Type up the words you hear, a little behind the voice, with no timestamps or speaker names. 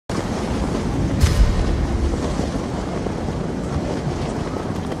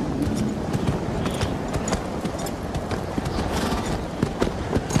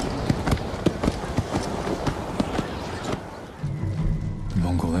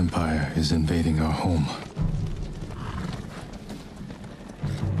Empire is invading our home.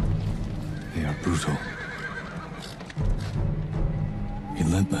 They are brutal,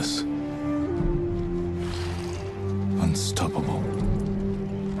 relentless, unstoppable.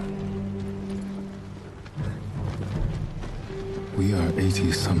 We are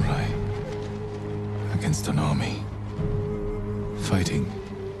 80 samurai against an army, fighting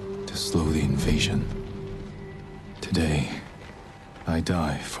to slow the invasion. Today, I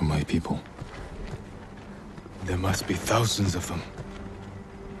die for my people. There must be thousands of them.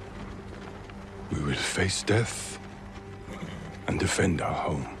 We will face death and defend our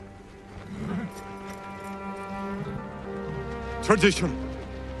home. Tradition,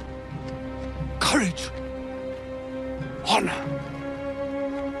 courage, honor.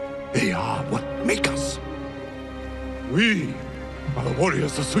 They are what make us. We are the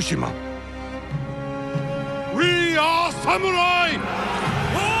warriors of Tsushima. We are samurai!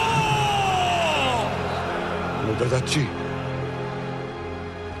 Nodadachi,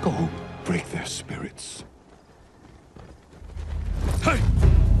 go break their spirits. Hey!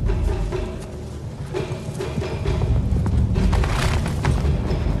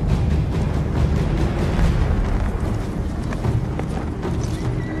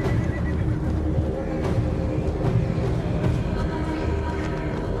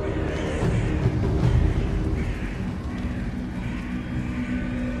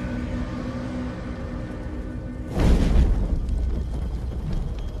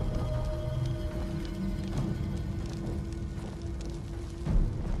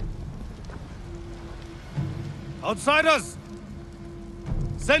 Outsiders!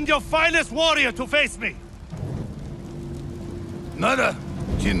 Send your finest warrior to face me! Nada,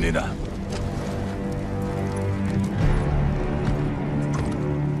 Jinnida.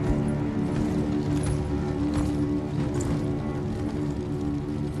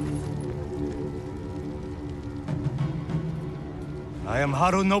 I am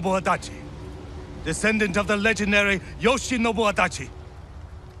Harunobu Adachi, descendant of the legendary Yoshinobu Adachi.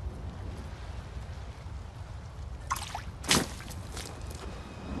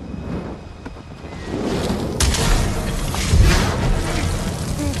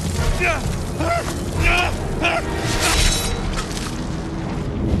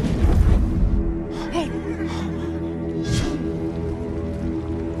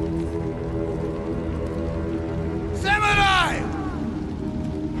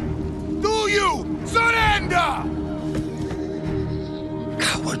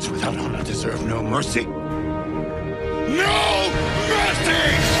 Cowards without honor deserve no mercy. No mercy!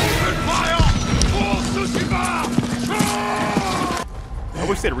 Open fire! All Tsushima! I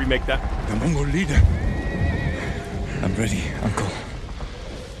wish they'd remake that. The Mongol leader. I'm ready, Uncle.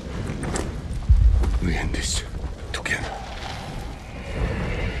 We end this together.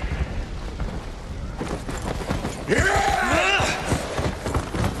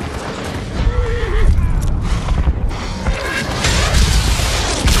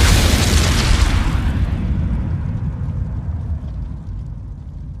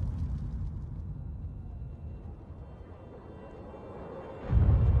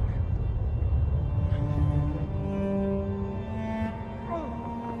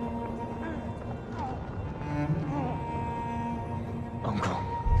 Uncle.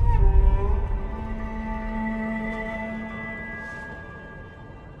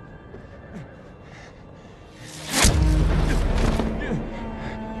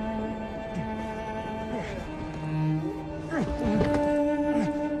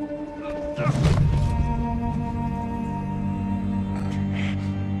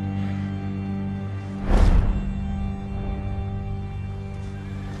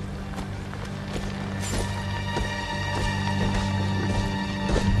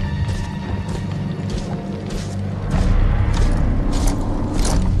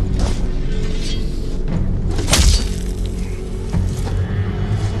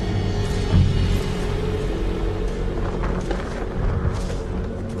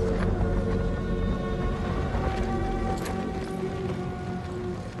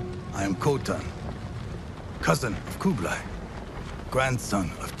 I am Khotan, cousin of Kublai,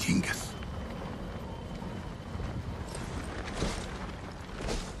 grandson of Genghis.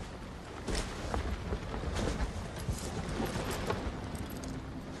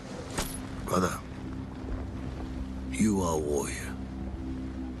 Brother, you are a warrior.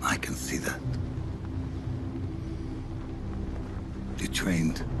 I can see that. You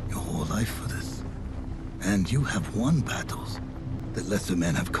trained your whole life for this. And you have won battles that lesser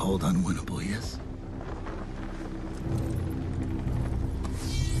men have called unwinnable, yes?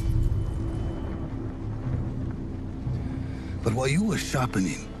 But while you were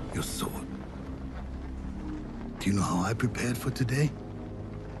sharpening your sword, do you know how I prepared for today?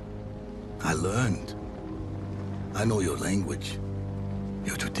 I learned. I know your language,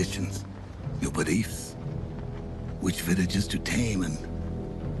 your traditions, your beliefs, which villages to tame and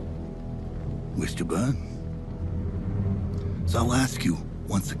which to burn. So I'll ask you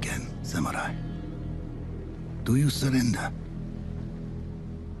once again, Samurai. Do you surrender?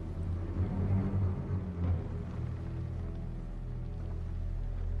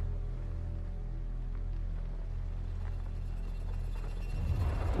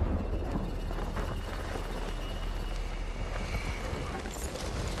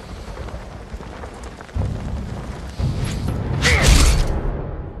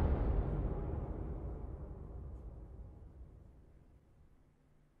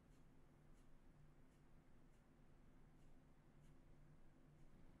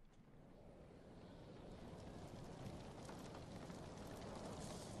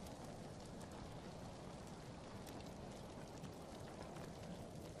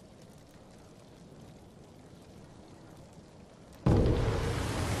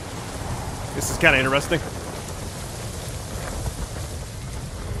 This is kind of interesting.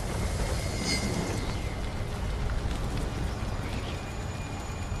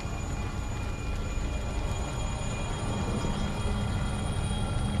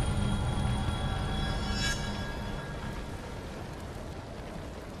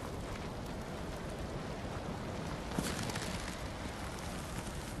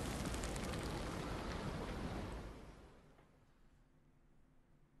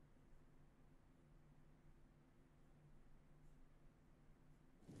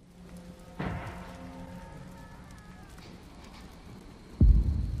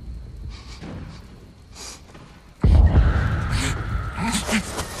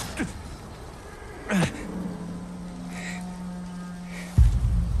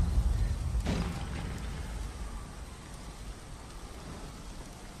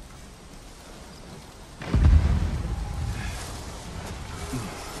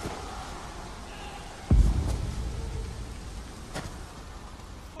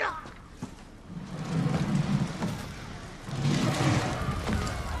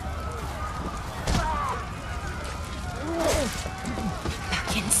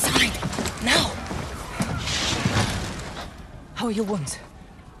 How are your wounds?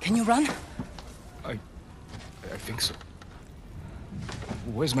 Can you run? I think so.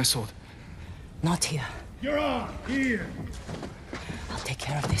 Where's my sword? Not here. You're on! Here! I'll take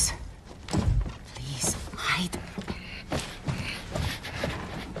care of this. Please, hide.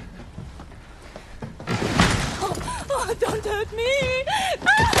 Oh, don't hurt me!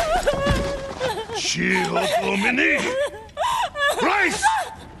 Shield for Mini! Rice!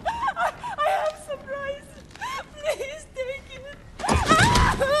 I have some rice. Please take it.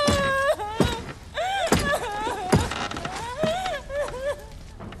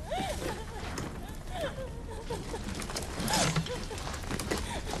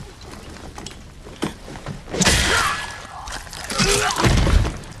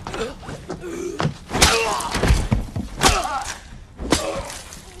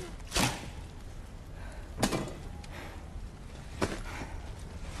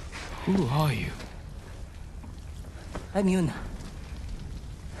 Who are you? I'm Yuna.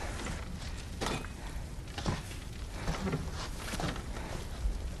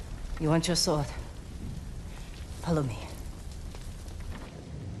 You want your sword? Follow me.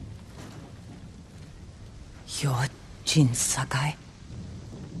 You're Jin Sakai?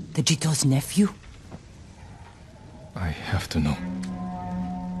 The Jito's nephew? I have to know.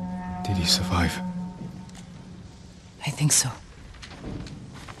 Did he survive? I think so.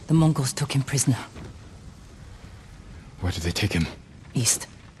 The Mongols took him prisoner. Where did they take him? East,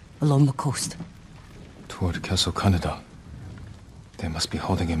 along the coast. Toward Castle Kaneda. They must be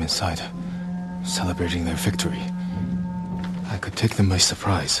holding him inside, celebrating their victory. I could take them by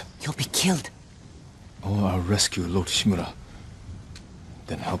surprise. You'll be killed. Or I'll rescue Lord Shimura.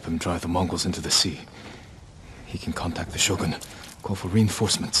 Then help him drive the Mongols into the sea. He can contact the Shogun, call for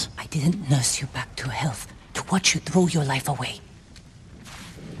reinforcements. I didn't nurse you back to health to watch you throw your life away.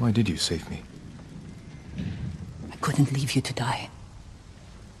 Why did you save me? I couldn't leave you to die.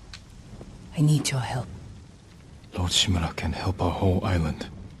 I need your help. Lord Shimura can help our whole island.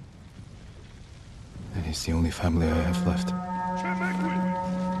 And he's the only family I have left.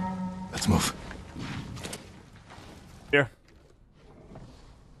 Let's move. Here.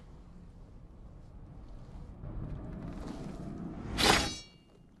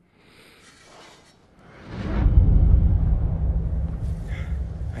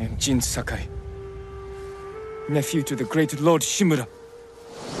 I am Jin Sakai. nephew to the great Lord Shimura.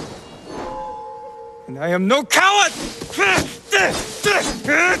 And I am no coward!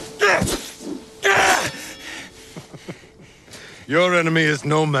 Your enemy is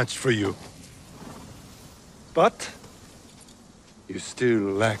no match for you. But you still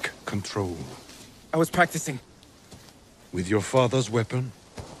lack control. I was practicing. With your father's weapon?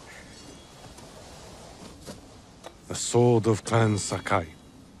 The sword of Clan Sakai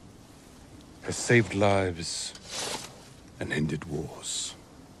has saved lives and ended wars.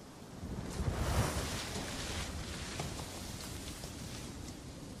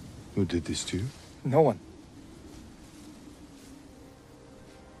 Who did this to you? No one.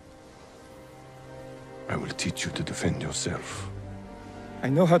 I will teach you to defend yourself. I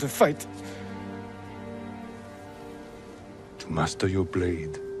know how to fight. To master your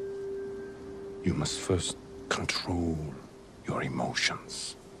blade, you must first control your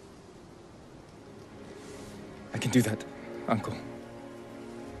emotions. I can do that, Uncle.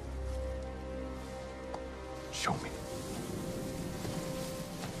 Show me.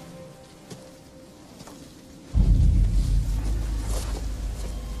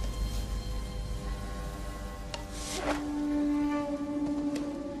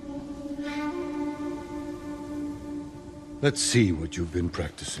 Let's see what you've been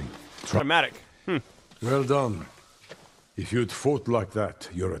practicing. Dramatic. Well done. If you'd fought like that,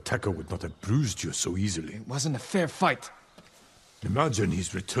 your attacker would not have bruised you so easily. It wasn't a fair fight. Imagine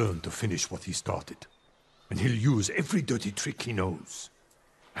he's returned to finish what he started. And he'll use every dirty trick he knows.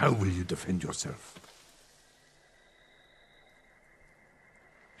 How will you defend yourself?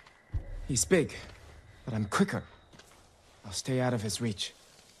 He's big, but I'm quicker. I'll stay out of his reach.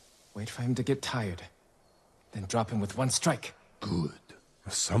 Wait for him to get tired. Then drop him with one strike. Good.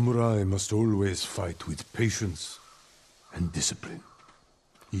 A samurai must always fight with patience and discipline,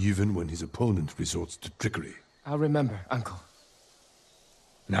 even when his opponent resorts to trickery. I'll remember, Uncle.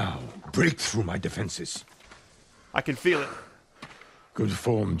 Now, break through my defenses. I can feel it. Good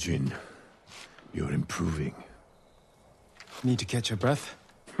form, Jin. You're improving. Need to catch your breath?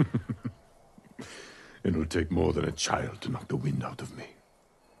 It'll take more than a child to knock the wind out of me.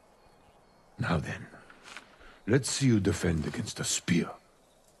 Now then, let's see you defend against a spear.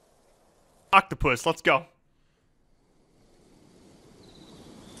 Octopus, let's go.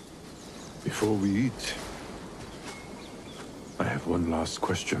 Before we eat, I have one last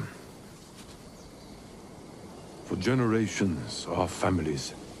question. For generations, our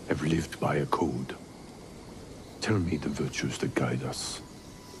families have lived by a code. Tell me the virtues that guide us.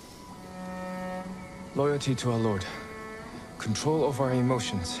 Loyalty to our Lord. Control over our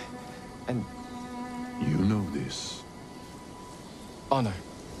emotions. And You know this. honor.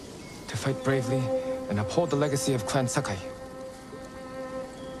 To fight bravely and uphold the legacy of Clan Sakai.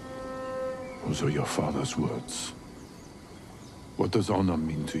 Those are your father's words. What does honor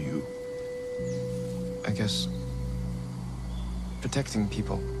mean to you? I guess... protecting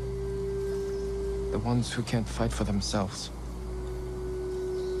people. The ones who can't fight for themselves.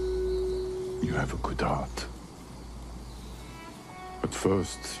 You have a good heart. But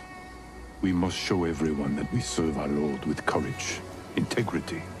first, we must show everyone that we serve our Lord with courage,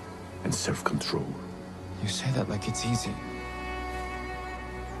 integrity, and self-control. You say that like it's easy.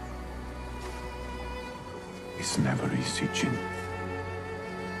 It's never easy, Jin.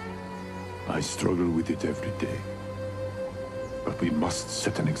 I struggle with it every day. But we must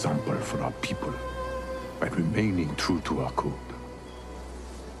set an example for our people by remaining true to our code.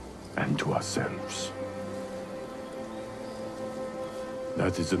 And to ourselves.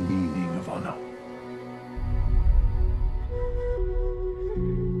 That is the meaning of honor.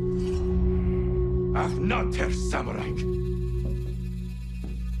 I'm not her samurai.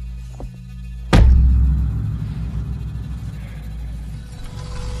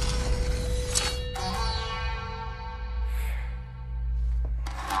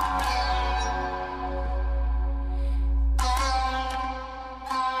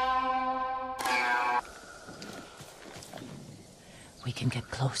 We can get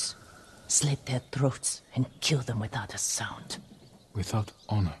close, slit their throats, and kill them without a sound. Without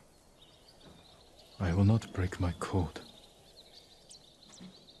honor, I will not break my code.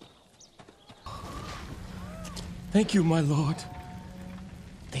 Thank you, my lord.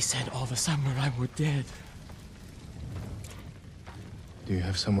 They said all the samurai were dead. Do you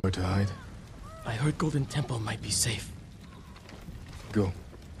have somewhere to hide? I heard Golden Temple might be safe. Go.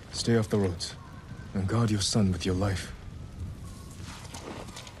 Stay off the roads. And guard your son with your life.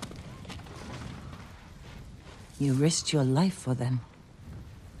 You risked your life for them.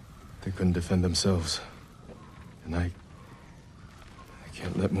 They couldn't defend themselves. And I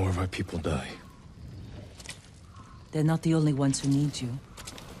can't let more of our people die. They're not the only ones who need you.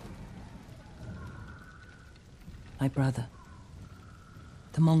 My brother.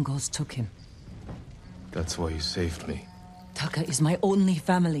 The Mongols took him. That's why you saved me. Taka is my only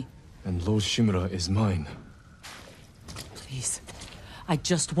family. And Lord Shimura is mine. Please. I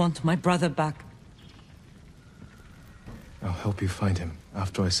just want my brother back. I'll help you find him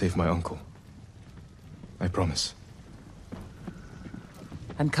after I save my uncle. I promise.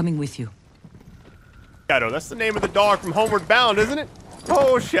 I'm coming with you. Shadow, that's the name of the dog from Homeward Bound, isn't it?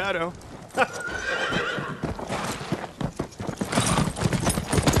 Oh, Shadow.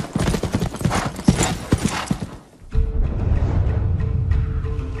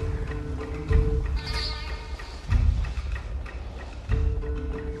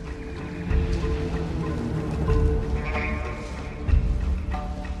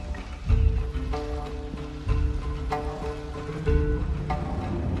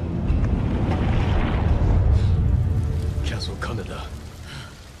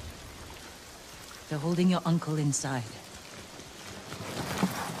 They're holding your uncle inside.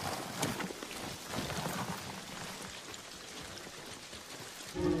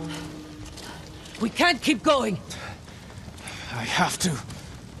 We can't keep going! I have to.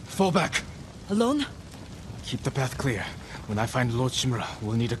 Fall back. Alone? Keep the path clear. When I find Lord Shimura,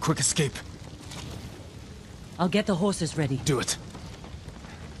 we'll need a quick escape. I'll get the horses ready. Do it.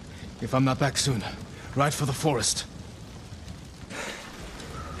 If I'm not back soon, ride for the forest.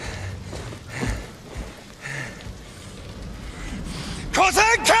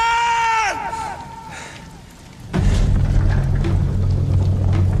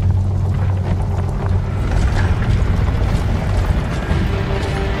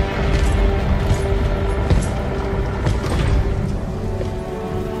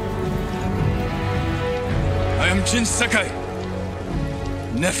 I am Jin Sakai,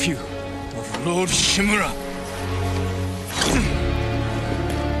 nephew of Lord Shimura.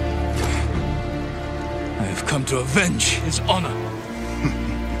 I have come to avenge his honor.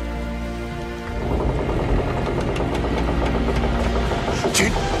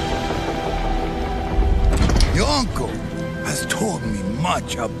 Jin, your uncle has told me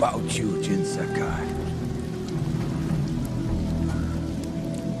much about you, Jin Sakai.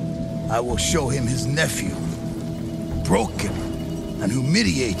 I will show him his nephew, broken and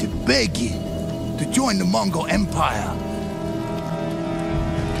humiliated, begging to join the Mongol Empire.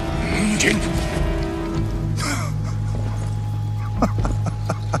 Jin!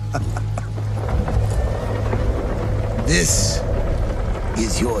 This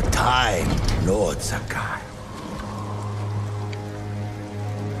is your time, Lord Sakai.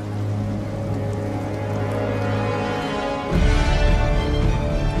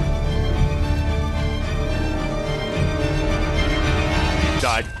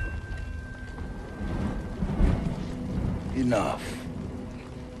 Died. Enough.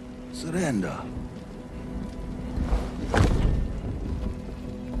 Surrender.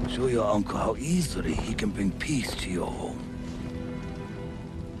 Show your uncle how easily he can bring peace to your home.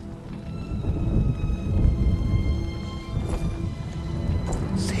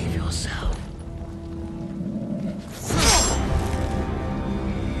 Save yourself.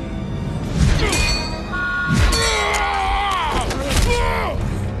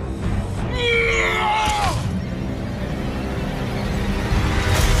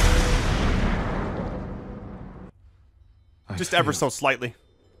 Just ever so slightly.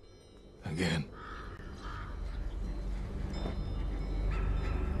 Again.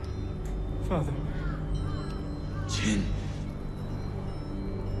 Father. Jin.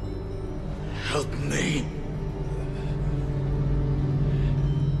 Help me.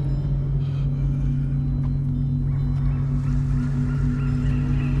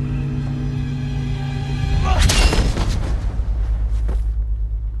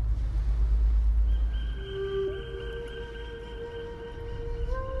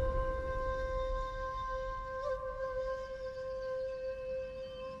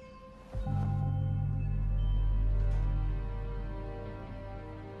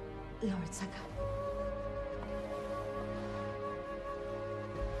 Lord Sakai.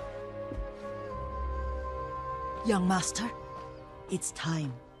 Young master, it's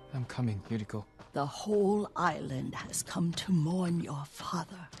time. I'm coming, Yuriko. The whole island has come to mourn your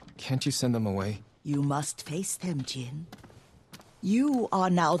father. Can't you send them away? You must face them, Jin. You are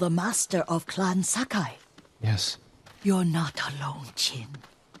now the master of Clan Sakai. Yes. You're not alone, Jin.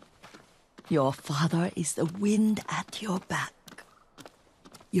 Your father is the wind at your back.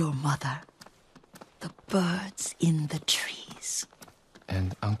 Your mother, the birds in the trees.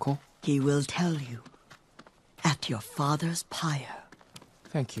 And Uncle? He will tell you at your father's pyre.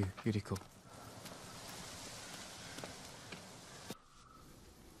 Thank you, Yuriko.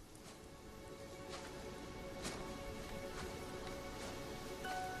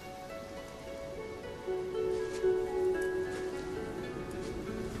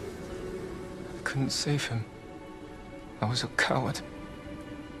 couldn't save him. I was a coward.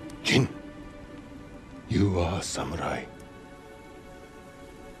 Jin, you are a samurai.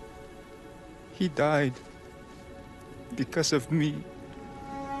 He died because of me.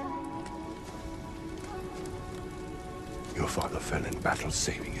 Your father fell in battle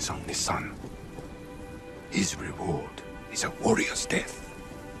saving his only son. His reward is a warrior's death.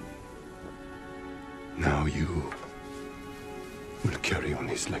 Now you will carry on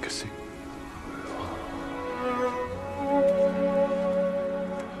his legacy.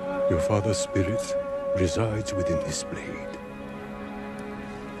 Your father's spirit resides within this blade.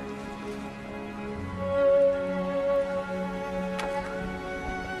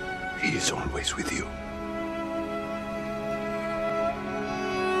 He is always with you.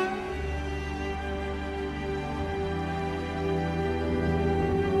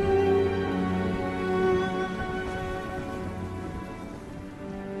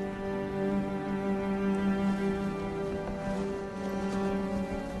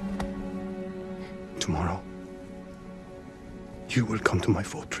 Tomorrow, you will come to my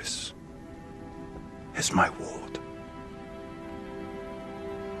fortress as my ward.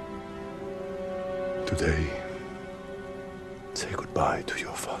 Today, say goodbye to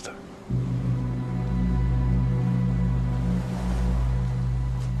your father.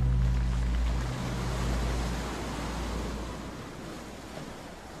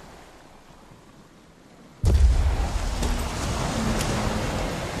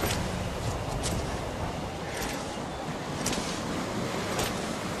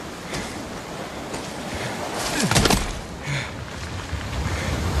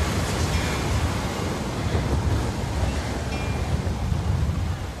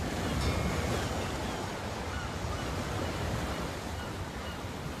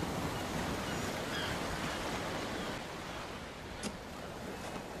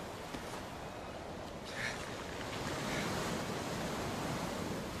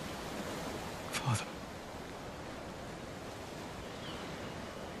 Father.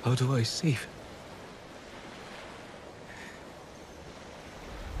 How do I save him?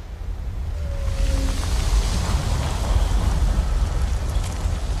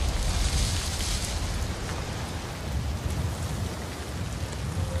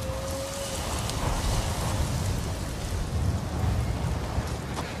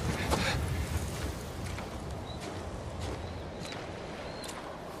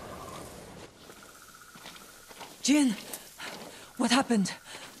 Jin, what happened?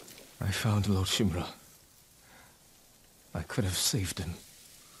 I found Lord Shimura. I could have saved him,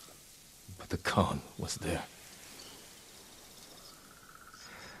 but the Khan was there.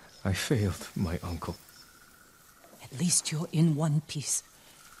 I failed my uncle. At least you're in one piece.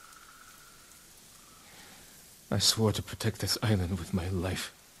 I swore to protect this island with my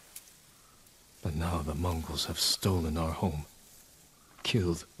life. But now the Mongols have stolen our home,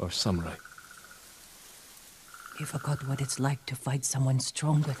 killed our samurai. You forgot what it's like to fight someone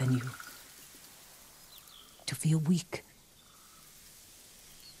stronger than you. To feel weak.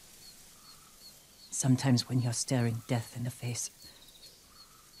 Sometimes when you're staring death in the face,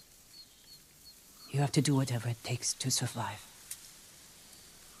 you have to do whatever it takes to survive.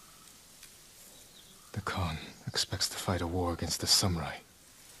 The Khan expects to fight a war against the samurai.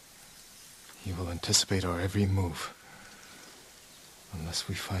 He will anticipate our every move, unless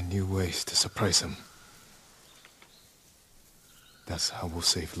we find new ways to surprise him. That's how we'll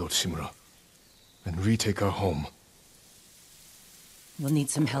save Lord Shimura, and retake our home. We'll need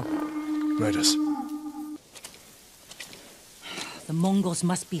some help. Riders. The Mongols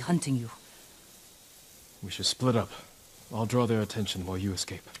must be hunting you. We should split up. I'll draw their attention while you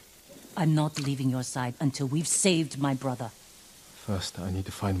escape. I'm not leaving your side until we've saved my brother. First, I need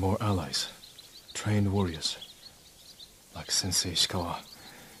to find more allies. Trained warriors. Like Sensei Ishikawa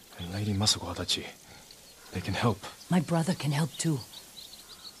and Lady Masako Adachi. They can help. My brother can help too.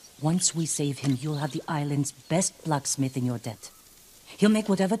 Once we save him, you'll have the island's best blacksmith in your debt. He'll make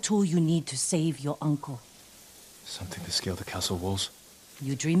whatever tool you need to save your uncle. Something to scale the castle walls?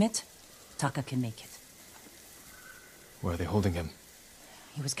 You dream it, Taka can make it. Where are they holding him?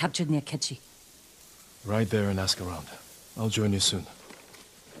 He was captured near Kechi. Ride there and ask around. I'll join you soon.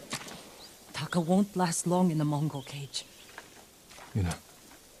 Taka won't last long in the Mongol cage. Yuna,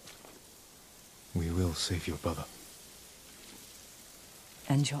 we will save your brother.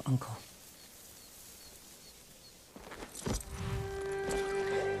 And your uncle.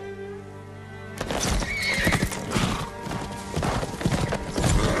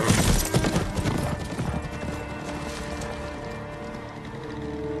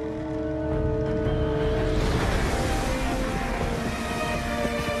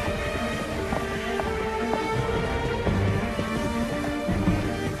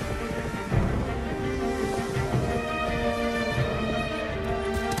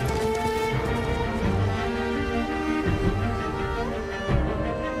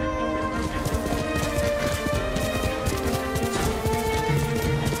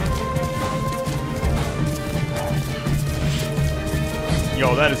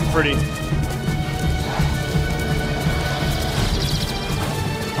 go. That is pretty.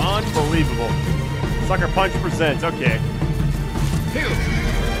 Unbelievable. Sucker Punch presents. Okay.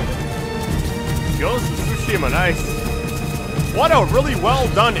 Ghost of Tsushima. Nice. What a really well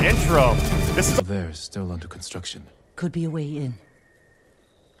done intro. This is There's still under construction. Could be a way in.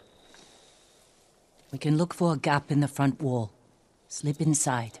 We can look for a gap in the front wall. Slip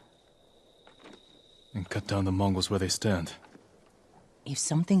inside. And cut down the Mongols where they stand. If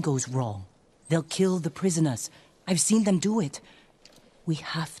something goes wrong, they'll kill the prisoners. I've seen them do it. We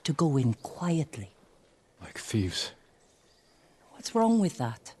have to go in quietly. Like thieves. What's wrong with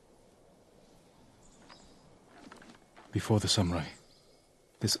that? Before the samurai,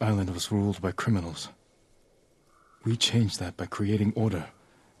 this island was ruled by criminals. We changed that by creating order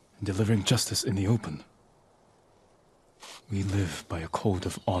and delivering justice in the open. We live by a code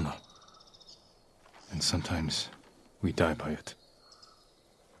of honor. And sometimes we die by it.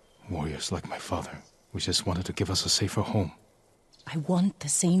 Warriors like my father, we just wanted to give us a safer home. I want the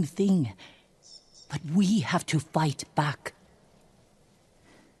same thing. But we have to fight back.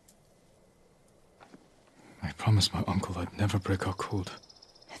 I promised my uncle I'd never break our code.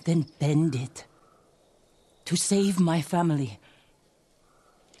 Then bend it. To save my family.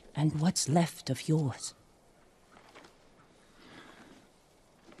 And what's left of yours.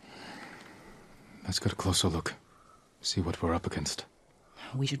 Let's get a closer look. See what we're up against.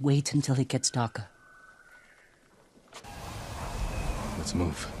 We should wait until it gets darker. Let's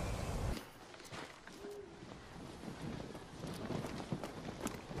move.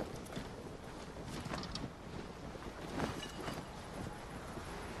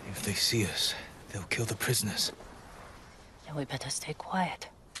 If they see us, they'll kill the prisoners. Then we better stay quiet.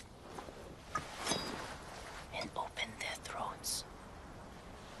 And open their throats.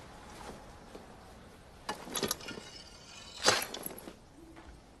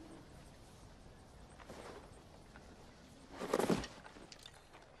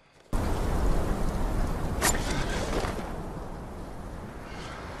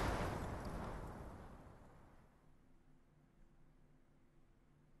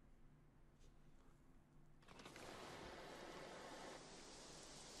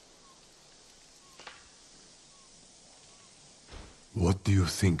 What do you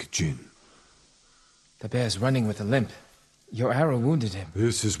think, Jin? The bear's running with a limp. Your arrow wounded him.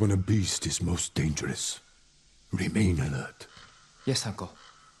 This is when a beast is most dangerous. Remain alert. Yes, uncle.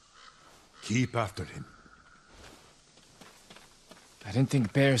 Keep after him. I didn't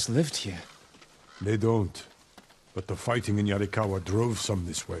think bears lived here. They don't. But the fighting in Yarikawa drove some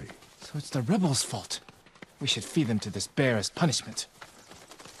this way. So it's the rebels' fault. We should feed them to this bear as punishment.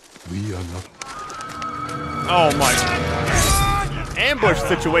 We are not... Oh my. Ambush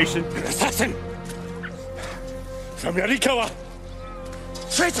situation. Assassin! From Yarikawa!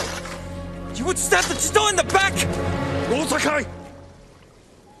 Traitor! You would stab the Chido in the back! Rosakai!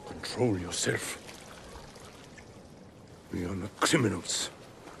 Control yourself. We are not criminals,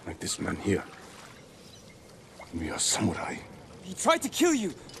 like this man here. We are samurai. He tried to kill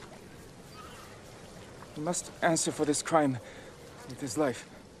you! He must answer for this crime with his life.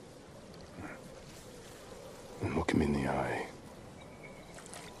 And look him in the eye.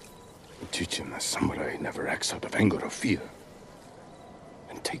 And teach him that samurai never acts out of anger or fear.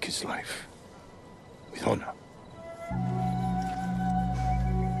 And take his life with honor.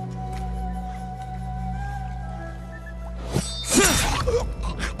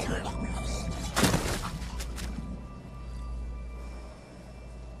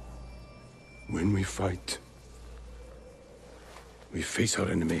 When we fight, we face our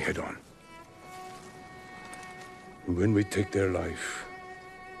enemy head-on. And when we take their life,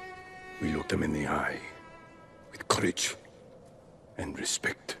 we look them in the eye with courage and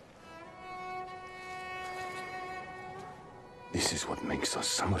respect. This is what makes us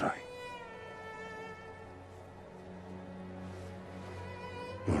samurai.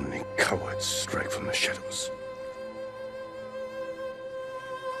 Only cowards strike from the shadows.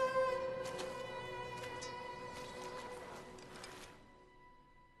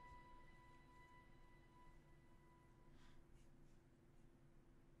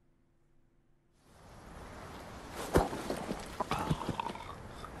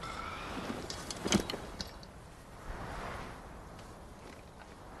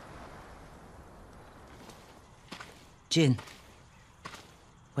 Jin,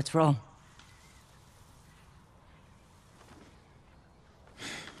 what's wrong?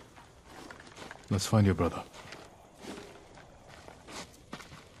 Let's find your brother.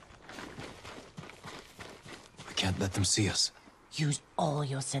 We can't let them see us. Use all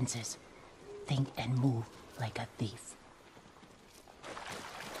your senses. Think and move like a thief.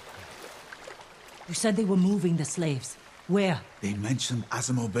 You said they were moving the slaves. Where? They mentioned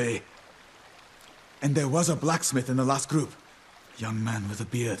Azamo Bay. And there was a blacksmith in the last group. Young man with a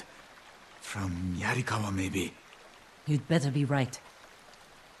beard. From Yarikawa, maybe. You'd better be right.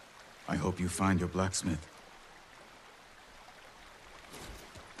 I hope you find your blacksmith.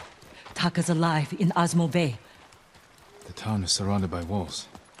 Taka's alive in Azamo Bay. The town is surrounded by walls.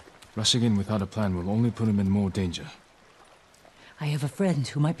 Rushing in without a plan will only put him in more danger. I have a friend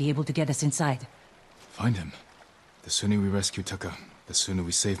who might be able to get us inside. Find him. The sooner we rescue Taka, the sooner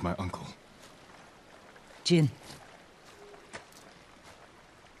we save my uncle. Jin.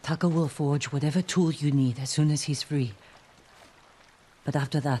 Taka will forge whatever tool you need as soon as he's free. But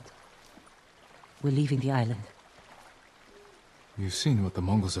after that, we're leaving the island. You've seen what the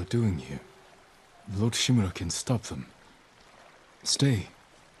Mongols are doing here. Lord Shimura can stop them. Stay.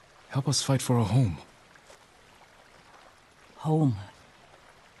 Help us fight for a home. Home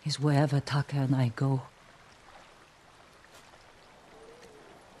is wherever Taka and I go.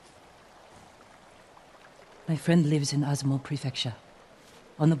 My friend lives in Azamo Prefecture,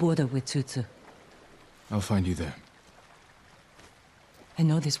 on the border with Tsutsu. I'll find you there. I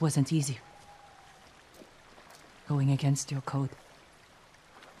know this wasn't easy. Going against your code.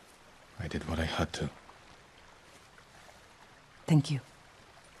 I did what I had to. Thank you.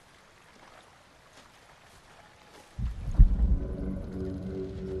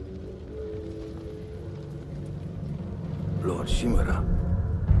 Lord Shimura,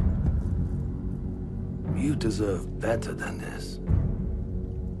 you deserve better than this.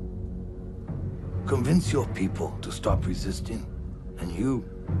 Convince your people to stop resisting, and you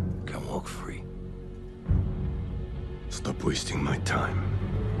can walk free. Stop wasting my time.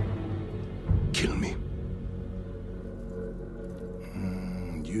 Kill me.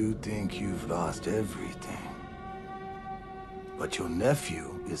 You think you've lost everything. But your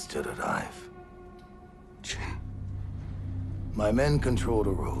nephew is still alive. Jin. My men control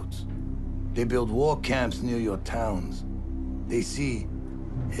the roads. They build war camps near your towns. They see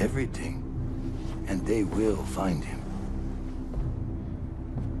everything, and they will find him.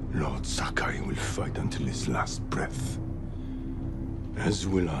 Lord Sakai will fight until his last breath. As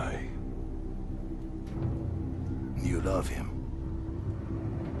will I. You love him.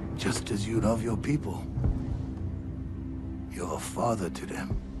 Just as you love your people. You're a father to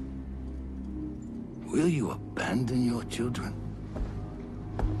them. Will you abandon your children?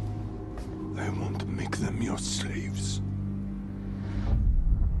 I won't make them your slaves.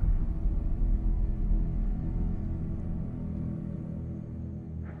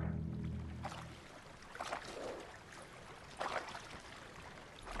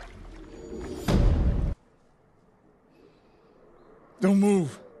 Don't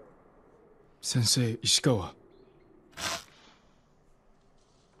move. Sensei Ishikawa.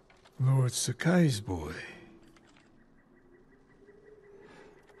 Lord Sakai's boy.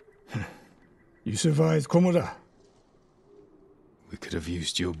 You survived Komura. We could have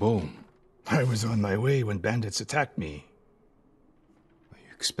used your bow. I was on my way when bandits attacked me. Are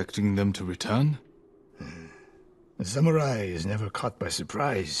you expecting them to return? The samurai is never caught by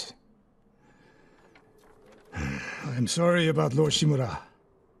surprise. I'm sorry about Lord Shimura.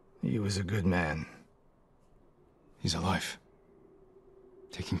 He was a good man. He's alive.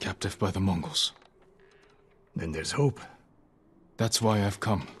 Taken captive by the Mongols. Then there's hope. That's why I've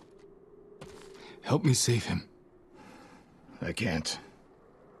come. Help me save him. I can't.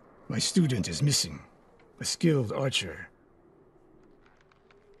 My student is missing. A skilled archer.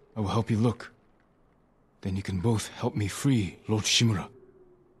 I will help you look. Then you can both help me free Lord Shimura.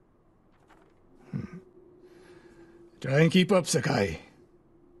 Try and keep up, Sakai.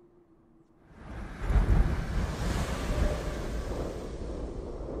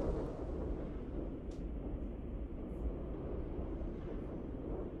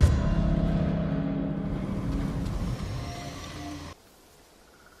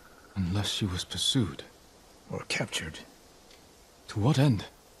 Unless she was pursued. Or captured. To what end?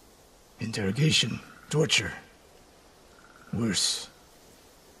 Interrogation. Torture. Worse.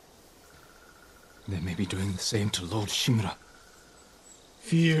 They may be doing the same to Lord Shimura.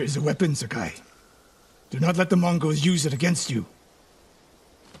 Fear is a weapon, Sakai. Do not let the Mongols use it against you.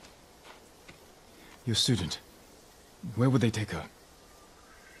 Your student. Where would they take her?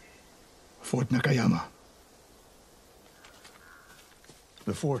 Fort Nakayama.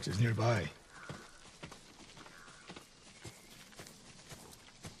 The fort is nearby.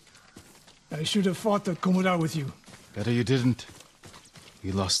 I should have fought at Komura with you. Better you didn't.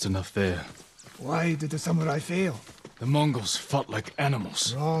 You lost enough there. Why did the samurai fail? The Mongols fought like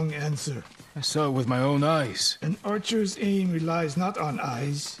animals. Wrong answer. I saw it with my own eyes. An archer's aim relies not on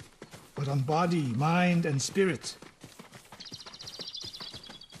eyes, but on body, mind, and spirit.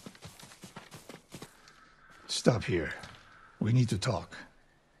 Stop here. We need to talk.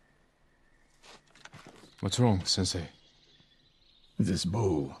 What's wrong, Sensei? This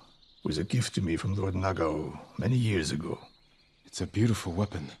bow was a gift to me from Lord Nagao many years ago. It's a beautiful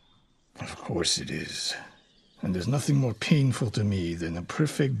weapon. Of course it is. And there's nothing more painful to me than a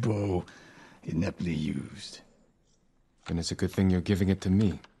perfect bow ineptly used. Then it's a good thing you're giving it to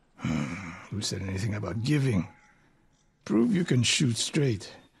me. Who said anything about giving? Prove you can shoot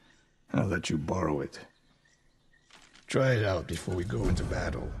straight. I'll let you borrow it. Try it out before we go into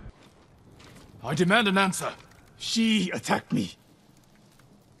battle. I demand an answer. She attacked me.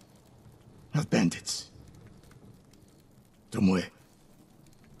 Not bandits. Tomoe.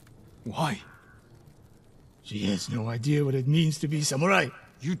 Why? She has no idea what it means to be samurai.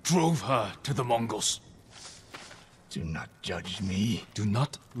 You drove her to the Mongols. Do not judge me. Do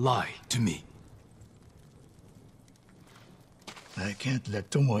not lie to me. I can't let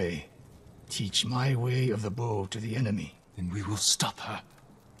Tomoe teach my way of the bow to the enemy. Then we will stop her.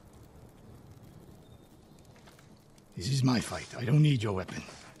 This is my fight. I don't need your weapon.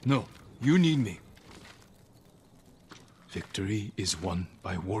 No, you need me. Victory is won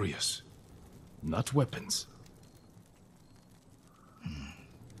by warriors, not weapons.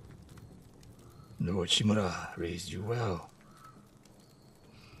 Lord Shimura raised you well.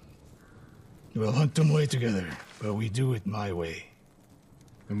 We'll hunt Tomoe together, but we do it my way.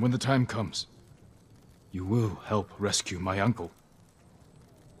 And when the time comes, you will help rescue my uncle.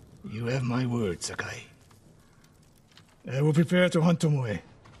 You have my word, Sakai. I will prepare to hunt Tomoe.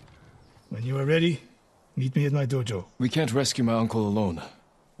 When you are ready, meet me at my dojo. We can't rescue my uncle alone.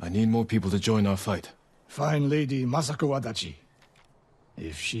 I need more people to join our fight. Fine lady Masako Adachi.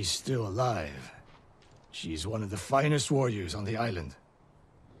 If she's still alive, she's one of the finest warriors on the island.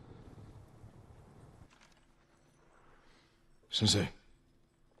 Sensei,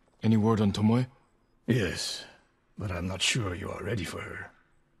 any word on Tomoe? Yes, but I'm not sure you are ready for her.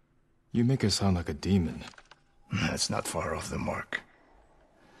 You make her sound like a demon. That's not far off the mark.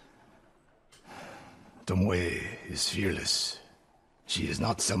 Tomoe is fearless. She is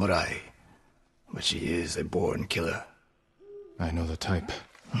not samurai, but she is a born killer. I know the type.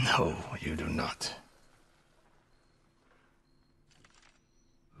 No, you do not.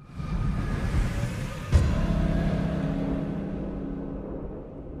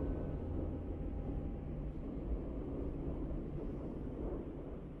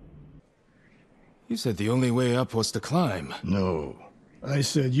 You said the only way up was to climb. No, I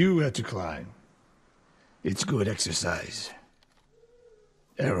said you had to climb. It's good exercise.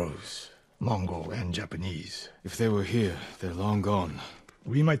 Arrows, Mongol and Japanese. If they were here, they're long gone.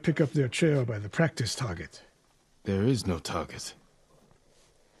 We might pick up their trail by the practice target. There is no target.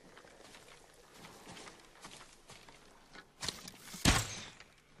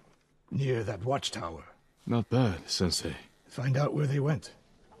 Near that watchtower. Not bad, Sensei. Find out where they went.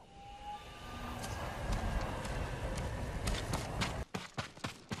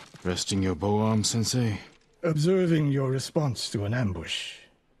 Resting your bow arm, Sensei? Observing your response to an ambush.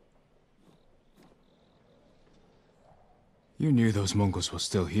 You knew those Mongols were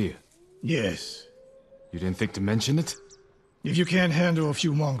still here. Yes. You didn't think to mention it? If you can't handle a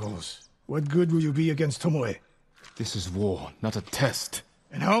few Mongols, what good will you be against Tomoe? This is war, not a test.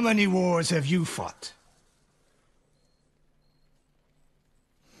 And how many wars have you fought?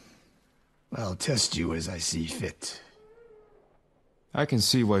 I'll test you as I see fit. I can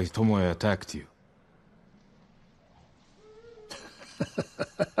see why Tomoe attacked you.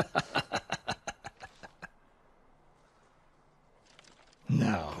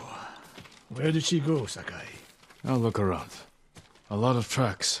 Now, where did she go, Sakai? I'll look around. A lot of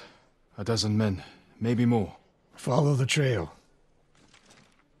tracks. A dozen men, maybe more. Follow the trail.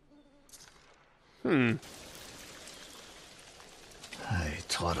 Hmm. I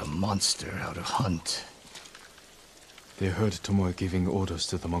taught a monster how to hunt. They heard Tomoe giving orders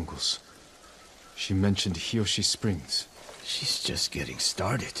to the Mongols. She mentioned Hiyoshi Springs. She's just getting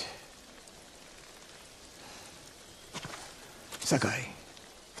started. Sakai,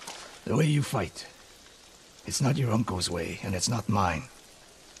 the way you fight, it's not your uncle's way, and it's not mine.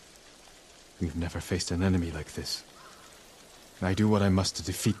 We've never faced an enemy like this. I do what I must to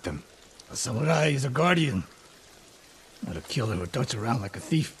defeat them. A samurai is a guardian, not a killer who darts around like a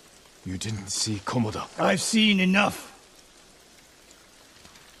thief. You didn't see Komoda. I've seen enough.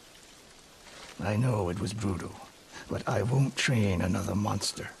 I know it was brutal, but I won't train another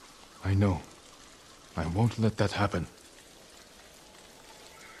monster. I know. I won't let that happen.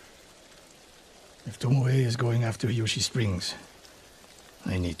 If Tomoe is going after Yoshi Springs,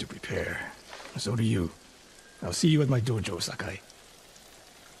 I need to prepare. So do you. I'll see you at my dojo, Sakai.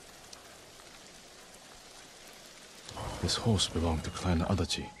 This horse belonged to Clan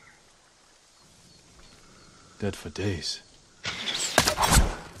Adachi. Dead for days.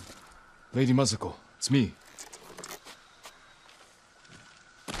 Lady Masako, it's me.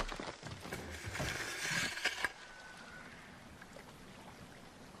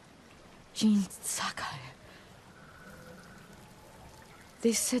 Jin Sakai.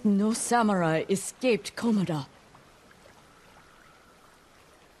 They said no samurai escaped Komoda.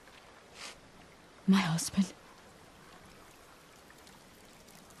 My husband.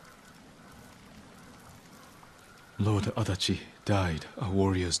 Lord Adachi died a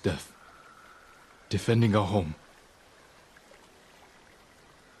warrior's death, defending our home.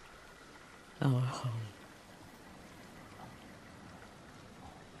 Our home.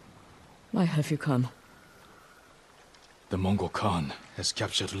 Why have you come? The Mongol Khan has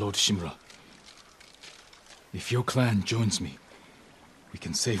captured Lord Shimura. If your clan joins me, we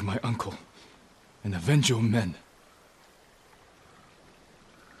can save my uncle and avenge your men.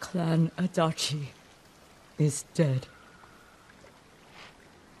 Clan Adachi is dead.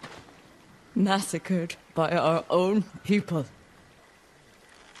 Massacred by our own people.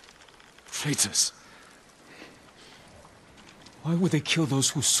 Traitors. Why would they kill those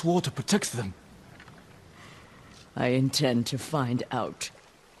who swore to protect them? I intend to find out.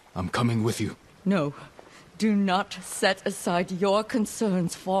 I'm coming with you. No, do not set aside your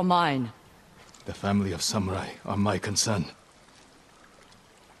concerns for mine. The family of samurai are my concern.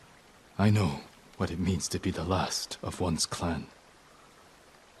 I know what it means to be the last of one's clan.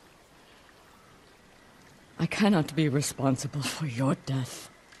 I cannot be responsible for your death.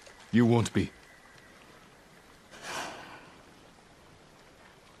 You won't be.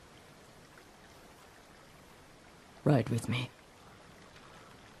 Ride with me.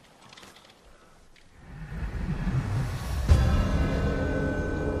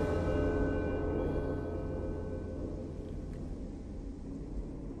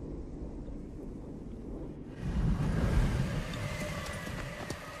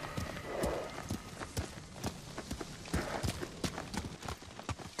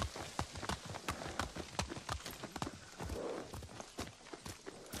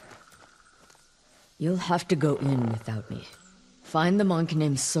 You'll have to go in without me. Find the monk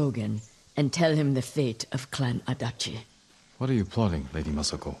named Sogen and tell him the fate of Clan Adachi. What are you plotting, Lady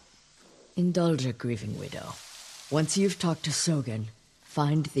Masako? Indulge a grieving widow. Once you've talked to Sogen,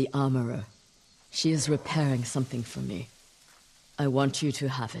 find the armorer. She is repairing something for me. I want you to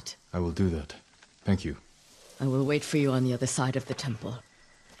have it. I will do that. Thank you. I will wait for you on the other side of the temple.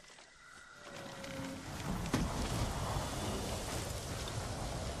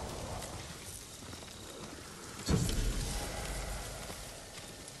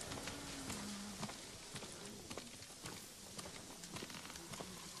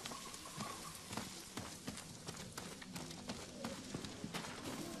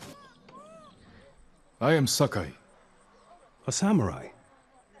 I am Sakai. A samurai?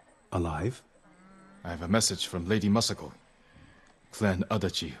 Alive? I have a message from Lady Masako. Clan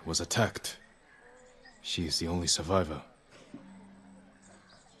Adachi was attacked. She is the only survivor.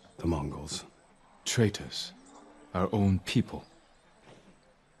 The Mongols. Traitors. Our own people.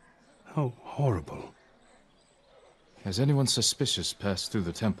 How horrible. Has anyone suspicious passed through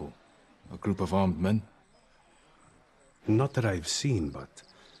the temple? A group of armed men? Not that I've seen, but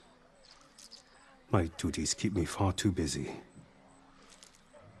my duties keep me far too busy.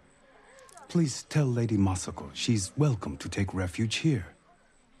 Please tell Lady Masako she's welcome to take refuge here.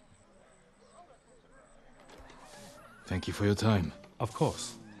 Thank you for your time. Of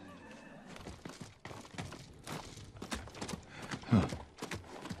course.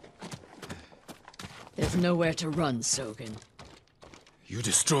 There's nowhere to run, Sogen. You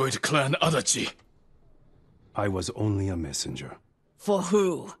destroyed Clan Adachi. I was only a messenger. For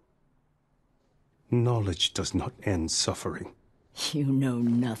who? Knowledge does not end suffering. You know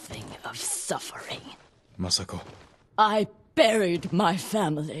nothing of suffering. Masako. I buried my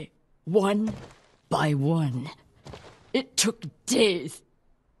family, one by one. It took days.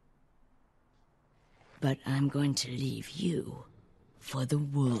 But I'm going to leave you for the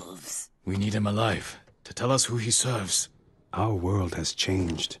wolves. We need him alive to tell us who he serves. Our world has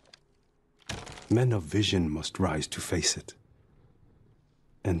changed. Men of vision must rise to face it.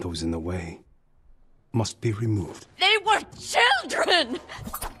 And those in the way must be removed. They were children!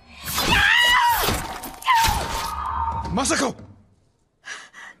 Masako!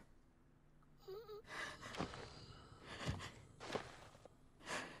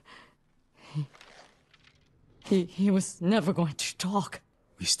 He was never going to talk.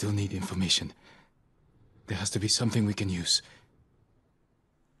 We still need information. There has to be something we can use.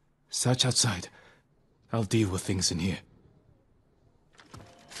 Search outside. I'll deal with things in here.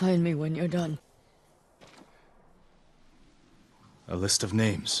 Find me when you're done. A list of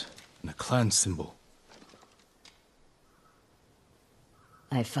names and a clan symbol.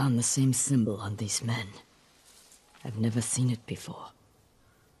 I found the same symbol on these men. I've never seen it before.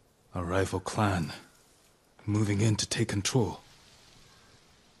 A rival clan, moving in to take control.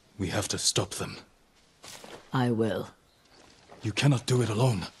 We have to stop them. I will. You cannot do it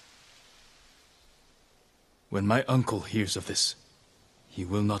alone. When my uncle hears of this, he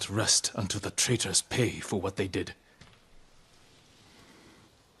will not rest until the traitors pay for what they did.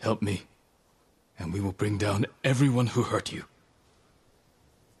 Help me, and we will bring down everyone who hurt you.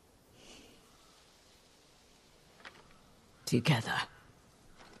 Together.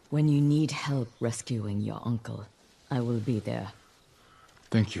 When you need help rescuing your uncle, I will be there.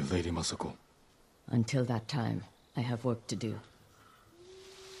 Thank you, Lady Masako. Until that time, I have work to do.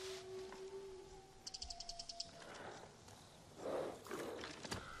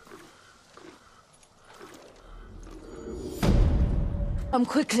 Come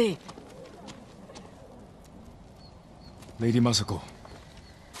quickly! Lady Masako,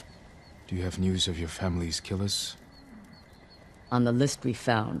 do you have news of your family's killers? On the list we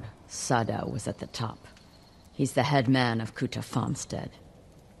found, Sadao was at the top. He's the head man of Kuta Farmstead.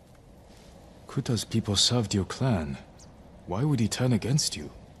 Kuta's people served your clan. Why would he turn against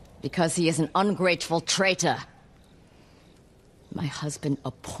you? Because he is an ungrateful traitor. My husband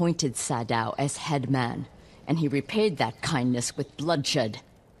appointed Sadao as head man, and he repaid that kindness with bloodshed.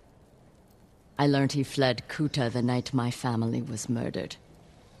 I learned he fled Kuta the night my family was murdered.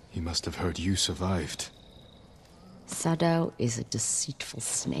 He must have heard you survived. Sadao is a deceitful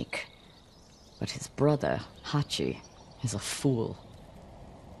snake. But his brother, Hachi, is a fool.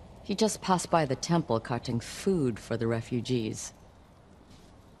 He just passed by the temple carting food for the refugees.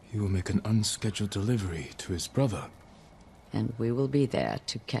 He will make an unscheduled delivery to his brother. And we will be there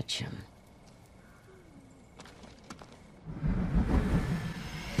to catch him.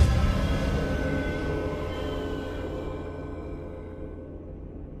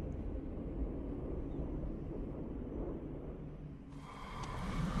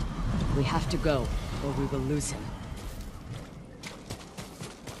 We have to go, or we will lose him.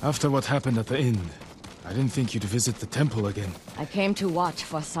 After what happened at the inn, I didn't think you'd visit the temple again. I came to watch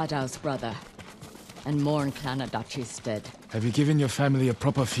for Sadao's brother, and mourn Clan Adachi's dead. Have you given your family a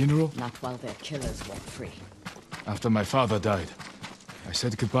proper funeral? Not while their killers walk free. After my father died, I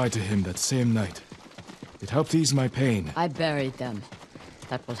said goodbye to him that same night. It helped ease my pain. I buried them.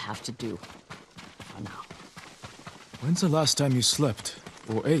 That will have to do. For now. When's the last time you slept?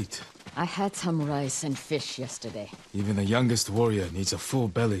 Or ate? I had some rice and fish yesterday. Even the youngest warrior needs a full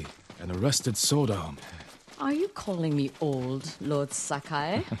belly and a rested sword arm. Are you calling me old, Lord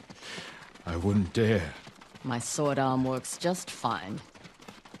Sakai? I wouldn't dare. My sword arm works just fine.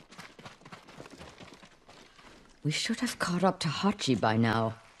 We should have caught up to Hachi by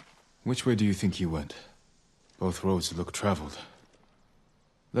now. Which way do you think you went? Both roads look traveled.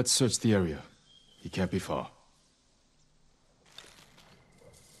 Let's search the area. He can't be far.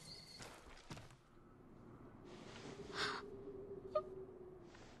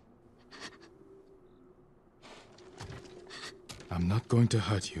 I'm not going to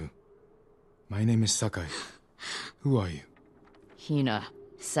hurt you. My name is Sakai. Who are you? Hina,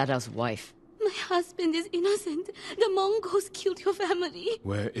 Sadao's wife. My husband is innocent. The Mongols killed your family.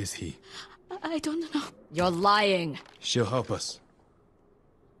 Where is he? I don't know. You're lying. She'll help us.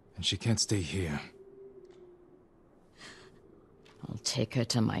 And she can't stay here. I'll take her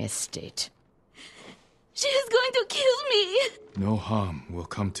to my estate. She is going to kill me. No harm will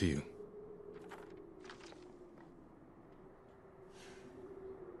come to you.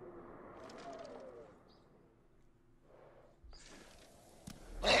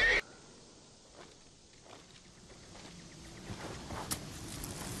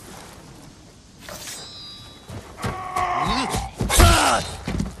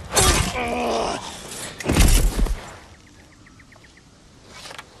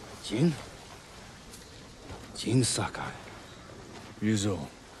 Jin Sakai. Ryuzo.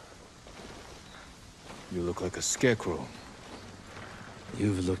 You look like a scarecrow.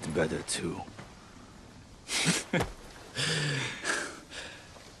 You've looked better, too.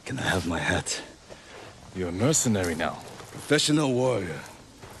 Can I have my hat? You're a mercenary now. Professional warrior.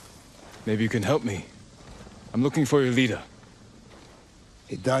 Maybe you can help me. I'm looking for your leader.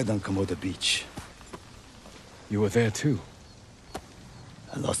 He died on Komoda Beach. You were there too.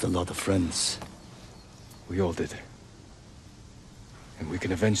 I lost a lot of friends. We all did. And we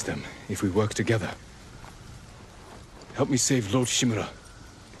can avenge them if we work together. Help me save Lord Shimura.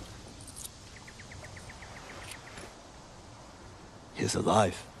 He's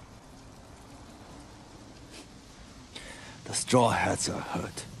alive. The Straw Hats are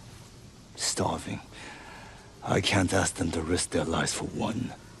hurt. Starving. I can't ask them to risk their lives for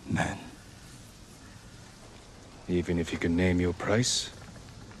one man. Even if you can name your price?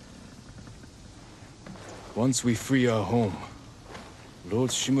 Once we free our home,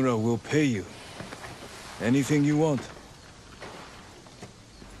 Lord Shimura will pay you. Anything you want.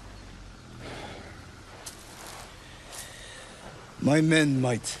 My men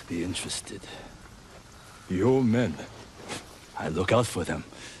might be interested. Your men? I look out for them.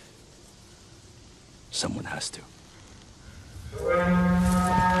 Someone has to.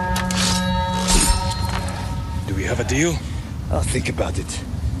 Do we have a deal? I'll think about it.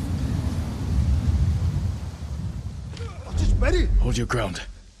 Hold your ground.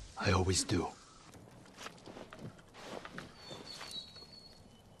 I always do.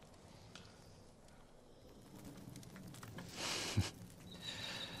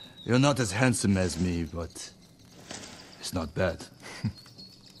 You're not as handsome as me, but it's not bad.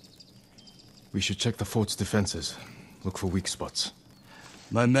 We should check the fort's defenses. Look for weak spots.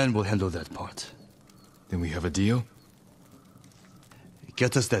 My men will handle that part. Then we have a deal?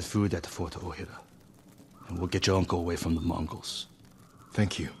 Get us that food at Fort Ohira, and we'll get your uncle away from the Mongols.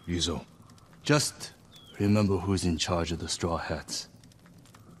 Thank you, Yuzo. Just remember who's in charge of the Straw Hats.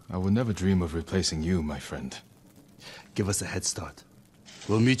 I would never dream of replacing you, my friend. Give us a head start.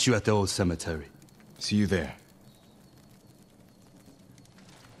 We'll meet you at the old cemetery. See you there.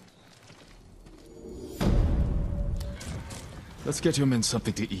 Let's get your men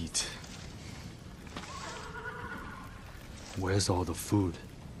something to eat. Where's all the food?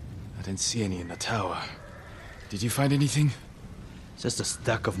 I didn't see any in the tower. Did you find anything? Just a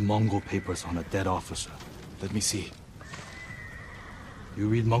stack of Mongol papers on a dead officer. Let me see. You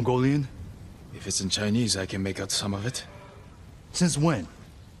read Mongolian? If it's in Chinese, I can make out some of it. Since when?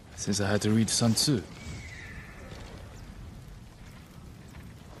 Since I had to read Sun Tzu.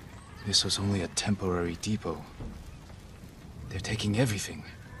 This was only a temporary depot. They're taking everything.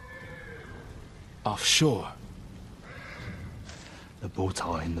 Offshore. The boats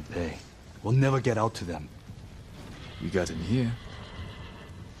are in the bay. We'll never get out to them. We got in here.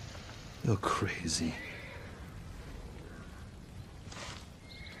 You're crazy.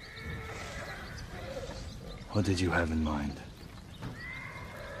 What did you have in mind?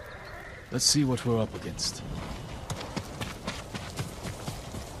 Let's see what we're up against.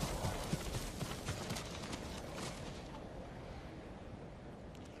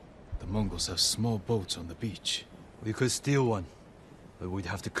 The Mongols have small boats on the beach. We could steal one, but we'd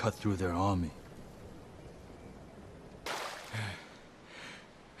have to cut through their army.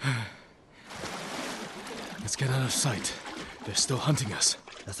 Let's get out of sight. They're still hunting us.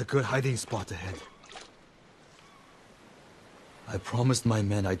 That's a good hiding spot ahead. I promised my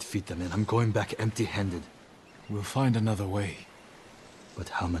men I'd feed them, and I'm going back empty-handed. We'll find another way. But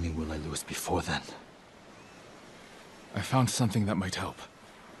how many will I lose before then? I found something that might help.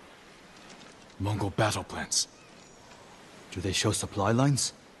 Mongol battle plans. Do they show supply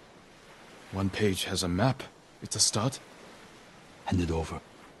lines? One page has a map. It's a start. Hand it over.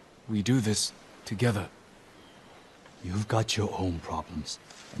 We do this together. You've got your own problems,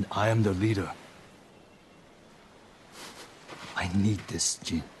 and I am the leader. I need this,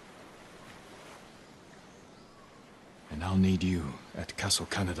 Jin. And I'll need you at Castle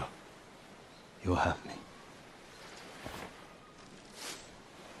Canada. You'll have me.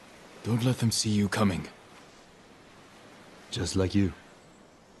 Don't let them see you coming. Just like you.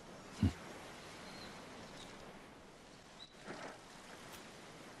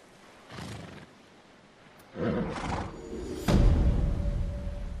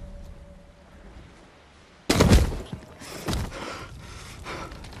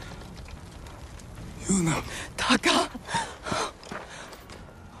 Yuna. Taka!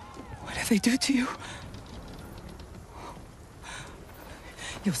 What did they do to you?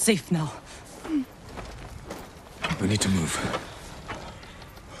 You're safe now. We need to move.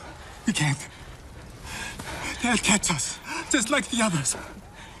 We can't. They'll catch us, just like the others.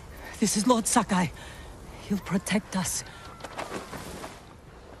 This is Lord Sakai. He'll protect us.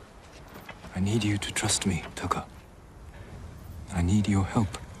 I need you to trust me, Taka. I need your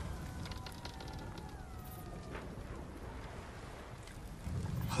help.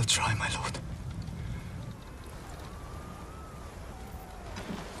 I'll try, my lord.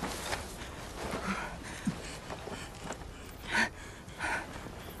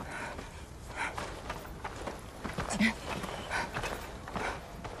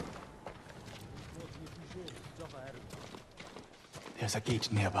 There's a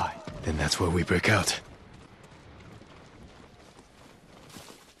gate nearby. Then that's where we break out.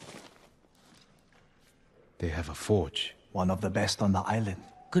 They have a forge. One of the best on the island.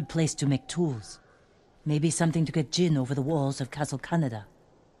 Good place to make tools. Maybe something to get Jin over the walls of Castle Canada.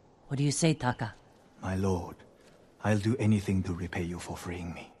 What do you say, Taka? My lord, I'll do anything to repay you for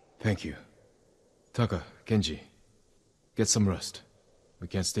freeing me. Thank you. Taka, Genji, get some rest. We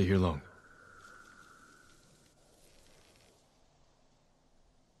can't stay here long.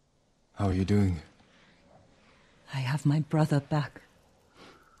 How are you doing? I have my brother back.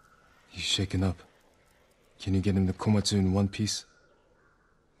 He's shaken up. Can you get him to Komatsu in one piece?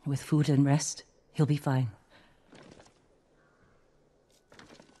 With food and rest, he'll be fine.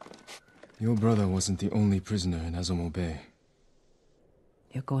 Your brother wasn't the only prisoner in Azamo Bay.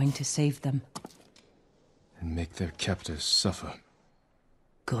 You're going to save them. And make their captors suffer.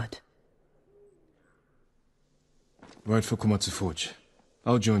 Good. Ride for Komatsu Forge.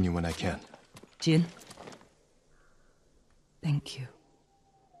 I'll join you when I can. Jin? Thank you.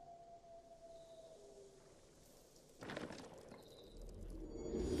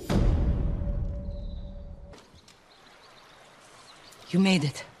 You made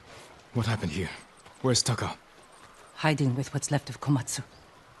it. What happened here? Where's Taka? Hiding with what's left of Komatsu.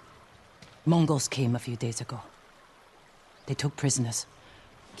 Mongols came a few days ago. They took prisoners.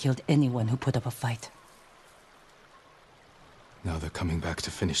 Killed anyone who put up a fight. Now they're coming back to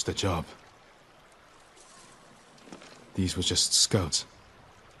finish the job. These were just scouts.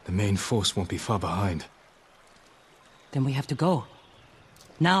 The main force won't be far behind. Then we have to go.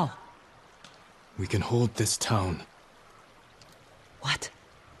 Now. We can hold this town. What?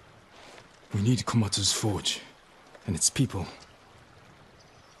 We need Komatsu's forge, and its people.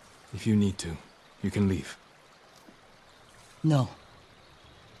 If you need to, you can leave. No.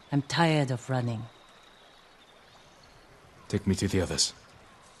 I'm tired of running. Take me to the others.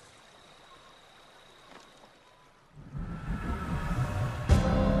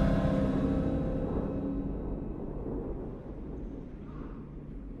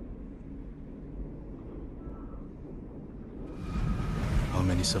 How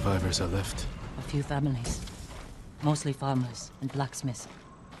many survivors are left? A few families. Mostly farmers and blacksmiths.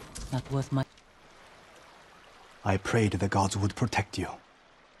 Not worth much. I prayed the gods would protect you.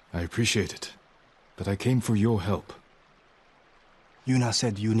 I appreciate it, but I came for your help. Yuna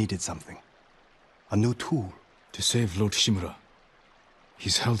said you needed something. A new tool. To save Lord Shimura.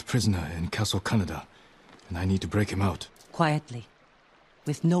 He's held prisoner in Castle Canada, and I need to break him out. Quietly.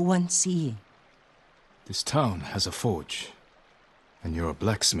 With no one seeing. This town has a forge, and you're a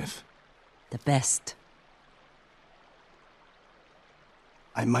blacksmith. The best.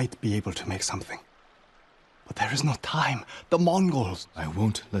 I might be able to make something. But there is no time. The Mongols. I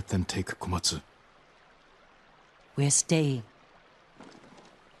won't let them take Komatsu. We're staying.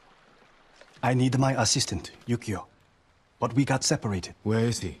 I need my assistant, Yukio. But we got separated. Where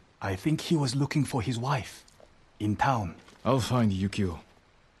is he? I think he was looking for his wife. In town. I'll find Yukio.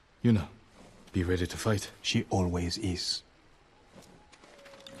 Yuna, be ready to fight. She always is.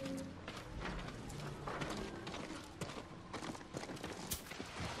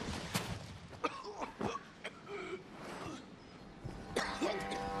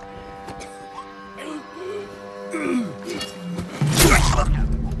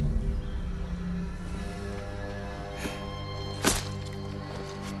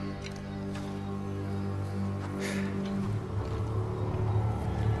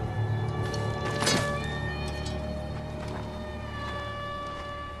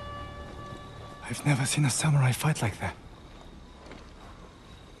 I've never seen a samurai fight like that.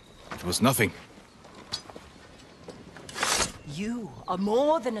 It was nothing. You are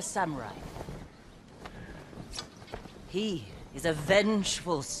more than a samurai. He is a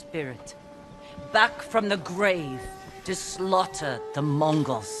vengeful spirit, back from the grave to slaughter the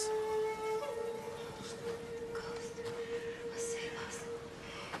Mongols.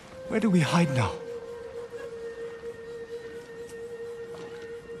 Where do we hide now?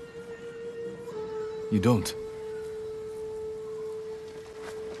 You don't.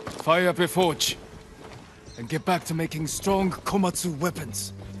 Fire up your forge. And get back to making strong Komatsu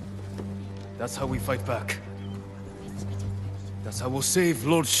weapons. That's how we fight back. That's how we'll save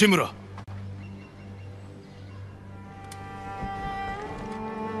Lord Shimura.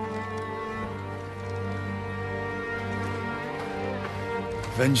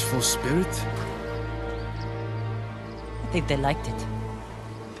 Vengeful spirit? I think they liked it.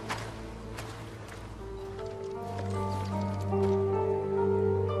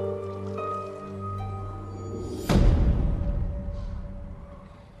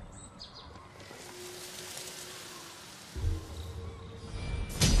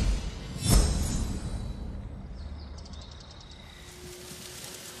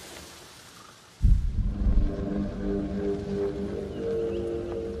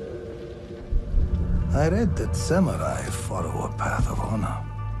 I read that samurai follow a path of honor.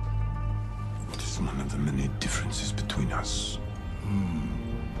 It is one of the many differences between us.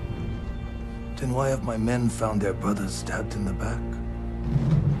 Then why have my men found their brothers stabbed in the back?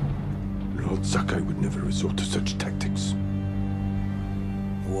 Lord Sakai would never resort to such tactics.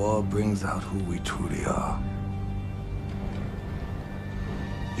 War brings out who we truly are.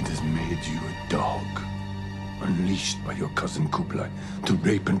 It has made you a dog, unleashed by your cousin Kublai to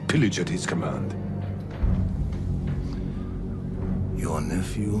rape and pillage at his command. Your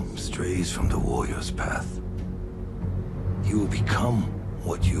nephew strays from the warrior's path. He will become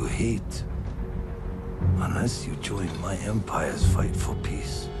what you hate, unless you join my empire's fight for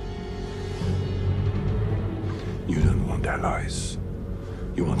peace. You don't want allies.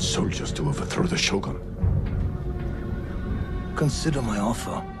 You want soldiers to overthrow the Shogun. Consider my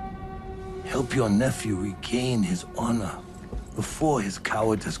offer. Help your nephew regain his honor before his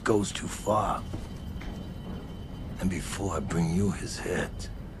cowardice goes too far. And before I bring you his head.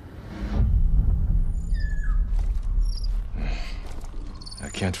 I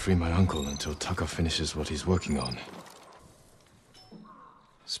can't free my uncle until Taka finishes what he's working on.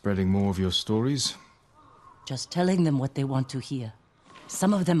 Spreading more of your stories? Just telling them what they want to hear.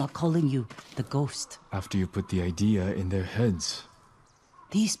 Some of them are calling you the ghost. After you put the idea in their heads.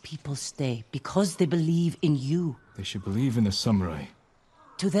 These people stay because they believe in you. They should believe in the samurai.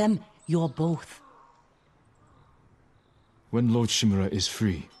 To them, you're both. When Lord Shimura is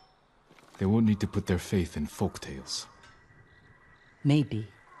free, they won't need to put their faith in folktales. Maybe.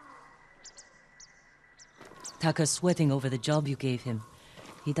 Taka's sweating over the job you gave him.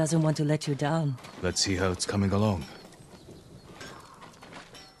 He doesn't want to let you down. Let's see how it's coming along.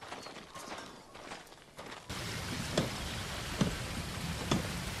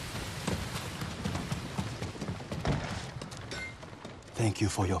 Thank you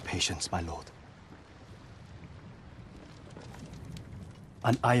for your patience, my lord.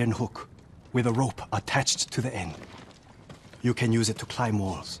 An iron hook with a rope attached to the end. You can use it to climb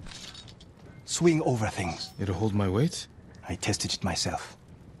walls, swing over things. It'll hold my weight? I tested it myself.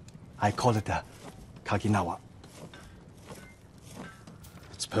 I call it a Kaginawa.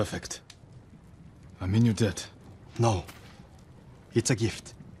 It's perfect. I'm in your debt. No. It's a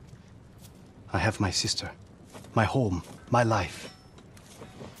gift. I have my sister, my home, my life.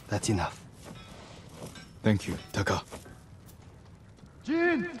 That's enough. Thank you, Taka.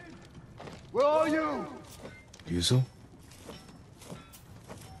 Jin! Where are you? Yuzo?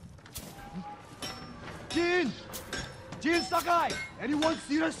 Jin! Jin Sakai! Anyone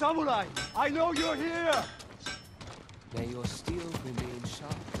see a samurai? I know you're here! May your steel remain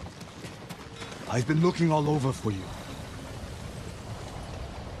sharp. I've been looking all over for you.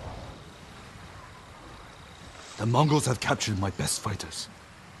 The Mongols have captured my best fighters.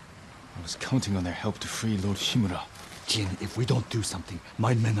 I was counting on their help to free Lord Shimura. Jin, if we don't do something,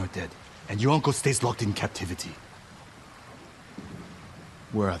 my men are dead, and your uncle stays locked in captivity.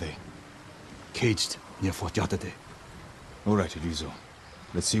 Where are they? Caged near Fort Yatate. All right, Ryuzo.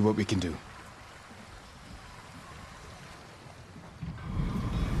 Let's see what we can do.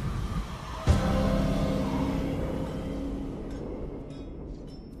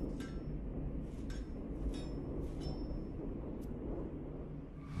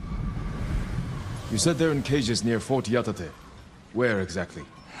 You said they're in cages near Fort Yatate. Where exactly?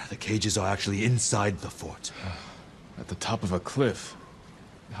 The cages are actually inside the fort. At the top of a cliff.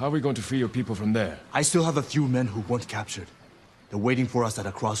 How are we going to free your people from there? I still have a few men who weren't captured. They're waiting for us at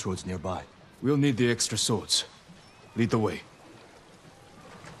a crossroads nearby. We'll need the extra swords. Lead the way.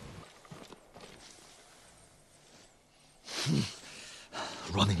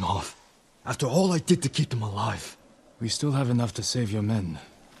 Running off. After all I did to keep them alive. We still have enough to save your men.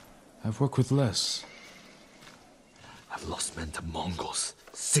 I've worked with less. I've lost men to Mongols,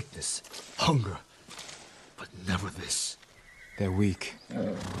 sickness, hunger. But never this. They're weak.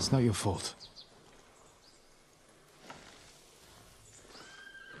 It's not your fault.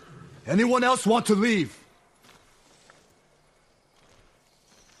 Anyone else want to leave?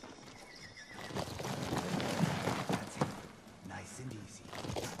 Nice and easy.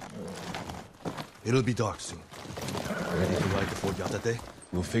 It'll be dark soon. Ready to ride to Fort Yatate?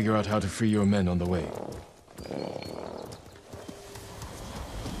 We'll figure out how to free your men on the way.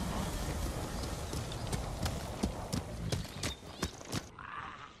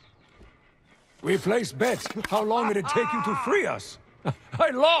 We placed bets. How long did it take you to free us?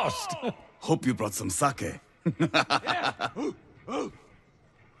 I lost! Hope you brought some sake.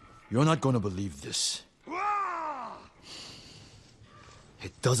 You're not gonna believe this.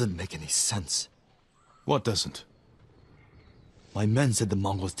 It doesn't make any sense. What doesn't? My men said the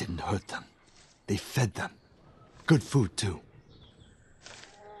Mongols didn't hurt them. They fed them. Good food, too.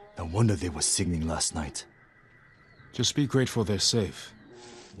 No wonder they were singing last night. Just be grateful they're safe.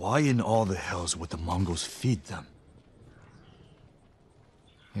 Why in all the hells would the Mongols feed them?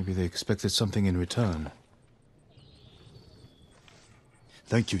 Maybe they expected something in return.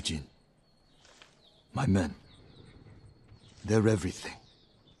 Thank you, Jin. My men. They're everything.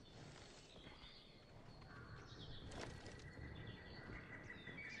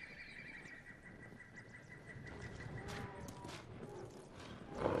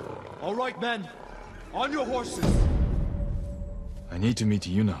 All right, men. On your horses. I need to meet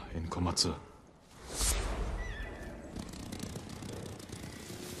Yuna in Komatsu.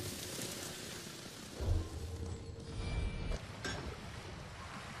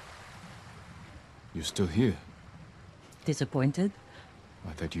 You're still here? Disappointed?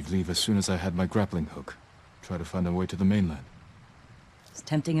 I thought you'd leave as soon as I had my grappling hook. Try to find a way to the mainland. As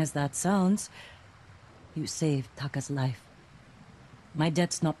tempting as that sounds, you saved Taka's life. My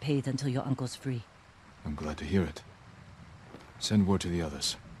debt's not paid until your uncle's free. I'm glad to hear it. Send word to the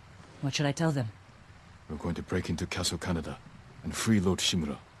others. What should I tell them? We're going to break into Castle Canada and free Lord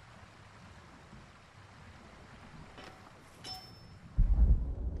Shimura.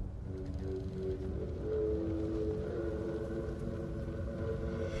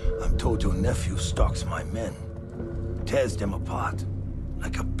 I'm told your nephew stalks my men. Tears them apart.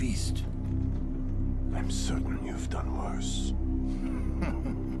 Like a beast. I'm certain you've done worse.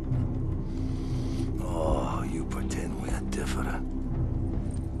 Oh, you pretend we're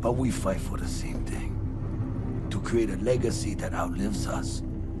different. But we fight for the same thing. To create a legacy that outlives us.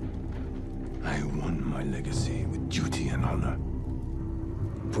 I won my legacy with duty and honor.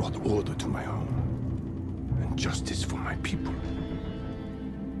 Brought order to my home. And justice for my people.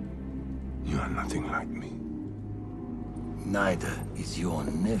 You are nothing like me. Neither is your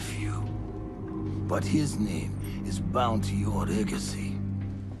nephew. But his name is bound to your legacy.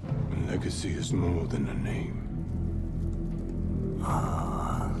 A legacy is more than a name.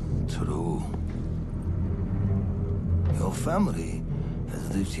 Ah, true. Your family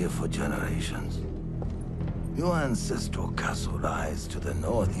has lived here for generations. Your ancestral castle lies to the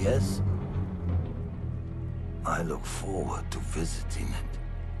north, yes? I look forward to visiting it.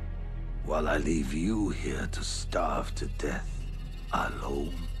 While I leave you here to starve to death,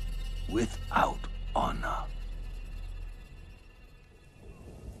 alone, without honor.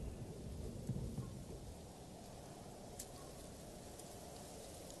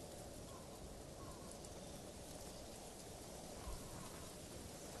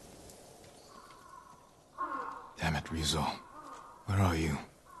 Damn it, Ryuzo. Where are you?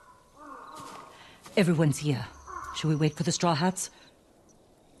 Everyone's here. Should we wait for the Straw Hats?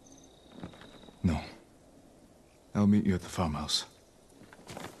 No. I'll meet you at the farmhouse.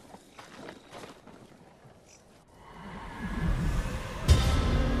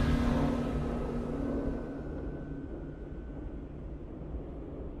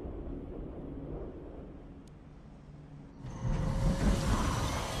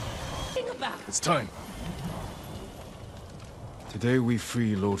 It's time. Today we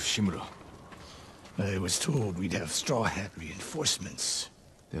free Lord Shimura. I was told we'd have Straw Hat reinforcements.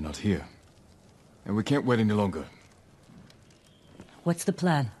 They're not here. And we can't wait any longer. What's the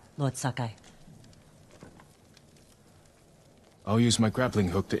plan, Lord Sakai? I'll use my grappling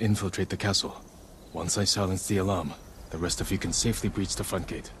hook to infiltrate the castle. Once I silence the alarm, the rest of you can safely breach the front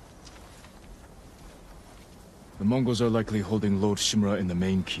gate. The Mongols are likely holding Lord Shimura in the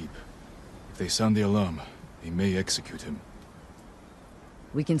main keep. If they sound the alarm, they may execute him.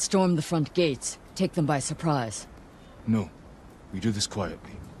 We can storm the front gates, take them by surprise. No, we do this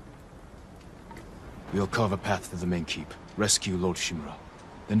quietly. We'll carve a path to the main keep, rescue Lord Shimura,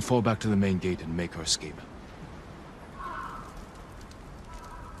 then fall back to the main gate and make our escape.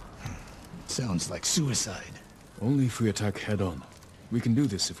 Sounds like suicide. Only if we attack head-on. We can do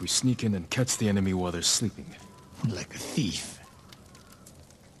this if we sneak in and catch the enemy while they're sleeping. Like a thief.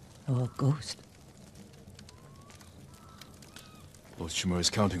 Or a ghost. Lord Shimura is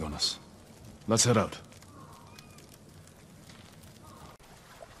counting on us. Let's head out.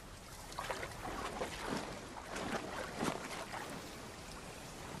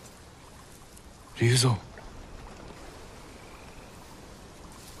 Ryuzo.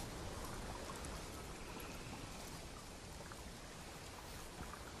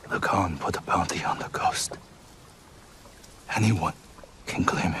 The Khan put a bounty on the ghost. Anyone can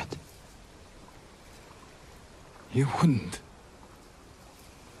claim it. You wouldn't.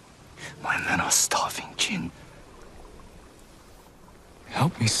 My men are starving, Jin.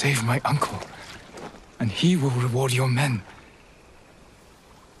 Help me save my uncle, and he will reward your men.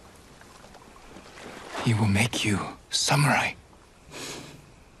 He will make you samurai.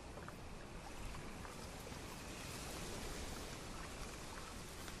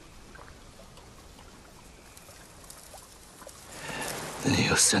 Then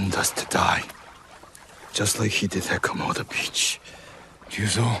he'll send us to die. Just like he did at Komoda Beach.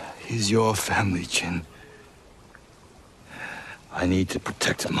 Ryuzo? He's your family, Jin. I need to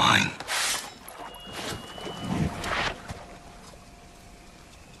protect mine.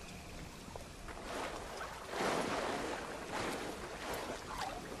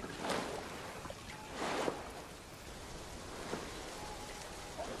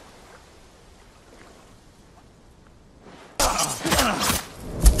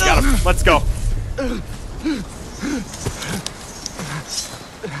 Got him. Let's go.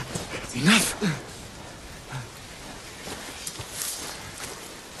 Enough.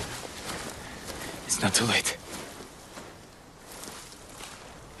 It's not too late.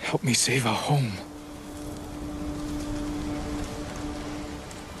 Help me save our home.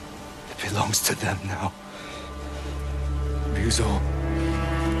 It belongs to them now. Ryuzo.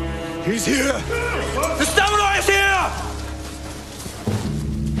 He's here! The samurai is here!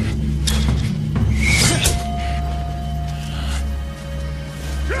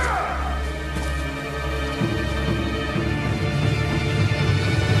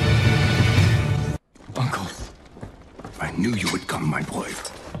 Uncle. I knew you would come, my boy.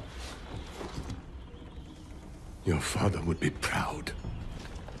 Your father would be proud.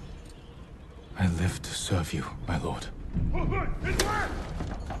 I live to serve you, my lord.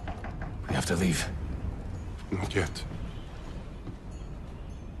 We have to leave. Not yet.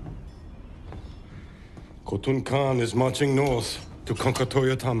 Khotun Khan is marching north to conquer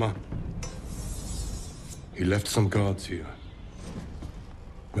Toyotama. He left some guards here.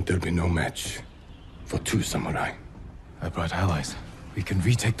 But there'll be no match for 2 samurai. I brought allies. We can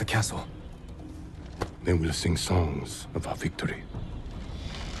retake the castle. They will sing songs of our victory.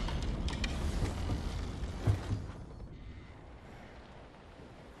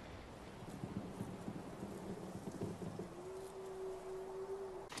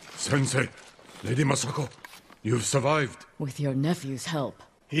 Sensei, Lady Masako, you've survived. With your nephew's help.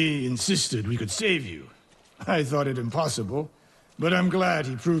 He insisted we could save you. I thought it impossible, but I'm glad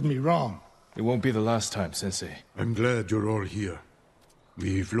he proved me wrong. It won't be the last time, Sensei. I'm glad you're all here.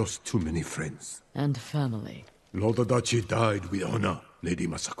 We've lost too many friends. And family. Lord Adachi died with honor, Lady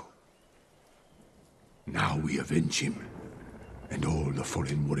Masako. Now we avenge him, and all the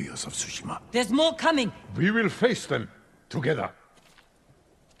fallen warriors of Tsushima. There's more coming. We will face them, together.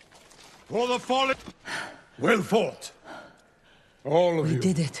 For the fallen... Well fought. All of you. We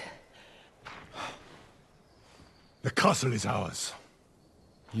did it. The castle is ours.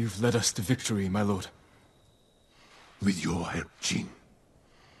 You've led us to victory, my lord. With your help, Jin.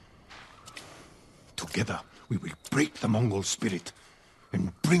 Together, we will break the Mongol spirit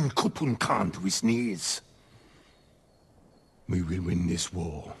and bring Khotun Khan to his knees. We will win this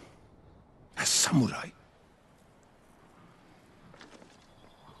war as samurai.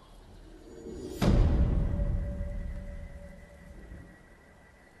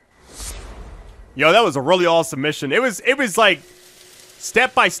 Yo, that was a really awesome mission. It was like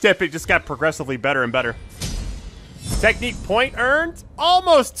step by step, it just got progressively better and better. Technique point earned,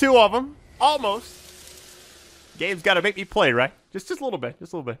 almost 2 of them, almost. Game's got to make me play, right? Just a little bit,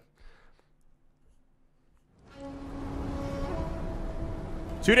 just a little bit.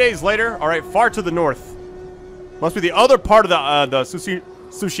 2 days later, all right, far to the north. Must be the other part of the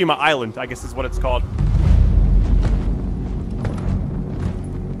TSUSHIMA Island, I guess is what it's called.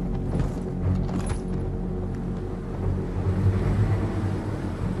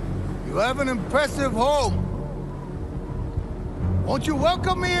 You have an impressive home. Won't you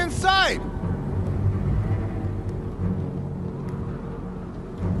welcome me inside?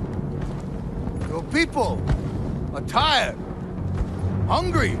 Your people are tired,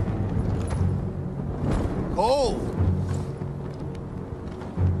 hungry, cold.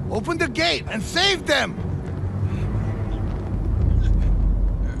 Open the gate and save them!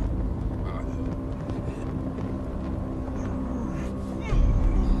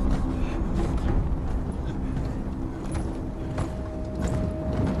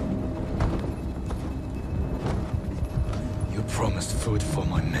 You promised food for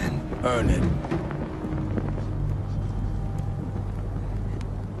my men. Earn it.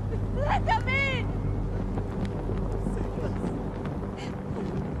 Let them in!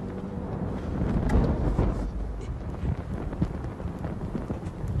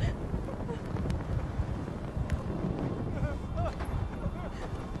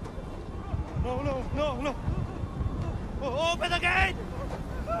 No. Open the gate!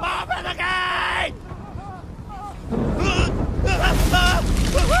 Open the gate!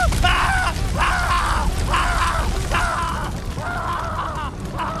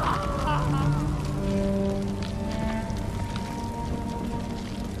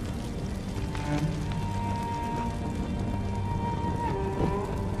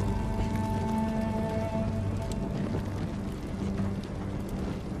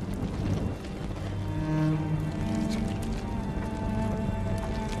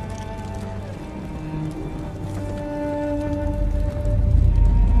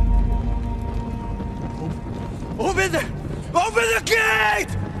 Open the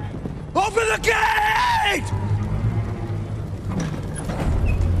gate! Open the gate!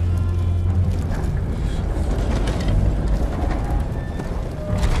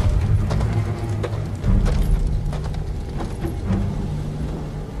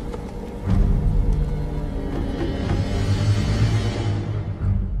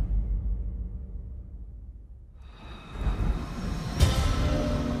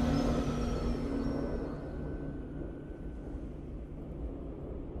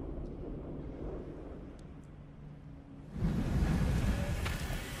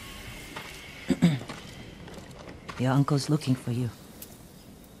 Your uncle's looking for you.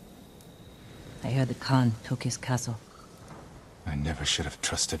 I heard the Khan took his castle. I never should have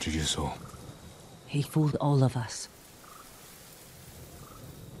trusted Ryuzo. He fooled all of us.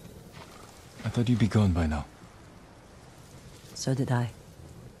 I thought you'd be gone by now. So did I.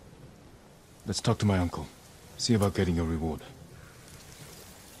 Let's talk to my uncle. See about getting your reward.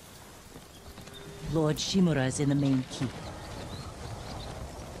 Lord Shimura is in the main keep.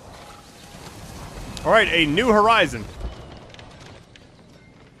 All right, a new horizon.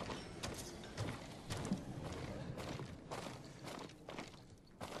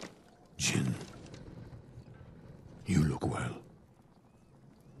 Jin, you look well.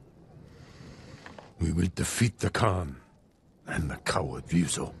 We will defeat the Khan and the coward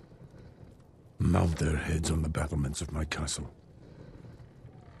Ryuzo. Mount their heads on the battlements of my castle.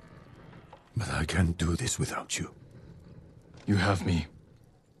 But I can't do this without you. You have me.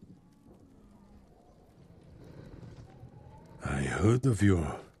 I heard of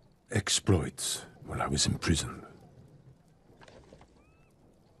your exploits while I was imprisoned.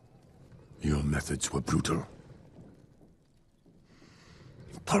 Your methods were brutal,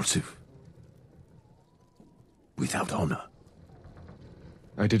 impulsive, without honor.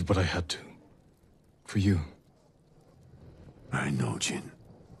 I did what I had to. For you. I know, Jin.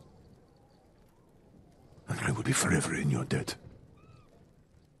 And I will be forever in your debt.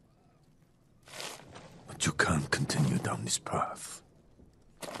 But you can't continue down this path.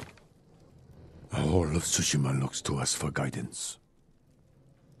 All of Tsushima looks to us for guidance.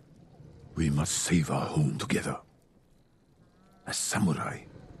 We must save our home together. As samurai.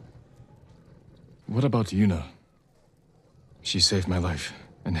 What about Yuna? She saved my life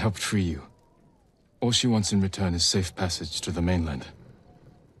and helped free you. All she wants in return is safe passage to the mainland.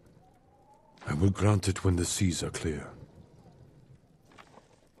 I will grant it when the seas are clear.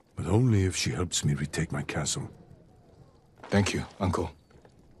 But only if she helps me retake my castle. Thank you, Uncle.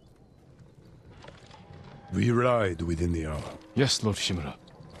 We ride within the hour. Yes, Lord Shimura.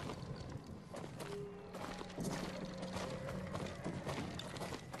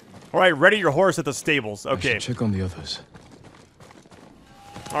 All right, ready your horse at the stables. Okay. I should check on the others.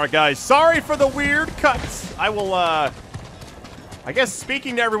 All right, guys. Sorry for the weird cuts. I will, I guess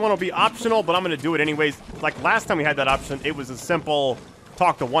speaking to everyone will be optional, but I'm going to do it anyways. Like last time we had that option, it was a simple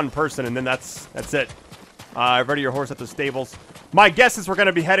talk to one person, and then that's it. Ready your horse at the stables. My guess is we're going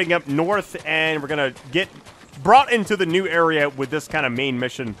to be heading up north, and we're going to get brought into the new area with this kind of main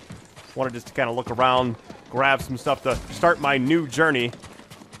mission. Wanted just to kind of look around, grab some stuff to start my new journey.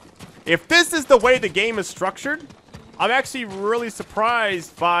 If this is the way the game is structured, I'm actually really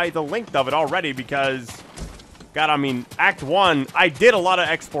surprised by the length of it already because, God, I mean, Act 1, I did a lot of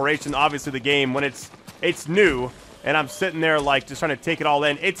exploration, obviously, the game, when it's new, and I'm sitting there, like, just trying to take it all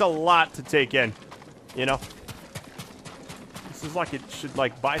in. It's a lot to take in, you know? This is like it should,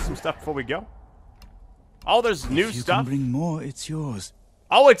 like, buy some stuff before we go. Oh, there's new If you stuff. can bring more, it's yours.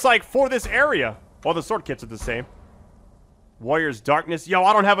 Oh, it's, like, for this area. Well, the sword kits are the same. Warrior's Darkness. Yo,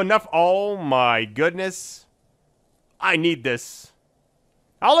 I don't have enough. Oh, my goodness. I need this.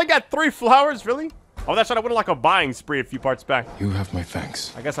 I only got 3 flowers, really? Oh, that's right. I went on like a buying spree a few parts back. You have my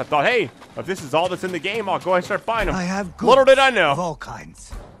thanks. I guess I thought, hey, if this is all that's in the game, I'll go ahead and start buying them. I have goods Little did I know. of all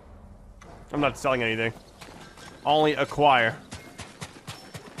kinds. I'm not selling anything. Only acquire.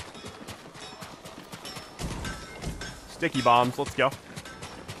 Sticky bombs. Let's go.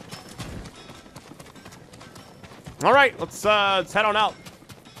 All right, let's head on out.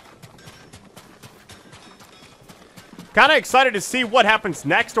 Kind of excited to see what happens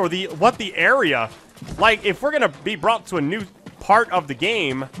next, or what the area, like, if we're gonna be brought to a new part of the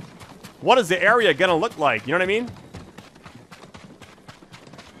game, what is the area gonna look like? You know what I mean?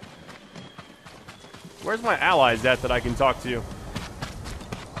 Where's my allies at that I can talk to?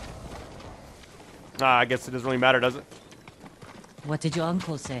 I guess it doesn't really matter, does it? What did your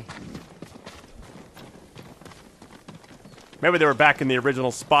uncle say? Maybe they were back in the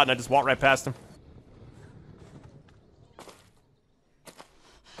original spot and I just walked right past them.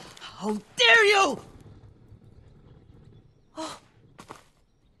 How dare you! Oh.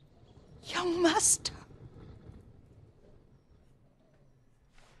 Young master.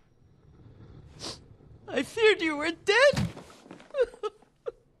 I feared you were dead.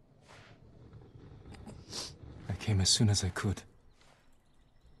 I came as soon as I could.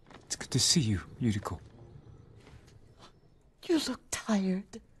 It's good to see you, Yuriko. You look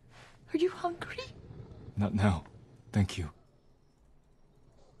tired. Are you hungry? Not now. Thank you.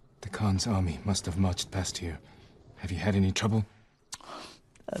 The Khan's army must have marched past here. Have you had any trouble?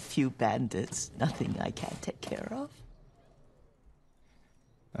 A few bandits. Nothing I can't take care of.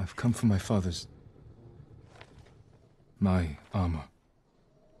 I've come for my father's... my armor.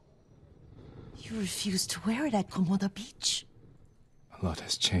 You refused to wear it at Komoda Beach. A lot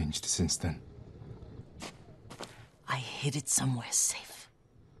has changed since then. I hid it somewhere safe.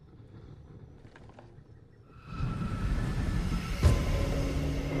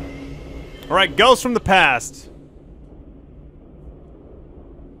 All right, ghosts from the past.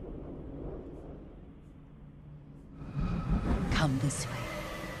 Come this way.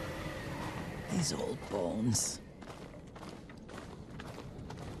 These old bones.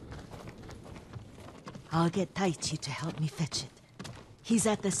 I'll get Taichi to help me fetch it. He's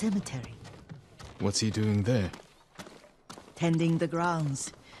at the cemetery. What's he doing there? Tending the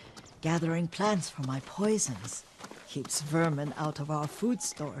grounds. Gathering plants for my poisons. Keeps vermin out of our food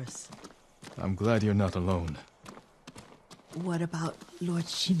stores. I'm glad you're not alone. What about Lord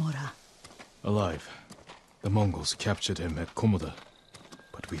Shimura? Alive. The Mongols captured him at Komoda,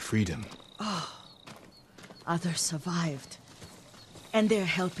 but we freed him. Oh. Others survived. And they're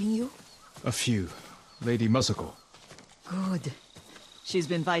helping you? A few. Lady Masako. Good. She's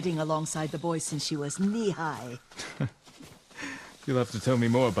been fighting alongside the boys since she was knee-high. You'll have to tell me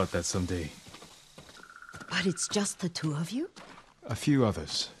more about that someday. But it's just the two of you? A few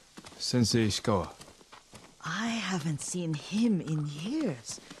others. Sensei Ishikawa. I haven't seen him in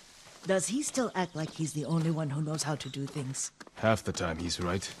years. Does he still act like he's the only one who knows how to do things? Half the time he's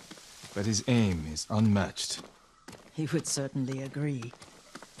right, but his aim is unmatched. He would certainly agree.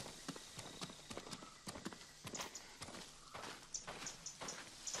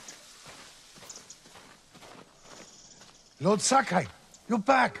 Lord Sakai, you're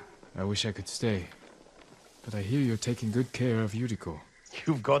back. I wish I could stay, but I hear you're taking good care of Yuriko.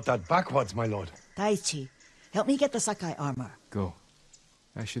 You've got that backwards, my lord. Taichi, help me get the Sakai armor. Go.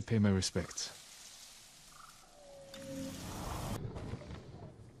 I should pay my respects.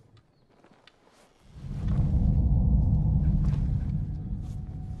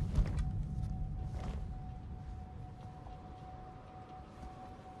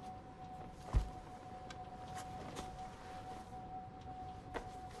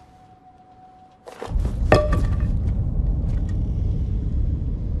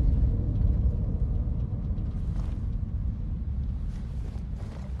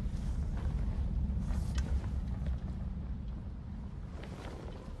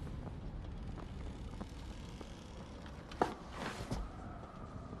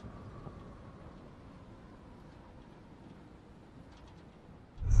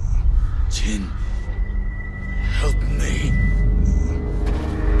 Jin, help me.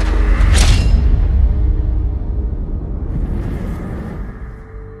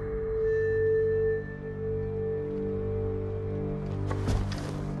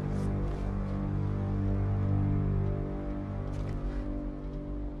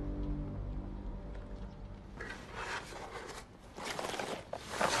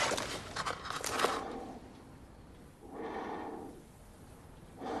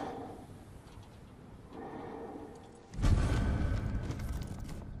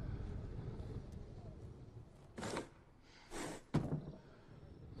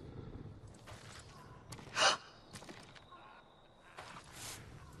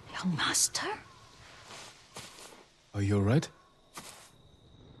 Young master? Are you alright?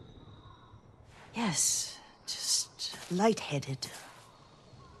 Yes, just lightheaded.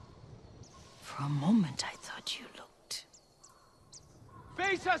 For a moment I thought you looked...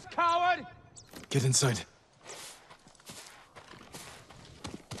 Face us, coward! Get inside.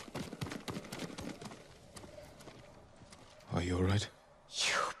 You alright?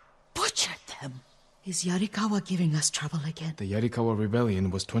 You butchered them. Is Yarikawa giving us trouble again? The Yarikawa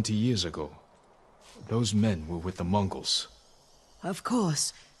rebellion was 20 years ago. Those men were with the Mongols. Of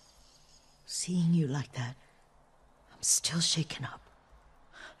course. Seeing you like that, I'm still shaken up.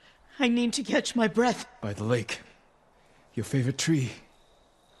 I need to catch my breath. By the lake. Your favorite tree.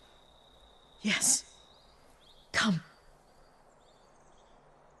 Yes. Come.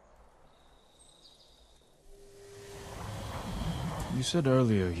 You said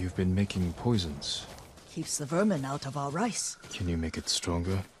earlier you've been making poisons. Keeps the vermin out of our rice. Can you make it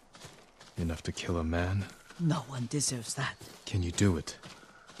stronger? Enough to kill a man? No one deserves that. Can you do it?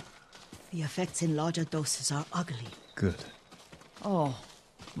 The effects in larger doses are ugly. Good. Oh,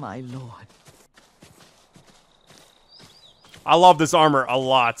 my lord. I love this armor a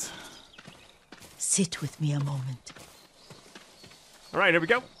lot. Sit with me a moment. All right, here we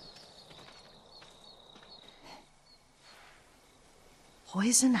go.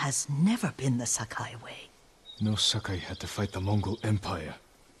 Poison has never been the Sakai way. No Sakai had to fight the Mongol Empire.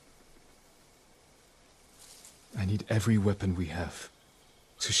 I need every weapon we have.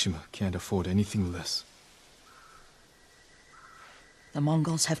 Tsushima can't afford anything less. The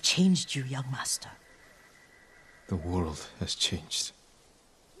Mongols have changed you, young master. The world has changed.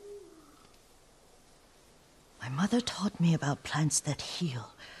 My mother taught me about plants that heal,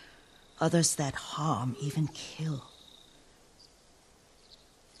 others that harm, even kill.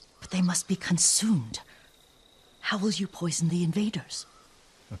 But they must be consumed. How will you poison the invaders?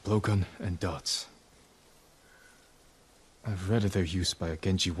 A blowgun and darts. I've read of their use by a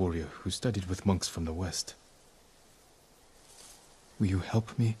Genji warrior who studied with monks from the west. Will you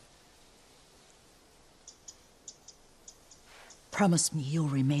help me? Promise me you'll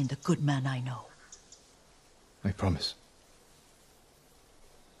remain the good man I know. I promise.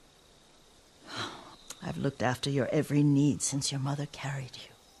 I've looked after your every need since your mother carried you.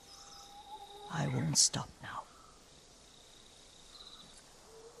 I won't stop now.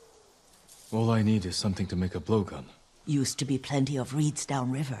 All I need is something to make a blowgun. Used to be plenty of reeds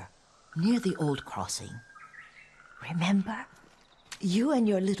downriver, near the old crossing. Remember? You and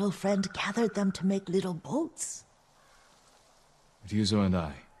your little friend gathered them to make little boats. Ryuzo and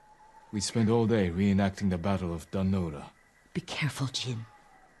I, we spent all day reenacting the Battle of Danora. Be careful, Jin.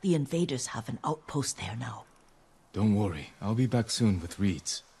 The invaders have an outpost there now. Don't worry, I'll be back soon with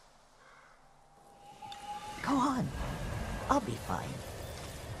reeds. Go on. I'll be fine.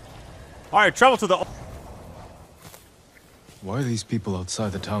 All right, travel to the... Why are these people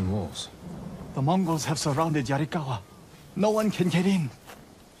outside the town walls? The Mongols have surrounded Yarikawa. No one can get in.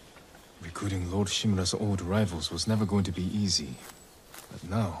 Recruiting Lord Shimura's old rivals was never going to be easy. But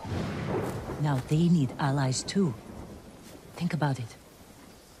now... Now they need allies too. Think about it.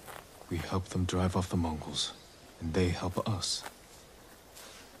 We help them drive off the Mongols, and they help us.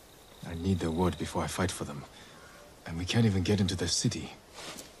 I need their word before I fight for them. And we can't even get into their city.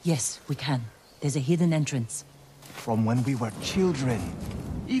 Yes, we can. There's a hidden entrance. From when we were children.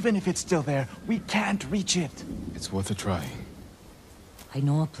 Even if it's still there, we can't reach it. It's worth a try. I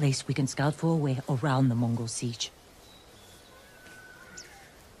know a place we can scout for a way around the Mongol siege.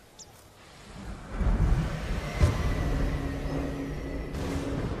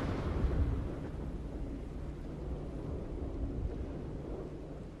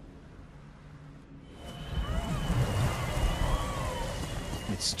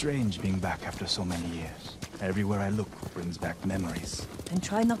 It's strange being back after so many years. Everywhere I look brings back memories. And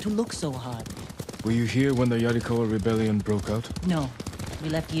try not to look so hard. Were you here when the Yarikawa rebellion broke out? No. We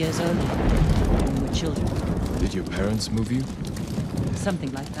left years earlier, when we were children. Did your parents move you?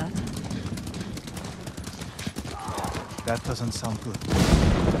 Something like that. That doesn't sound good.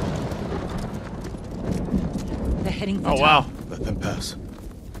 They're heading for Oh, town. wow. Let them pass.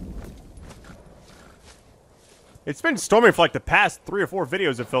 It's been storming for like the past 3 or 4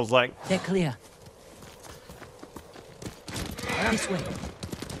 videos, it feels like. They're clear. This way.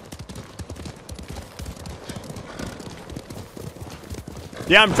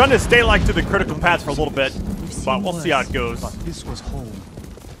 Yeah, I'm trying to stay like to the critical path for a little bit, but we'll see how it goes. But this was home.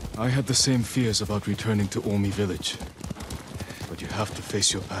 I had the same fears about returning to Omi village. But you have to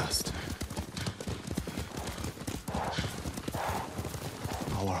face your past.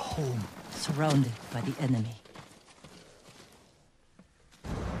 Our home. Surrounded by the enemy.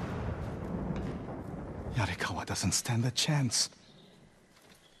 Yarikawa doesn't stand a chance.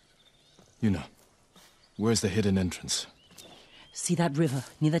 Yuna, where's the hidden entrance? See that river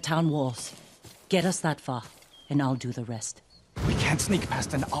near the town walls? Get us that far, and I'll do the rest. We can't sneak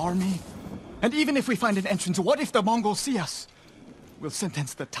past an army. And even if we find an entrance, what if the Mongols see us? We'll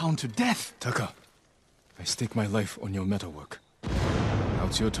sentence the town to death. Taka, I stake my life on your metalwork. Now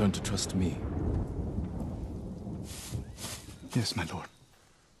it's your turn to trust me. Yes, my lord.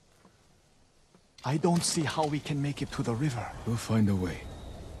 I don't see how we can make it to the river. We'll find a way.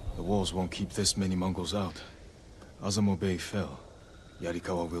 The walls won't keep this many Mongols out. Azamo Bay fell.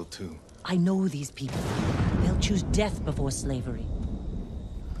 Yarikawa will too. I know these people. They'll choose death before slavery.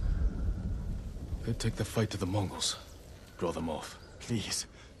 They'll take the fight to the Mongols. Draw them off. Please,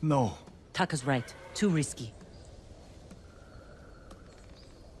 no. Taka's right. Too risky.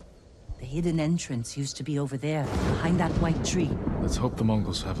 The hidden entrance used to be over there, behind that white tree. Let's hope the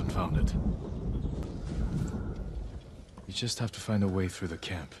Mongols haven't found it. We just have to find a way through the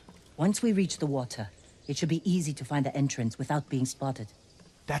camp. Once we reach the water, it should be easy to find the entrance without being spotted.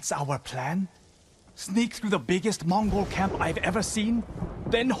 That's our plan? Sneak through the biggest Mongol camp I've ever seen?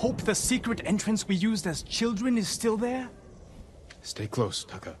 Then hope the secret entrance we used as children is still there? Stay close,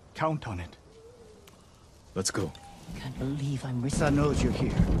 Taka. Count on it. Let's go. Can't believe I'm risking... That knows you're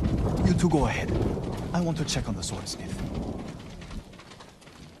here. You two go ahead. I want to check on the swordsmith.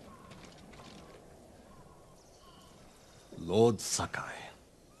 Lord Sakai.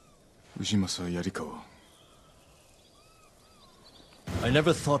 Ujimasa Yarikawa. I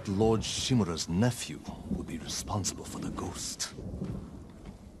never thought Lord Shimura's nephew would be responsible for the ghost.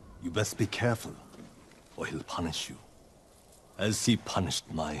 You best be careful, or he'll punish you. As he punished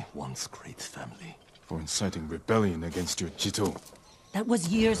my once great family. For inciting rebellion against your Jito. That was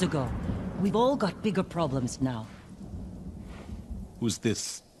years ago. We've all got bigger problems now. Who's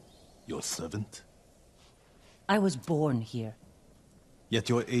this? Your servant? I was born here. Yet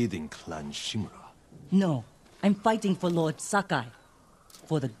you're aiding Clan Shimura. No, I'm fighting for Lord Sakai.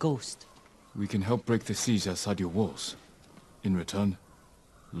 For the ghost. We can help break the siege outside your walls. In return,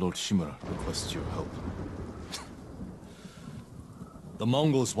 Lord Shimura requests your help. The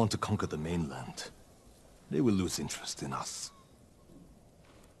Mongols want to conquer the mainland. They will lose interest in us.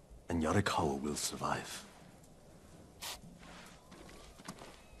 And Yarikawa will survive.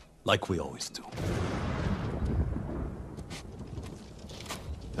 Like we always do.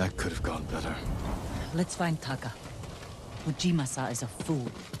 That could have gone better. Let's find Taka. Ujimasa is a fool.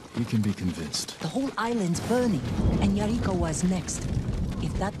 We can be convinced. The whole island's burning, and Yarikawa's next.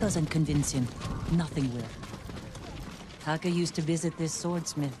 If that doesn't convince him, nothing will. Taka used to visit this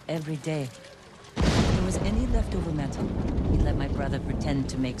swordsmith every day. If there was any leftover metal, he let my brother pretend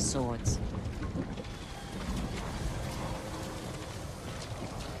to make swords.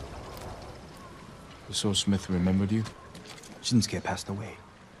 The swordsmith remembered you? Shinsuke passed away.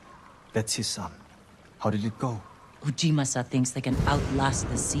 That's his son. How did it go? Ujimasa thinks they can outlast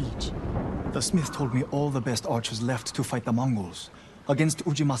the siege. The smith told me all the best archers left to fight the Mongols, against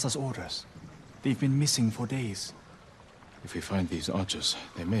Ujimasa's orders. They've been missing for days. If we find these archers,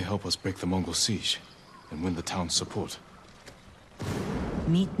 they may help us break the Mongol siege, and win the town's support.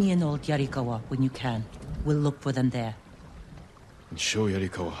 Meet me in Old Yarikawa when you can. We'll look for them there. And show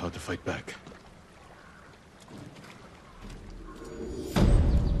Yarikawa how to fight back.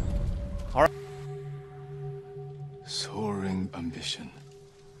 All right. Soaring ambition.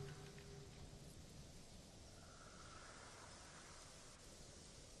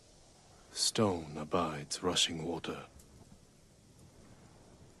 Stone abides rushing water.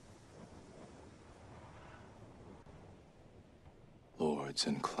 Lords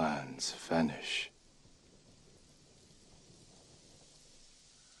and clans vanish.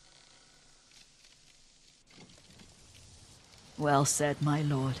 Well said, my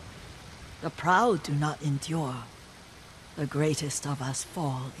lord. The proud do not endure. The greatest of us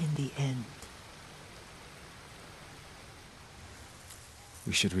fall in the end.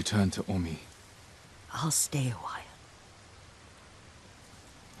 We should return to Omi. I'll stay a while.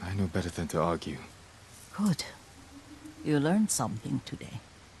 I know better than to argue. Good. You learned something today.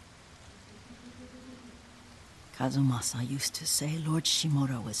 Kazumasa used to say Lord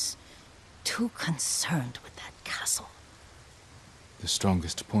Shimura was too concerned with that castle. The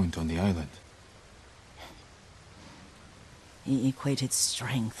strongest point on the island. He equated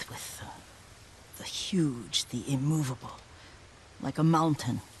strength with the huge, the immovable, like a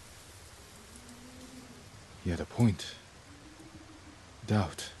mountain. He had a point.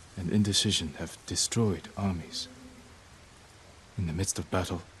 Doubt and indecision have destroyed armies. In the midst of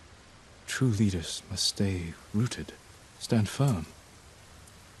battle, true leaders must stay rooted, stand firm.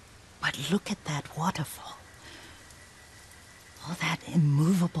 But look at that waterfall. All that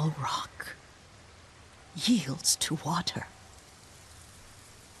immovable rock yields to water.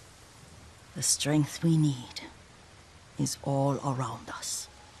 The strength we need is all around us.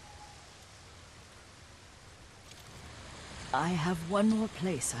 I have one more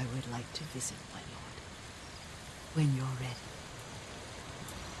place I would like to visit, my lord. when you're ready.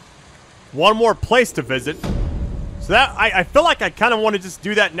 One more place to visit. So that, I feel like I kind of want to just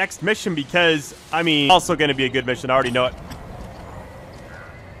do that next mission because, I mean, it's also going to be a good mission. I already know it.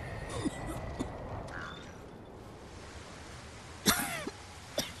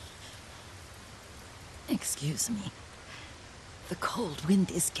 Excuse me. The cold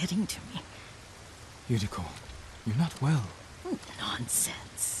wind is getting to me. Yuriko, you're not well.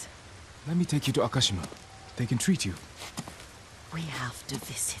 Nonsense. Let me take you to Akashima. They can treat you. We have to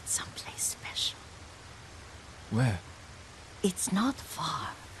visit someplace special. Where? It's not far.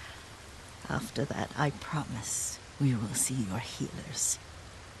 After that, I promise, we will see your healers.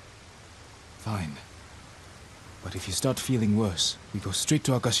 Fine. But if you start feeling worse, we go straight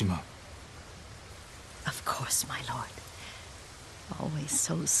to Akashima. Of course, my lord. Always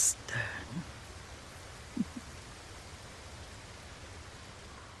so stern.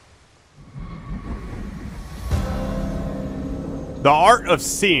 The art of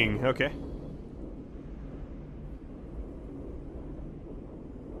seeing. Okay.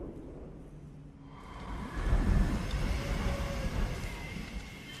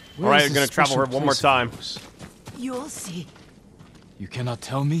 Alright, I'm gonna travel her one more time. You'll see. You cannot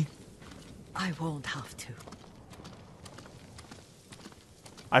tell me? I won't have to.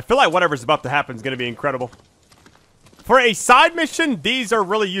 I feel like whatever's about to happen is gonna be incredible. For a side mission, these are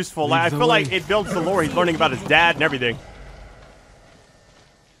really useful. Like, I feel like it builds the lore. He's learning about his dad and everything.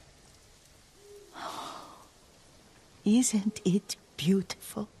 Isn't it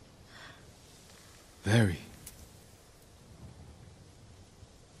beautiful? Very.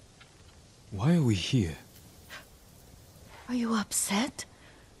 Why are we here? Are you upset?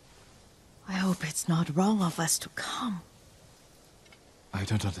 I hope it's not wrong of us to come. I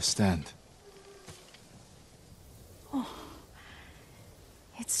don't understand. Oh,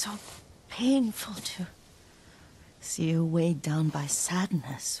 it's so painful to see you weighed down by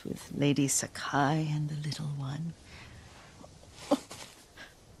sadness with Lady Sakai and the little one.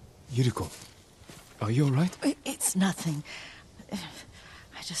 Yuriko, are you alright? It's nothing.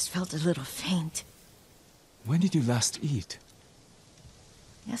 I just felt a little faint. When did you last eat?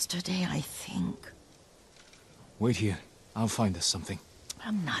 Yesterday, I think. Wait here. I'll find us something.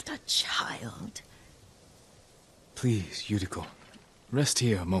 I'm not a child. Please, Yuriko. Rest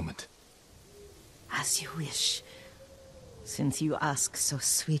here a moment. As you wish, since you ask so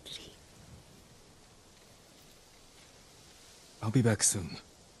sweetly. I'll be back soon.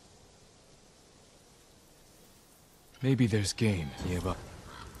 Maybe there's game nearby.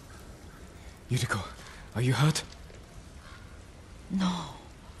 Yuriko, are you hurt? No.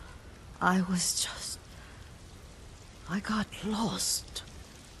 I was just... I got lost.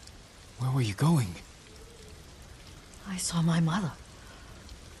 Where were you going? I saw my mother.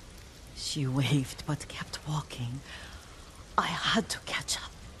 She waved but kept walking. I had to catch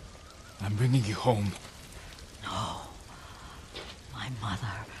up. I'm bringing you home. No. My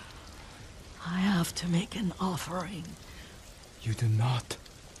mother. I have to make an offering. You do not.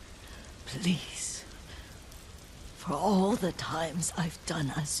 Please. For all the times I've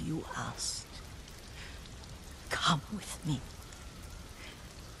done as you asked. Come with me.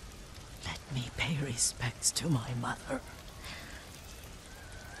 Let me pay respects to my mother.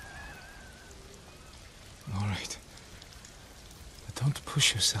 All right. But don't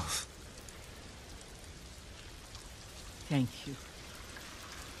push yourself. Thank you.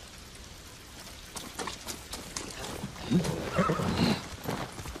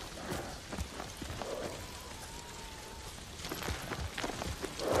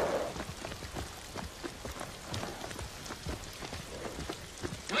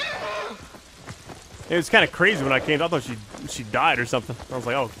 It was kind of crazy when I came. I thought she died or something. I was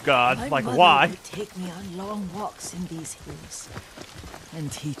like, oh God, My like mother why? would take me on long walks in these hills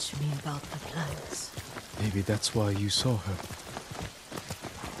and teach me about the plants. Maybe that's why you saw her.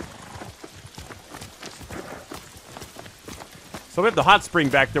 So we have the hot spring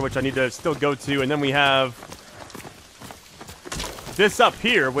back there, which I need to still go to, and then we have this up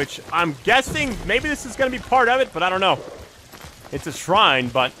here, which I'm guessing maybe this is going to be part of it, but I don't know. It's a shrine,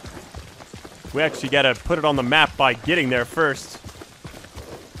 but we actually got to put it on the map by getting there first.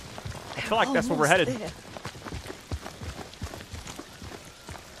 I feel like that's where we're headed. There.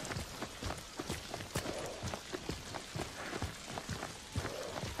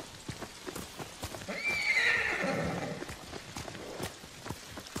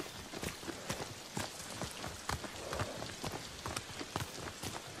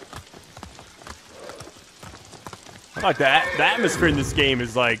 I like that. The atmosphere in this game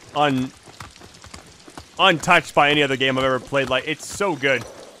is like untouched by any other game I've ever played. Like, it's so good.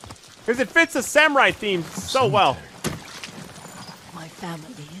 Because it fits the samurai theme so well. My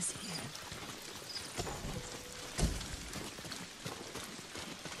family is here.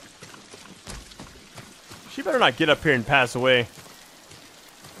 She better not get up here and pass away.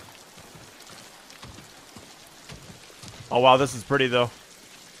 Oh wow, this is pretty though.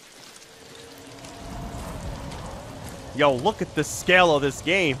 Yo, look at the scale of this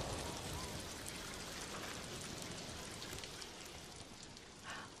game.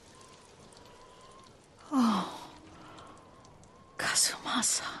 Oh,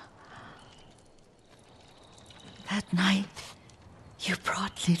 Kazumasa. That night, you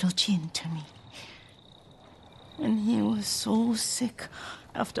brought little Jin to me. And he was so sick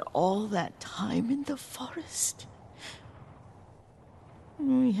after all that time in the forest.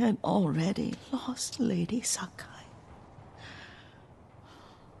 We had already lost Lady Sakai.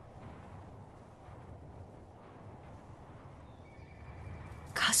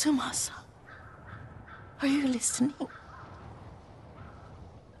 Kazumasa, are you listening?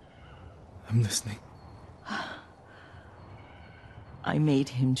 I'm listening. I made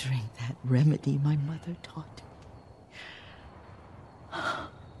him drink that remedy my mother taught me.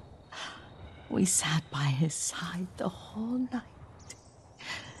 We sat by his side the whole night.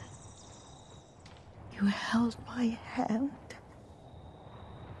 You held my hand.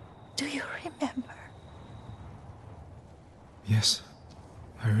 Do you remember? Yes,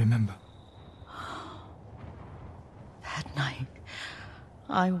 I remember. That night,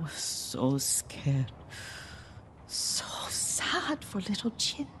 I was so scared. So sad for little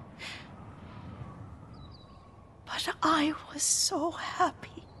Jin. But I was so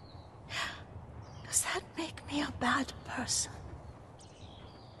happy. Does that make me a bad person?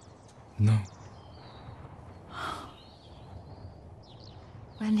 No.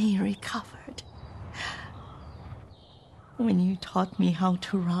 When he recovered, when you taught me how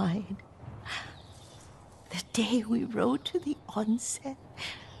to ride, the day we rode to the onsen,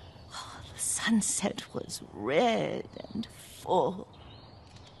 oh, the sunset was red and full.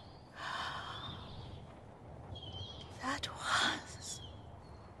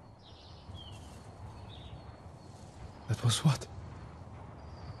 That was what?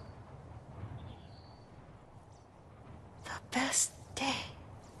 The best day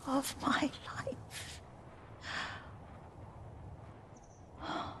of my life.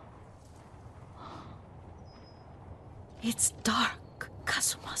 It's dark,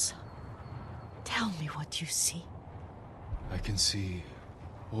 Kazumasa. Tell me what you see. I can see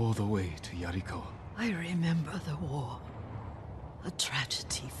all the way to Yarikawa. I remember the war. A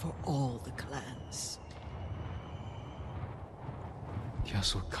tragedy for all the clans.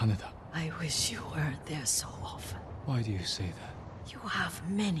 Castle Kaneda. I wish you weren't there so often. Why do you say that? You have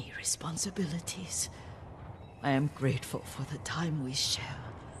many responsibilities. I am grateful for the time we share.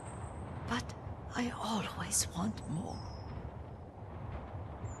 But I always want more.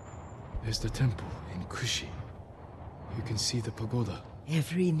 There's the temple in Kushi. You can see the pagoda.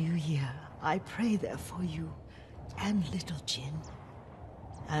 Every new year, I pray there for you and little Jin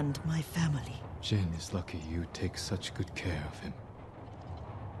and my family. Jin is lucky you take such good care of him.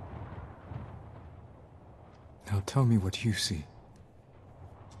 Now tell me what you see.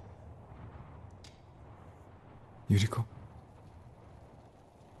 Yuriko?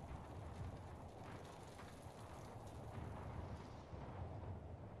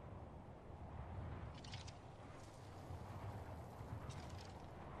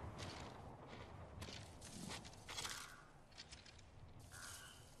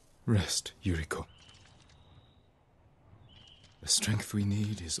 Rest, Yuriko. The strength we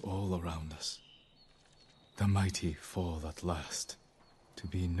need is all around us. The mighty fall at last, to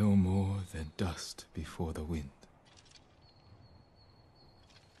be no more than dust before the wind.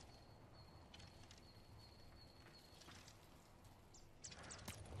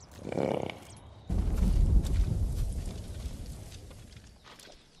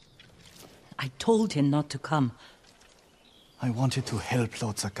 I told him not to come. I wanted to help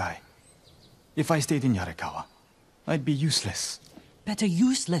Lord Sakai. If I stayed in Yarikawa, I'd be useless. Better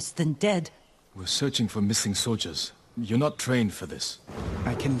useless than dead. We're searching for missing soldiers. You're not trained for this.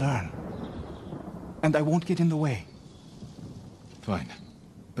 I can learn. And I won't get in the way. Fine.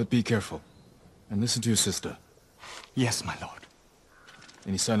 But be careful. And listen to your sister. Yes, my lord.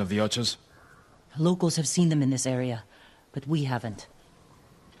 Any sign of the archers? Locals have seen them in this area, but we haven't.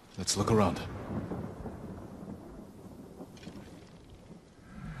 Let's look around.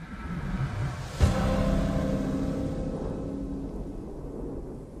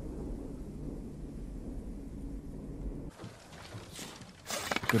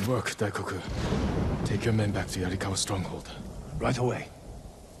 Good work, Daikoku. Take your men back to Yarikawa stronghold. Right away.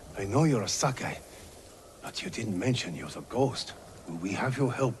 I know you're a Sakai, but you didn't mention you're a ghost. Will we have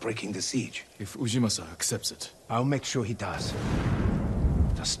your help breaking the siege? If Ujima-san accepts it. I'll make sure he does.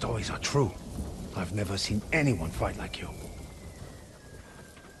 The stories are true. I've never seen anyone fight like you.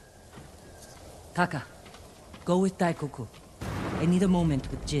 Taka, go with Daikoku. I need a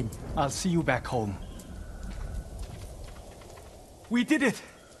moment with Jin. I'll see you back home. We did it!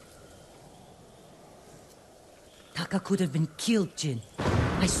 Taka could have been killed, Jin.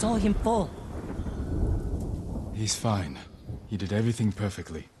 I saw him fall. He's fine. He did everything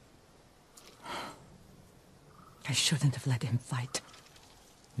perfectly. I shouldn't have let him fight.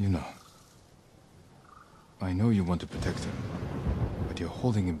 You know. I know you want to protect him, but you're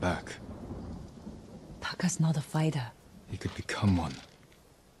holding him back. Taka's not a fighter. He could become one.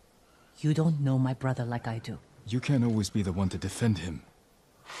 You don't know my brother like I do. You can't always be the one to defend him.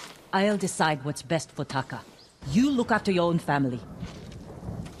 I'll decide what's best for Taka. You look after your own family.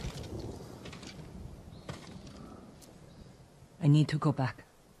 I need to go back.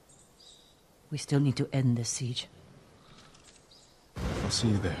 We still need to end this siege. I'll see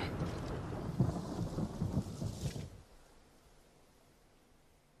you there.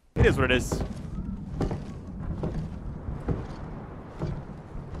 It is what it is.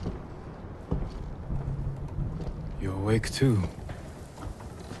 You're awake too.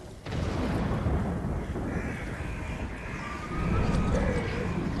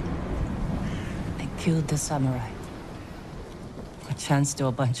 I killed the samurai. A chance to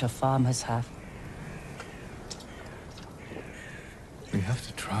a bunch of farmers have. We have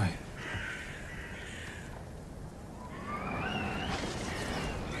to try.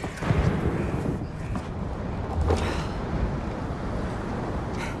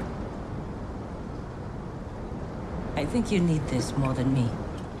 I think you need this more than me.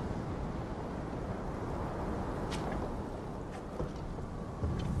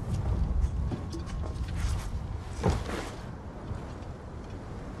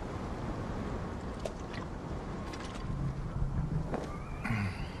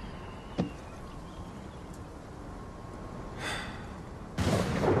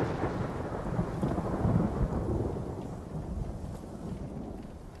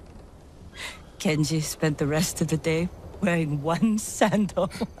 Kenji spent the rest of the day wearing one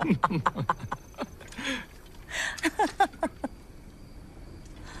sandal.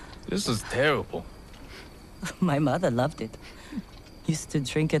 This is terrible. My mother loved it. Used to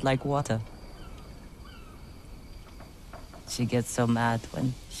drink it like water. She gets so mad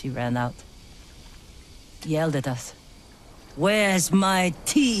when she ran out. Yelled at us. Where's my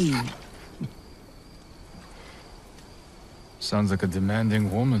tea? Sounds like a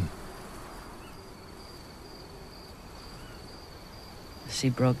demanding woman. She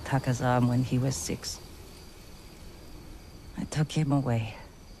broke Taka's arm when he was 6. I took him away.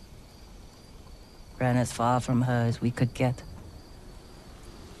 Ran as far from her as we could get.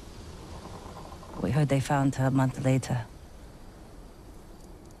 We heard they found her a month later.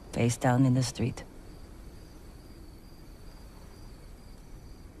 Face down in the street.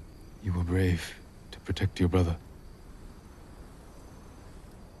 You were brave to protect your brother.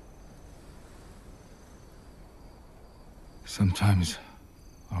 Sometimes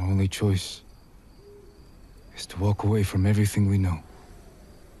our only choice is to walk away from everything we know.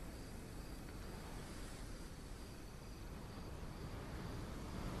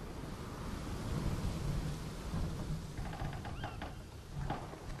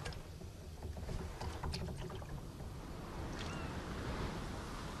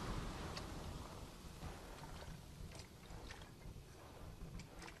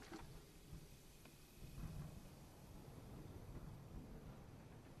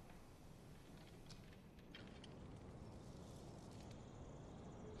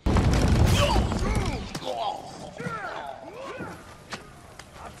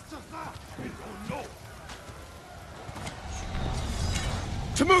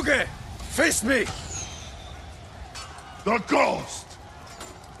 Temuge! Face me! The ghost!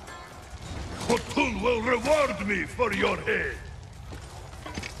 Khotun will reward me for your head!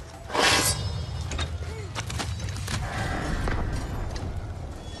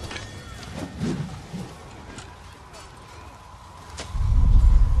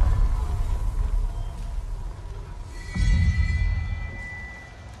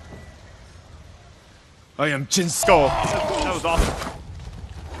 I am Jin Skull. That was awesome.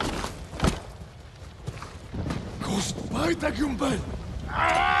 Vai takyumbal!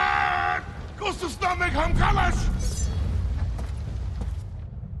 Kostus namek ham kalash!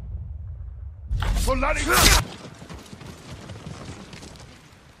 Solari!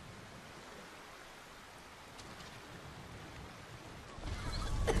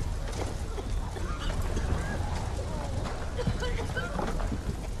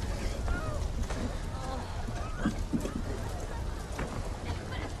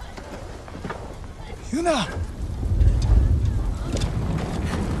 Yuna!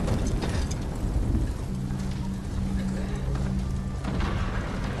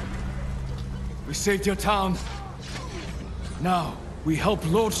 We saved your town. Now, we help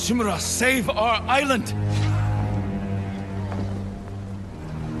Lord Shimura save our island!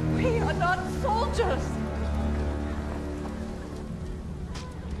 We are not soldiers!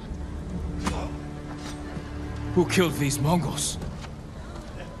 Who killed these Mongols?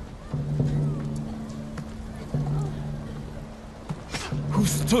 Who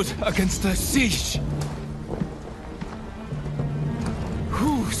stood against the siege?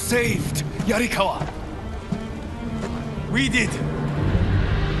 Who saved Yarikawa? We did!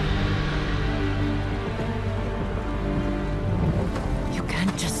 You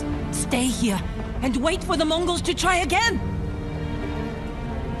can't just stay here and wait for the Mongols to try again!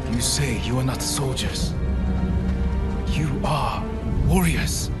 You say you are not soldiers. You are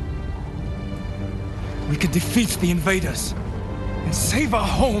warriors. We can defeat the invaders and save our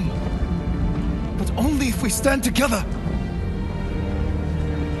home. But only if we stand together.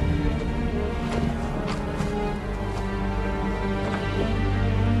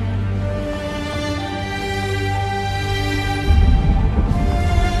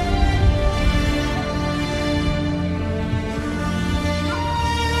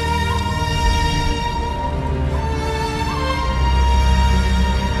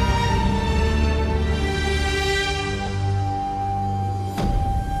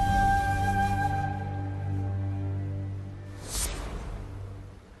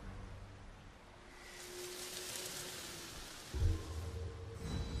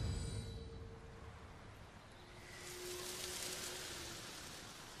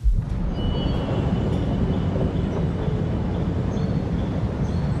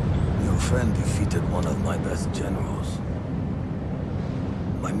 Friend defeated one of my best generals.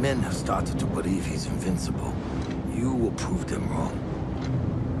 My men have started to believe he's invincible. You will prove them wrong.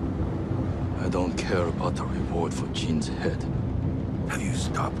 I don't care about the reward for Jin's head. Have you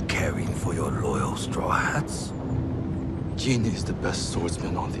stopped caring for your loyal Straw Hats? Jin is the best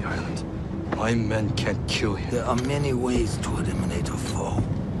swordsman on the island. My men can't kill him. There are many ways to eliminate a foe.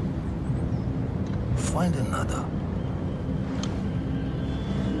 Find another.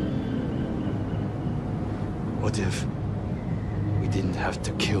 What if we didn't have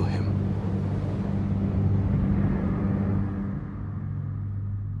to kill him?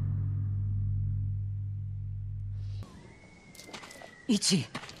 Ichi,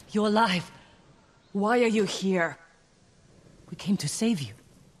 you're alive. Why are you here? We came to save you.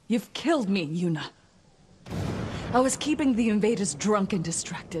 You've killed me, Yuna. I was keeping the invaders drunk and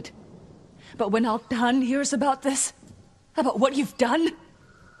distracted. But when Altan hears about this, about what you've done...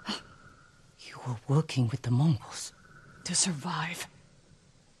 You were working with the Mongols. To survive.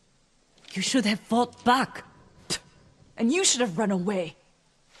 You should have fought back. And you should have run away.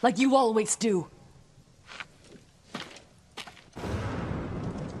 Like you always do.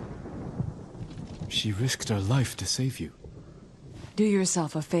 She risked her life to save you. Do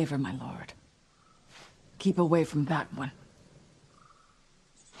yourself a favor, my lord. Keep away from that one.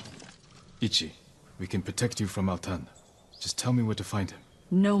 Ichi, we can protect you from Altan. Just tell me where to find him.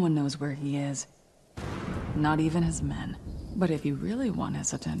 No one knows where he is. Not even his men. But if you really want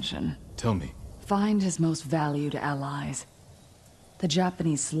his attention... Tell me. Find his most valued allies. The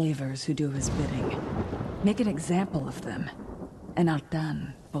Japanese slavers who do his bidding. Make an example of them. And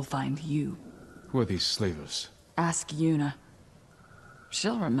Altan will find you. Who are these slavers? Ask Yuna.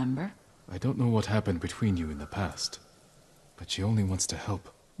 She'll remember. I don't know what happened between you in the past. But she only wants to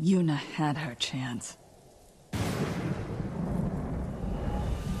help. Yuna had her chance.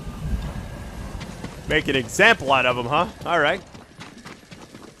 Make an example out of him, huh? Alright.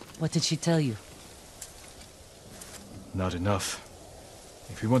 What did she tell you? Not enough.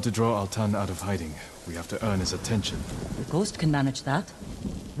 If we want to draw Altan out of hiding, we have to earn his attention. The Ghost can manage that.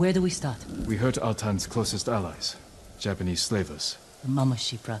 Where do we start? We hurt Altan's closest allies, Japanese slavers. The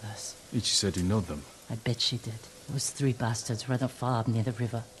Mamoshi brothers. Ichi said you know them. I bet she did. Those three bastards run a farm near the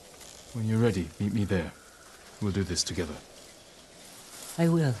river. When you're ready, meet me there. We'll do this together. I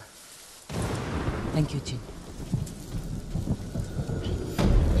will. Thank you, Jin.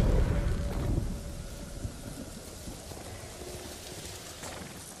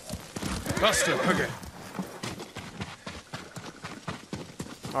 Faster, quicker.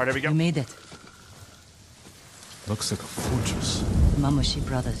 Alright, there we go. You made it. Looks like a fortress. The Mamoshi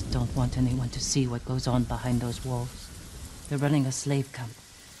brothers don't want anyone to see what goes on behind those walls. They're running a slave camp.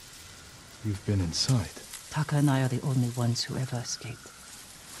 You've been inside. Taka and I are the only ones who ever escaped.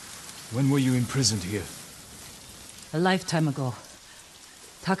 When were you imprisoned here? A lifetime ago.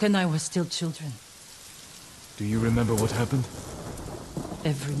 Taka and I were still children. Do you remember what happened?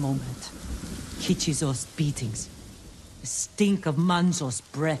 Every moment. Kichizo's beatings. The stink of Manzo's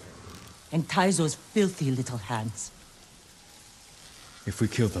breath. And Taizo's filthy little hands. If we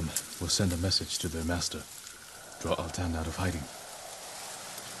kill them, we'll send a message to their master. Draw Altan out of hiding.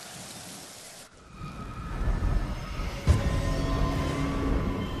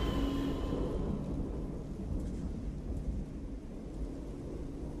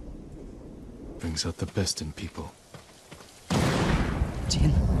 Brings out the best in people.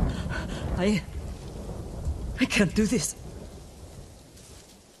 Jin, I can't do this.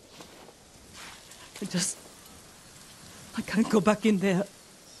 I can't go back in there.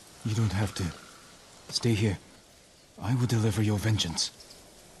 You don't have to. Stay here. I will deliver your vengeance.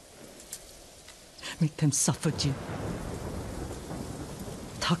 Make them suffer, Jin.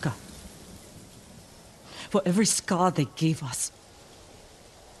 Taka. For every scar they gave us.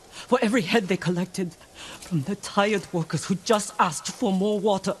 For every head they collected from the tired workers who just asked for more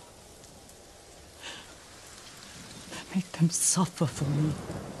water. Make them suffer for me.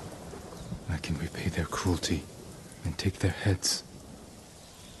 I can repay their cruelty and take their heads.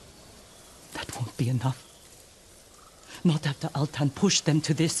 That won't be enough. Not after Altan pushed them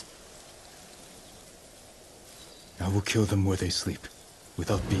to this. I will kill them where they sleep,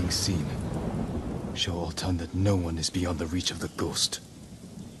 without being seen. Show Altan that no one is beyond the reach of the ghost.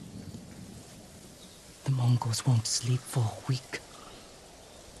 The Mongols won't sleep for a week.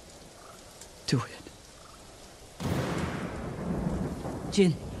 Do it.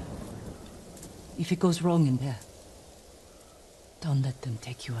 Jin, if it goes wrong in there, don't let them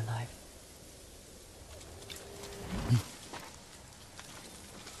take you alive.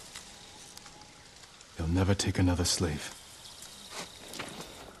 They'll never take another slave.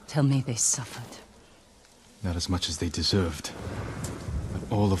 Tell me they suffered. Not as much as they deserved.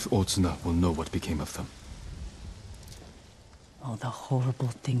 But all of Otsuna will know what became of them. All the horrible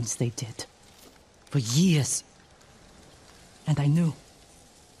things they did. For years. And I knew.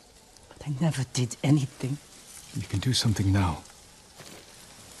 But I never did anything. We can do something now.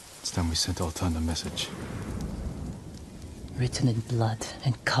 It's time we sent Altan a message. Written in blood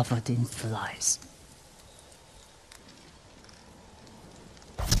and covered in flies.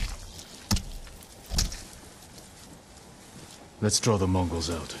 Let's draw the Mongols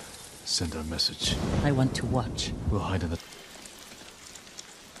out. Send our message. I want to watch. We'll hide in the...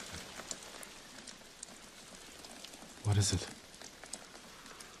 What is it?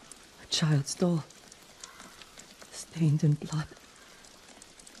 A child's doll. Stained in blood.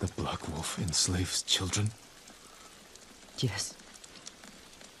 The Black Wolf enslaves children? Yes.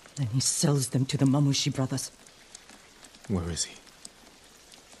 Then he sells them to the Mamushi brothers. Where is he?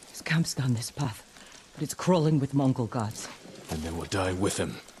 His camp's down this path, but it's crawling with Mongol guards. And then we'll die with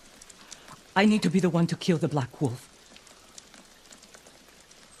him. I need to be the one to kill the Black Wolf.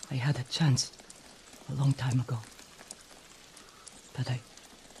 I had a chance a long time ago. But I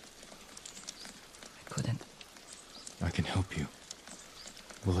couldn't. I can help you.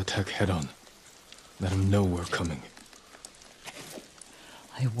 We'll attack head-on. Let him know we're coming.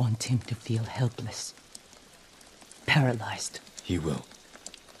 I want him to feel helpless. Paralyzed. He will.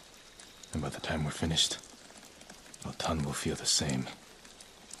 And by the time we're finished, Altan will feel the same.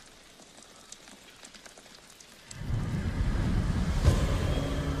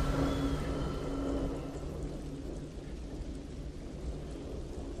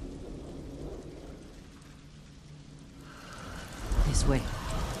 This way.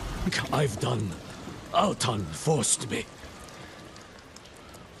 I've done. Altan forced me.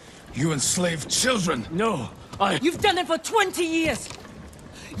 You enslaved children! No, You've done it for 20 years!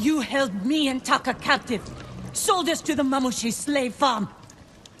 You held me and Taka captive. Sold us to the Mamushi slave farm.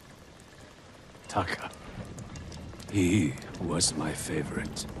 Taka. He was my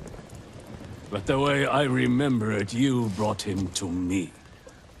favorite. But the way I remember it, you brought him to me.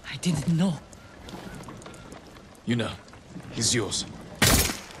 I didn't know. Yuna, he's yours.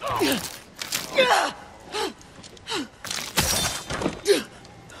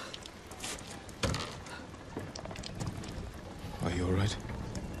 Are you all right?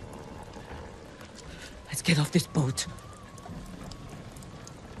 Let's get off this boat.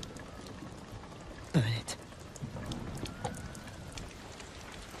 Burn it.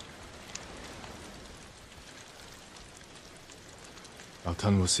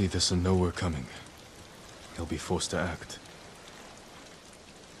 Altan will see this and know we're coming. He'll be forced to act.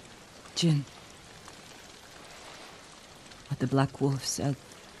 Jin. What the Black Wolf said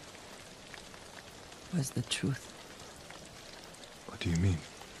was the truth. What do you mean?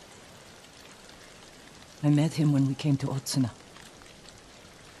 I met him when we came to Otsuna.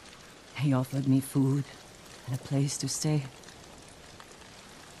 He offered me food, and a place to stay.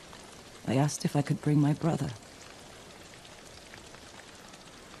 I asked if I could bring my brother.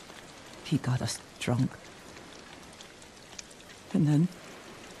 He got us drunk. And then...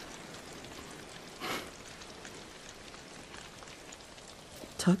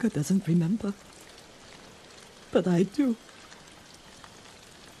 Taka doesn't remember. But I do.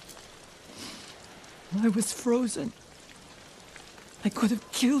 I was frozen. I could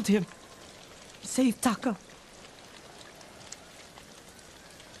have killed him. Saved Taka.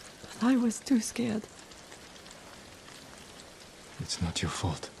 But I was too scared. It's not your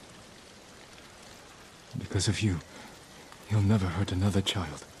fault. Because of you, you'll never hurt another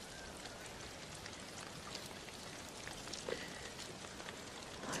child.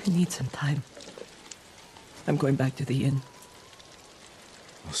 I need some time. I'm going back to the inn.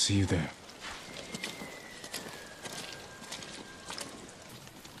 I'll see you there.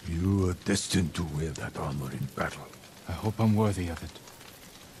 You are destined to wear that armor in battle. I hope I'm worthy of it.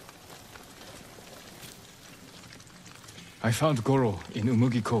 I found Goro in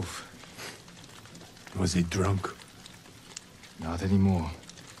Umugi Cove. Was he drunk? Not anymore.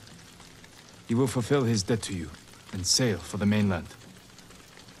 He will fulfill his debt to you and sail for the mainland.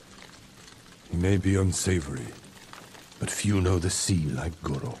 He may be unsavory, but few know the sea like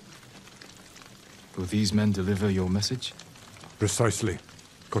Goro. Will these men deliver your message? Precisely.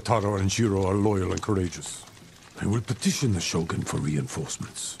 Kotaro and Jiro are loyal and courageous. I will petition the Shogun for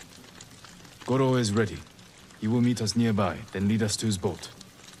reinforcements. Goro is ready. He will meet us nearby, then lead us to his boat.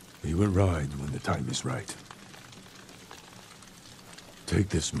 We will ride when the time is right. Take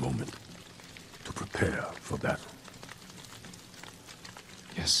this moment to prepare for battle.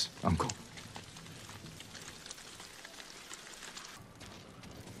 Yes, Uncle.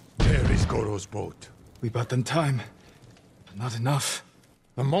 There is Goro's boat. We bought them time, but not enough.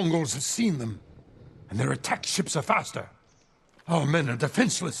 The Mongols have seen them, and their attack ships are faster. Our men are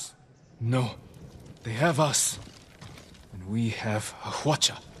defenseless. No, they have us. And we have a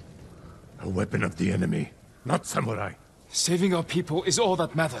Hwacha. A weapon of the enemy, not samurai. Saving our people is all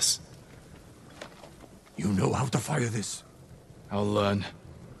that matters. You know how to fire this? I'll learn.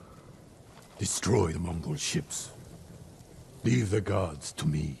 Destroy the Mongol ships. Leave the guards to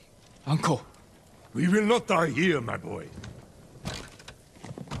me. Uncle! We will not die here, my boy.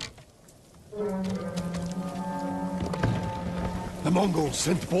 The Mongols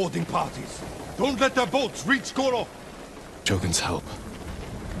sent boarding parties. Don't let their boats reach Goro. Shogun's help.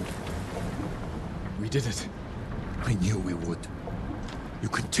 We did it. I knew we would. You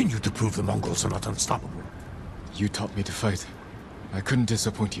continue to prove the Mongols are not unstoppable. You taught me to fight. I couldn't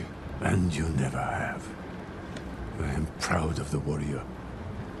disappoint you. And you never have. I am proud of the warrior.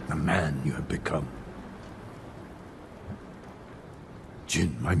 The man you have become.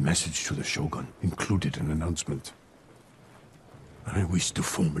 Jin, my message to the Shogun included an announcement. I wish to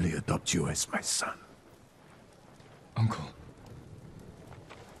formally adopt you as my son. Uncle.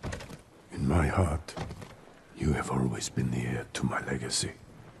 In my heart, you have always been the heir to my legacy.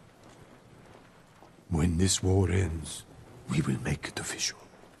 When this war ends, we will make it official.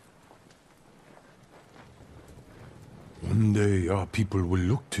 One day, our people will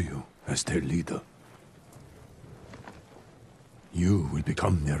look to you as their leader. You will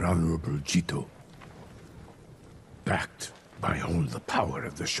become their honorable Jito, backed by all the power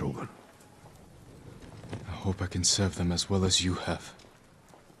of the Shogun. I hope I can serve them as well as you have.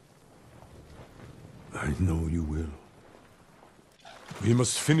 I know you will. We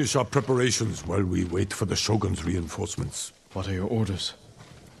must finish our preparations while we wait for the Shogun's reinforcements. What are your orders?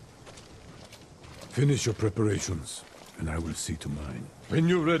 Finish your preparations, and I will see to mine. When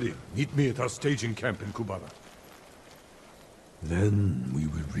you're ready, meet me at our staging camp in Kubara. Then we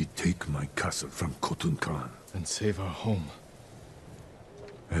will retake my castle from Khotun Khan. And save our home.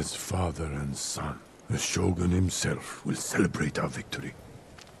 As father and son, the Shogun himself will celebrate our victory.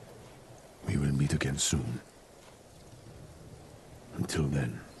 We will meet again soon. Until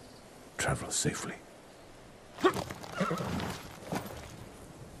then, travel safely.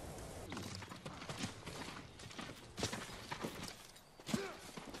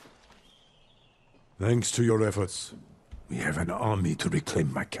 Thanks to your efforts, we have an army to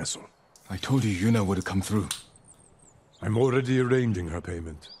reclaim my castle. I told you Yuna would come through. I'm already arranging her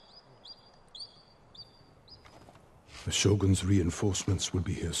payment. The Shogun's reinforcements will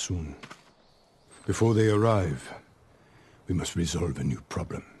be here soon. Before they arrive, we must resolve a new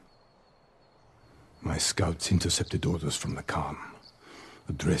problem. My scouts intercepted orders from the Khan,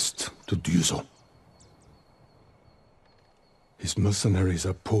 addressed to Ryuzo. His mercenaries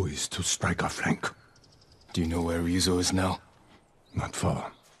are poised to strike our flank. Do you know where Ryuzo is now? Not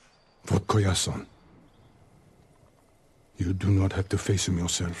far. Fort Koyasan. You do not have to face him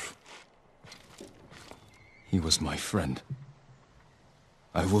yourself. He was my friend.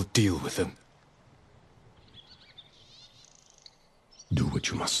 I will deal with him. Do what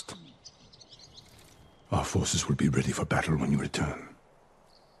you must. Our forces will be ready for battle when you return.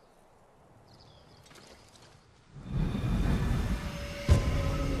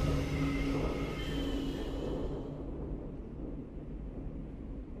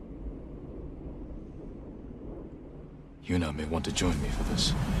 Yuna may want to join me for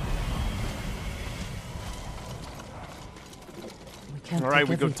this. All right,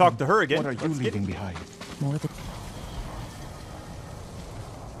 we go talk to her again. What are you leaving behind? More than...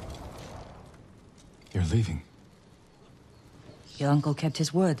 You're leaving? Your uncle kept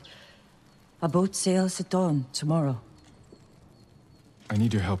his word. Our boat sails at dawn tomorrow. I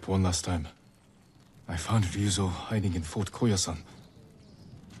need your help one last time. I found Ryuzo hiding in Fort Koyasan.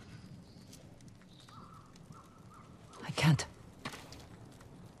 I can't.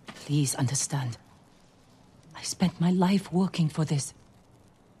 Please understand. I spent my life working for this.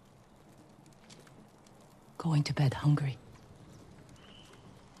 Going to bed hungry.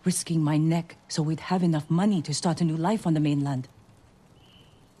 Risking my neck so we'd have enough money to start a new life on the mainland.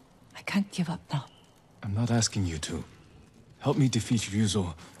 I can't give up now. I'm not asking you to. Help me defeat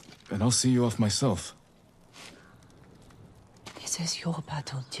Ryuzo, and I'll see you off myself. This is your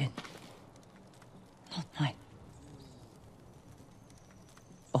battle, Jin. Not mine.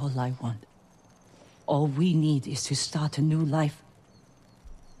 All I want, all we need is to start a new life.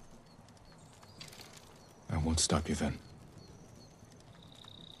 I won't stop you then.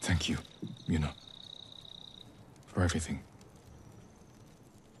 Thank you, Yuna. For everything.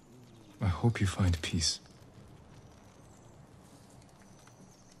 I hope you find peace.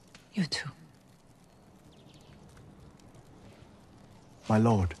 You too. My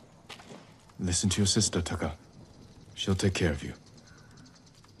lord. Listen to your sister, Taka. She'll take care of you.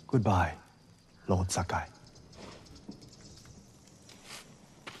 Goodbye, Lord Sakai.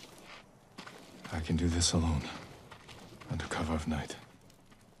 I can do this alone, under cover of night.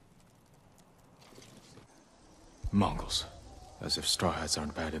 Mongols. As if straw hats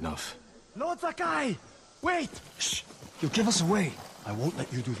aren't bad enough. Lord Sakai! Wait! Shh! You give us away. I won't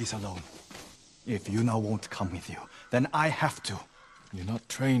let you do this alone. If Yuna won't come with you, then I have to. You're not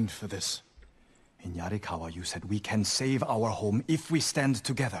trained for this. In Yarikawa, you said we can save our home if we stand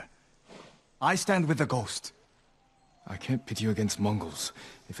together. I stand with the ghost. I can't pit you against Mongols.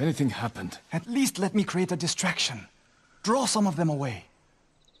 If anything happened... At least let me create a distraction. Draw some of them away.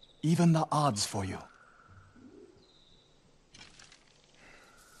 Even the odds for you.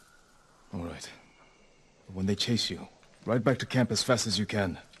 All right. When they chase you, ride back to camp as fast as you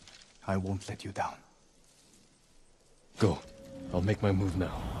can. I won't let you down. Go. I'll make my move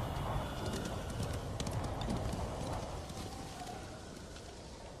now.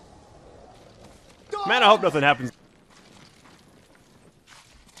 Man, I hope nothing happens.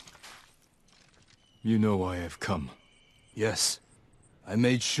 You know why I've come. Yes. I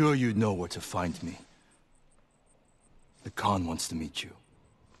made sure you'd know where to find me. The Khan wants to meet you.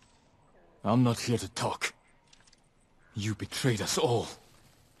 I'm not here to talk. You betrayed us all.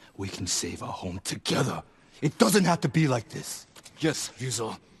 We can save our home together. It doesn't have to be like this. Yes,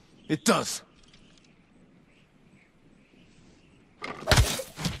 Ryuzo. It does.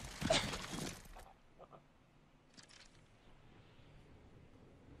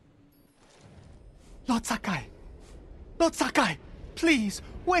 Lord Sakai! Lord Sakai! Please,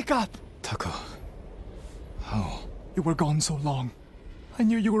 wake up! Taka. How? You were gone so long. I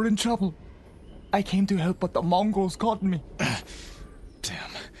knew you were in trouble. I came to help, but the Mongols caught me.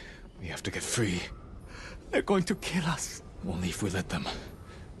 Damn. We have to get free. They're going to kill us. Only if we let them.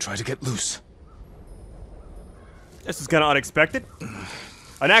 Try to get loose. This is kind of unexpected.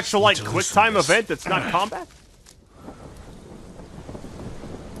 An actual, like, quick time event that's not combat?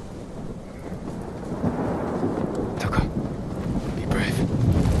 Taka, be brave.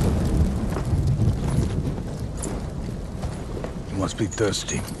 You must be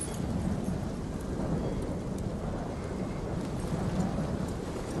thirsty.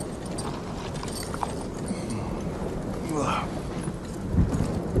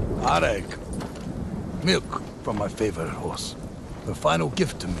 Arek. Milk from my favorite horse. The final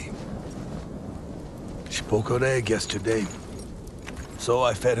gift to me. She broke her egg yesterday, so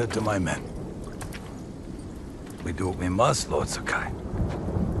I fed her to my men. We do what we must, Lord Sakai.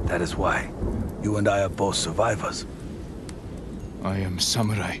 That is why you and I are both survivors. I am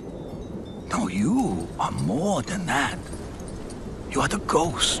samurai. No, you are more than that. You are the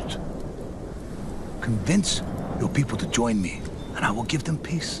ghost. Convince your people to join me, and I will give them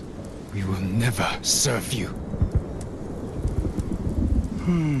peace. We will never serve you.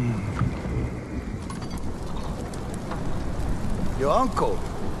 Your uncle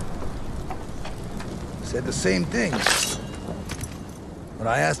said the same thing when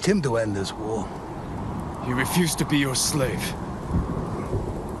I asked him to end this war. He refused to be your slave.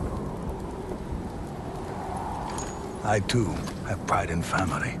 I too have pride in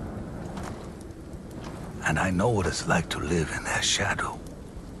family. And I know what it's like to live in their shadow.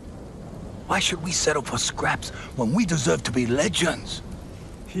 Why should we settle for scraps when we deserve to be legends?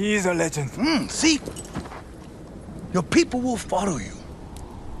 He is a legend. See? Your people will follow you.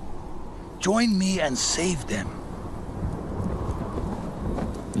 Join me and save them.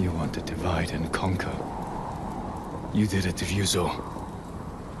 You want to divide and conquer. You did it to Ryuzo.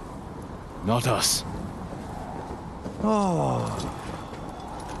 Not us. Oh.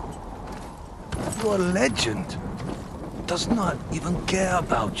 Your legend does not even care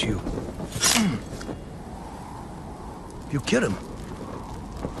about you. You kill him.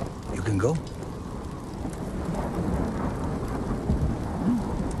 You can go.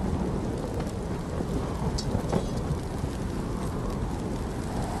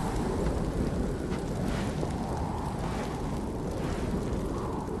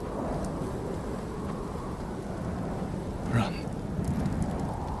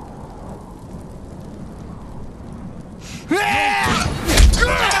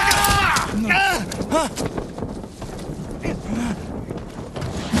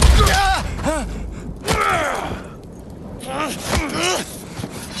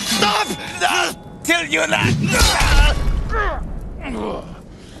 Stop! Tell you that!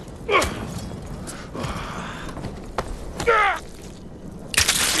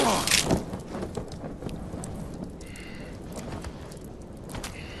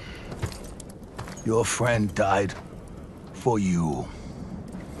 Your friend died for you.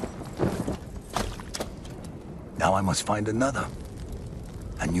 Now I must find another.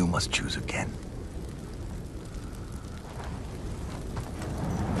 And you must choose again.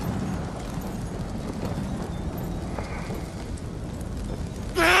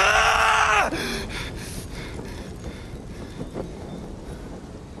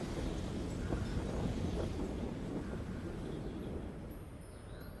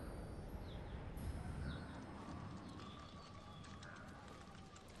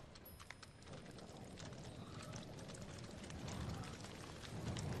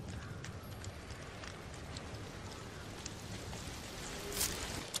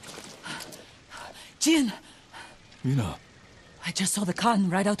 Jin! Yuna. I just saw the Khan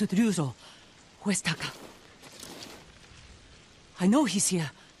ride out with Ryuzo. Where's Taka? I know he's here.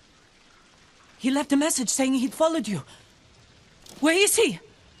 He left a message saying he'd followed you. Where is he?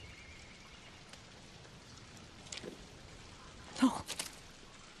 No.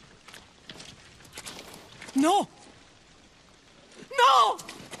 No! No!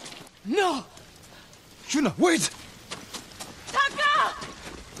 No! Yuna, wait! Taka!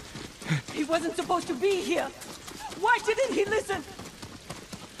 He wasn't supposed to be here. Why didn't he listen?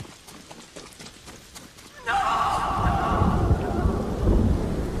 No!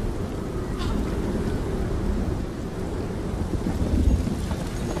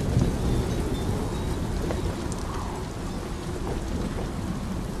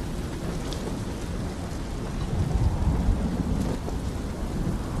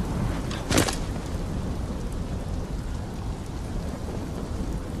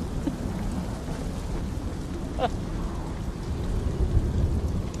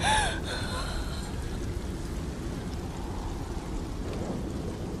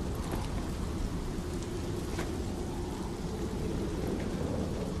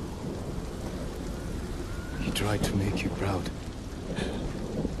 He tried to make you proud.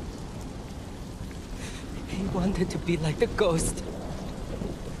 He wanted to be like the ghost.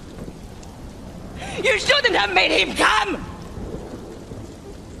 You shouldn't have made him come!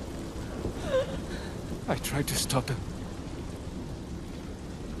 I tried to stop him.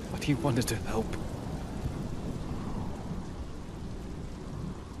 But he wanted to help.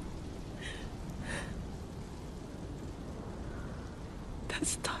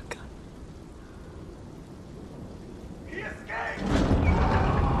 That's Taka.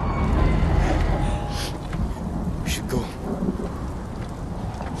 We should go.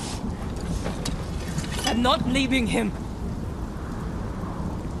 I'm not leaving him.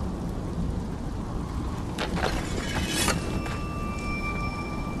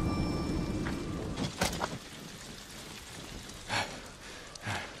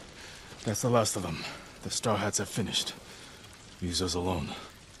 That's the last of them. The Star Hats have finished. Ryuzo's alone.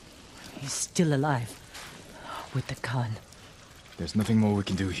 He's still alive. With the Khan. There's nothing more we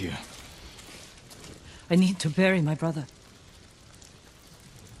can do here. I need to bury my brother.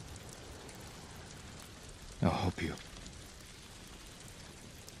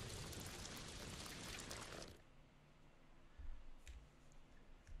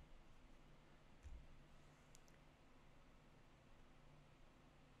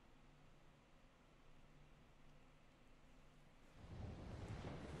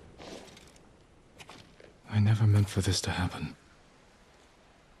 never meant for this to happen.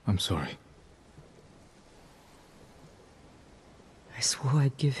 I'm sorry. I swore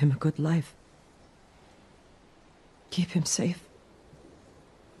I'd give him a good life. Keep him safe.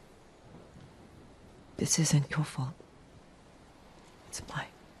 This isn't your fault. It's mine.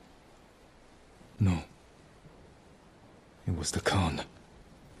 No. It was the Khan.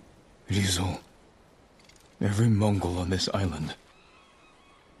 Rizal. Every Mongol on this island.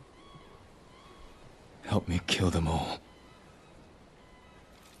 Help me kill them all.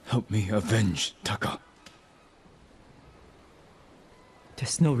 Help me avenge Taka.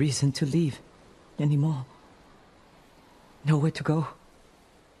 There's no reason to leave anymore. Nowhere to go.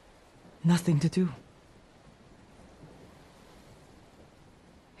 Nothing to do.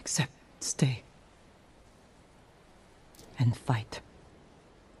 Except stay. And fight.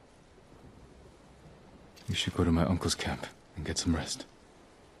 You should go to my uncle's camp and get some rest.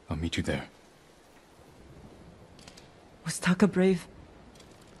 I'll meet you there. Was Taka brave?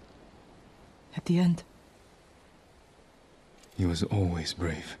 At the end? He was always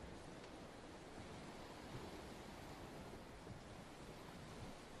brave.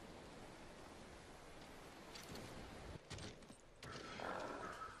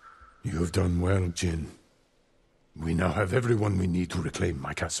 You have done well, Jin. We now have everyone we need to reclaim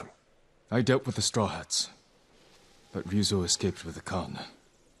my castle. I dealt with the Straw Hats, but Ryuzo escaped with the Khan.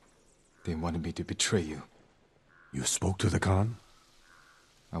 They wanted me to betray you. You spoke to the Khan?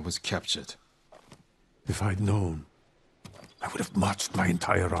 I was captured. If I'd known, I would have marched my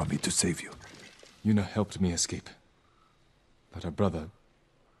entire army to save you. Yuna helped me escape. But her brother...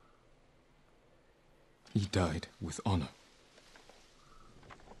 he died with honor.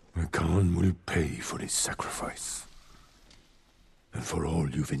 The Khan will pay for his sacrifice. And for all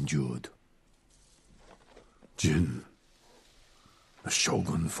you've endured. Jin, the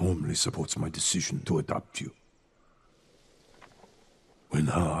Shogun formally supports my decision to adopt you. When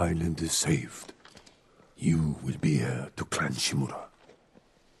our island is saved, you will be heir to Clan Shimura.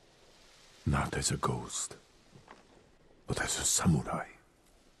 Not as a ghost, but as a samurai.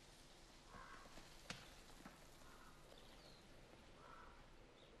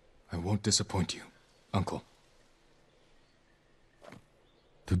 I won't disappoint you, Uncle.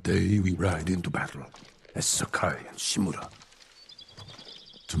 Today we ride into battle as Sakai and Shimura.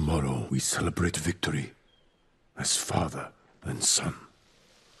 Tomorrow we celebrate victory as father and son.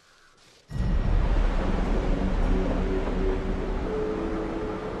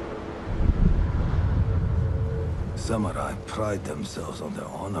 Samurai pride themselves on their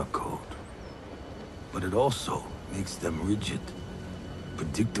honor code. But it also makes them rigid,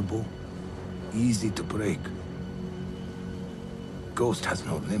 predictable, easy to break. Ghost has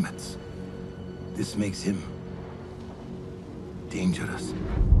no limits. This makes him dangerous.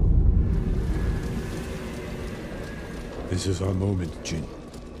 This is our moment, Jin.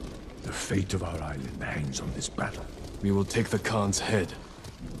 The fate of our island hangs on this battle. We will take the Khan's head.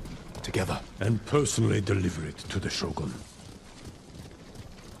 Together. And personally deliver it to the Shogun.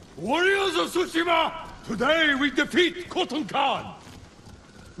 Warriors of Tsushima! Today we defeat Khotun Khan!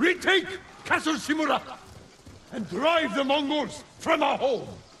 Retake Castle Shimura! And drive the Mongols from our home!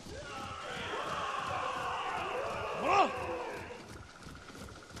 Huh?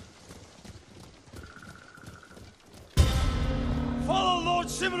 Follow Lord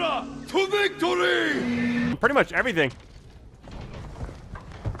Shimura to victory! Pretty much everything.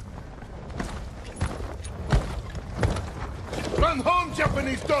 Run home,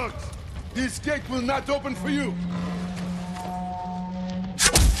 Japanese dogs! This gate will not open for you!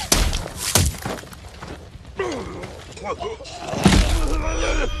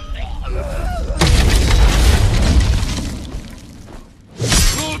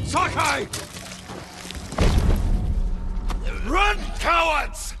 Lord Sakai! Run,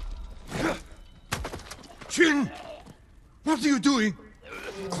 cowards! Jin! What are you doing?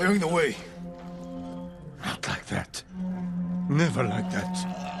 Clearing the way. Not like that. Never like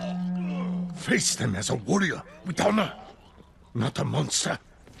that. Face them as a warrior with honor, not a monster.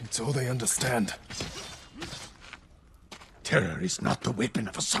 It's all they understand. Terror is not the weapon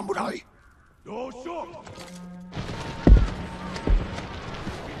of a samurai. No, sure.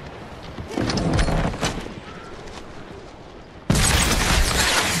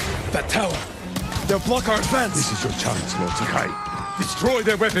 That tower! They'll block our advance! This is your chance, Lord Sakai. Destroy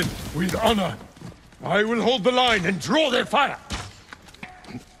their weapon with honor. I will hold the line and draw their fire.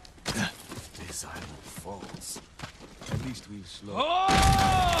 This island falls. At least we've slowed.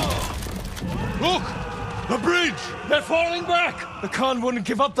 Oh! Look! The bridge! They're falling back! The Khan wouldn't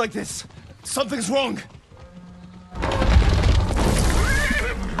give up like this. Something's wrong.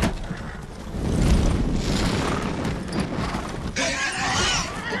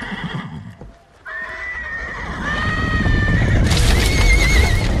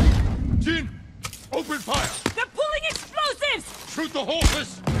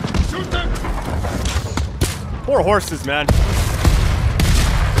 More horses, man.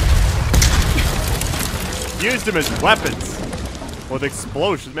 Used them as weapons with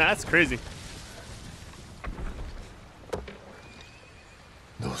explosions. Man, that's crazy.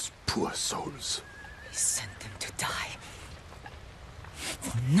 Those poor souls. He sent them to die.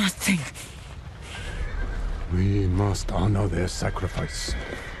 For nothing. We must honor their sacrifice.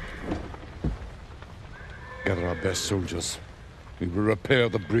 Gather our best soldiers. We will repair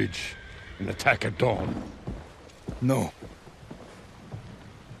the bridge and attack at dawn. No.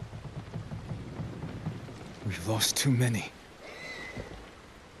 We've lost too many.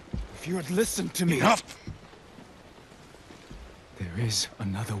 If you had listened to me... Enough! There is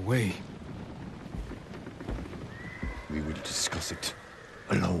another way. We will discuss it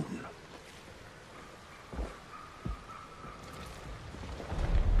alone.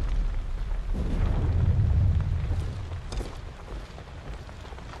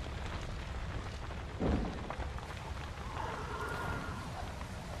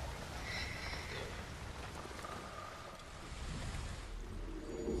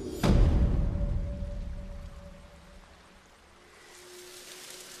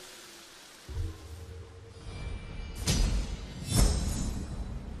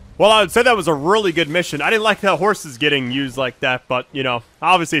 Well, I would say that was a really good mission. I didn't like that horses getting used like that, but, you know,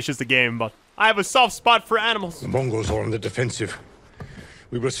 obviously it's just a game, but I have a soft spot for animals. The Mongols are on the defensive.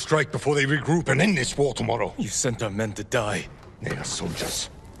 We will strike before they regroup and end this war tomorrow. You sent our men to die. They are soldiers.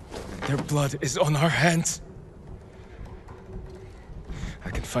 Their blood is on our hands.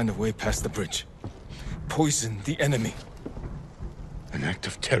 I can find a way past the bridge. Poison the enemy. An act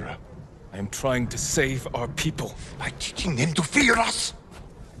of terror. I am trying to save our people. By teaching them to fear us.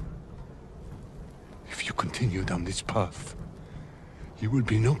 If you continue down this path, you will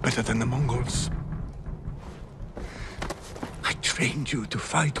be no better than the Mongols. I trained you to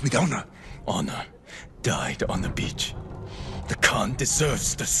fight with honor. Honor died on the beach. The Khan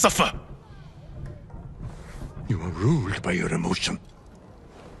deserves to suffer. You are ruled by your emotion.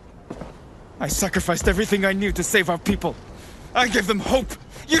 I sacrificed everything I knew to save our people. I gave them hope.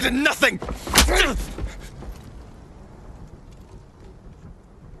 You did nothing!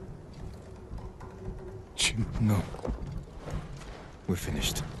 No. We're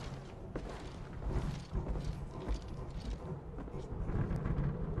finished.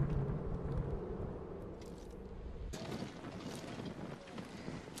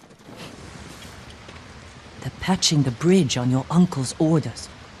 They're patching the bridge on your uncle's orders.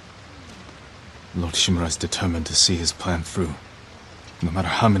 Lord Shimura is determined to see his plan through, no matter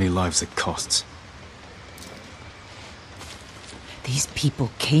how many lives it costs. These people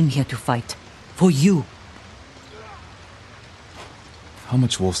came here to fight. For you. How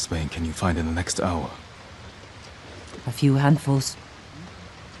much wolfsbane can you find in the next hour? A few handfuls.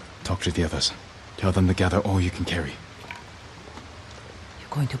 Talk to the others. Tell them to gather all you can carry. You're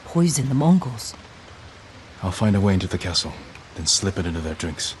going to poison the Mongols. I'll find a way into the castle, then slip it into their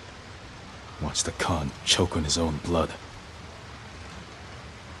drinks. Watch the Khan choke on his own blood.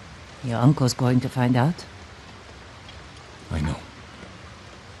 Your uncle's going to find out. I know.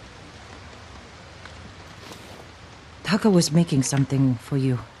 Taka was making something for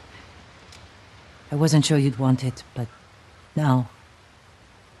you. I wasn't sure you'd want it, but now,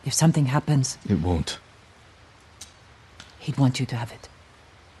 if something happens... It won't. He'd want you to have it.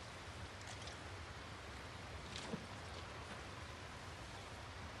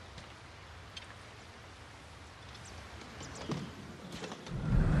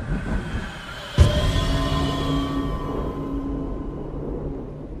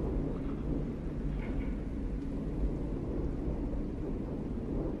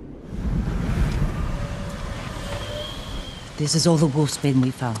 This is all the wolfsbane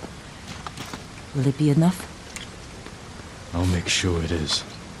we found. Will it be enough? I'll make sure it is.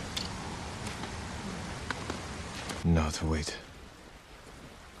 Not wait.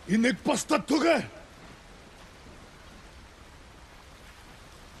 Inek bastard tuge!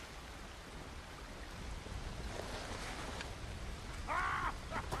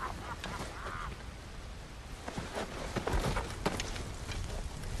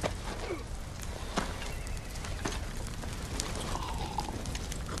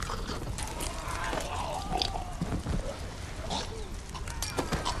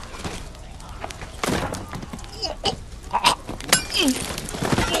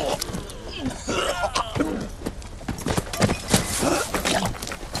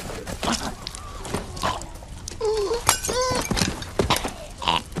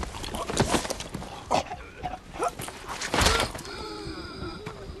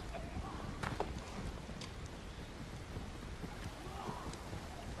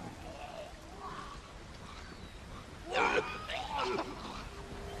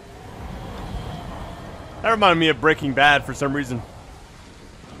 That reminded me of Breaking Bad for some reason.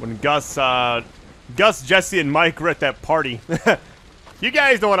 When Gus, Jesse, and Mike were at that party. You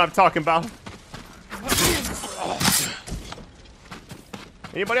guys know what I'm talking about.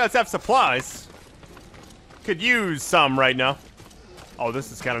 Anybody else have supplies? Could use some right now. Oh,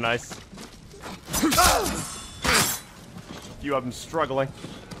 this is kind of nice. Few of them struggling.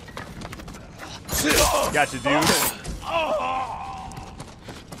 Gotcha, dude.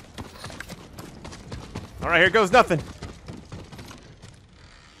 Alright, here goes nothing.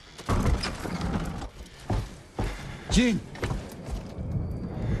 Jin!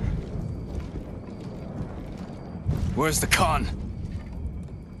 Where's the Khan?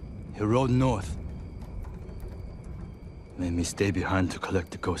 He rode north. Made me stay behind to collect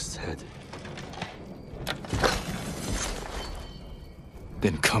the ghost's head.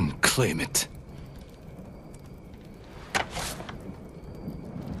 Then come claim it.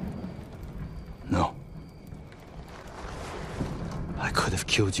 No. I could have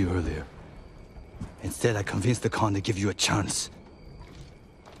killed you earlier. Instead, I convinced the Khan to give you a chance.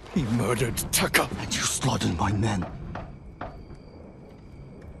 He murdered Taka. And you slaughtered my men.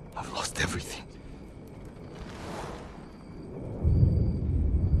 I've lost everything.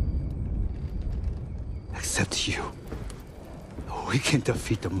 Except you. We can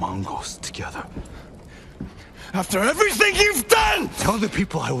defeat the Mongols together. After everything you've done! Tell the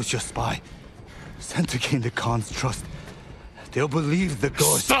people I was your spy. Sent to gain the Khan's trust. They'll believe the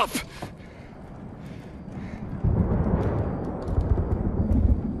ghost. Stop!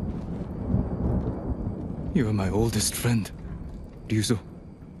 You are my oldest friend, Ryuzo.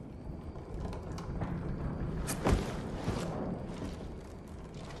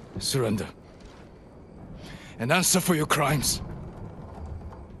 Surrender. And answer for your crimes.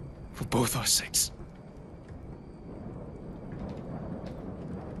 For both our sakes.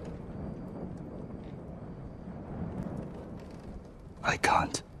 I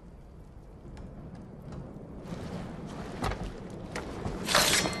can't.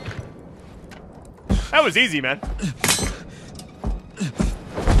 That was easy, man.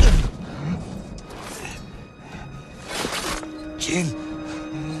 Jin.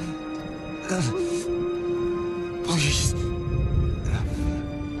 Please.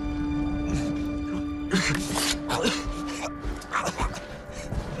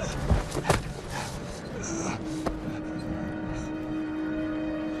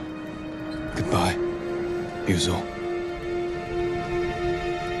 Goodbye, Ryuzo.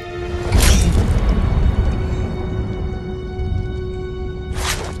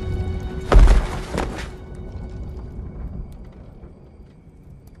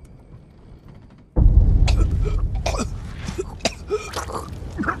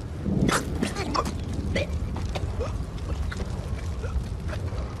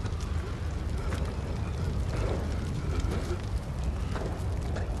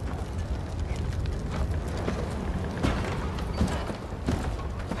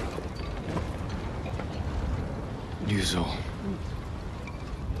 Ryuzo.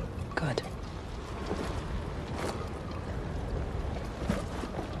 Good.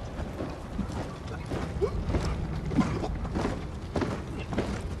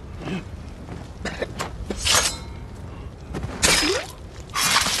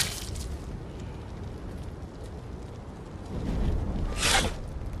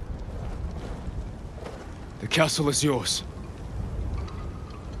 The castle is yours.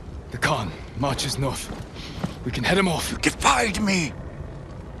 The Khan marches north. We can head him off. You defied me!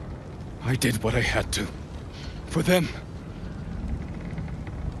 I did what I had to. For them.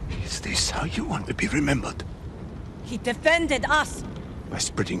 Is this how you want to be remembered? He defended us! By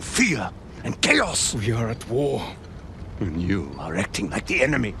spreading fear and chaos! We are at war. And you are acting like the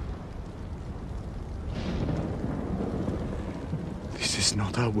enemy. This is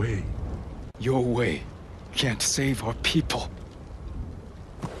not our way. Your way can't save our people.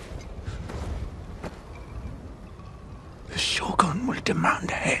 The Shogun will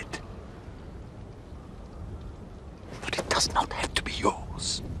demand a head. But it does not have to be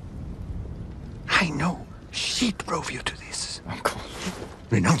yours. I know she drove you to this. Uncle.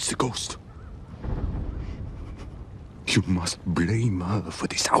 Renounce the ghost. You must blame her for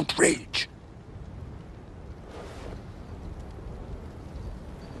this outrage.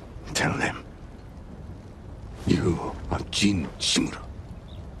 Tell them. You are Jin Shimura.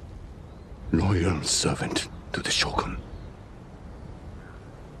 Loyal servant to the Shogun.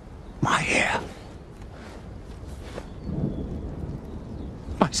 My heir.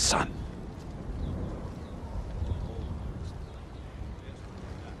 My son.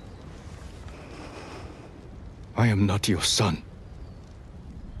 I am not your son.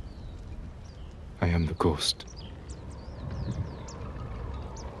 I am the ghost.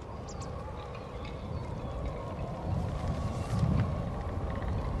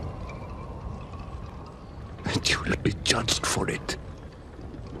 And you will be judged for it.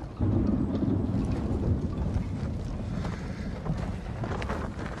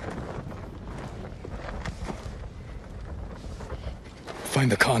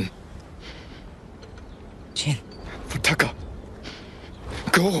 Find the Khan. Jin. For Taka.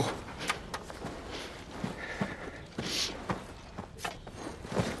 Go!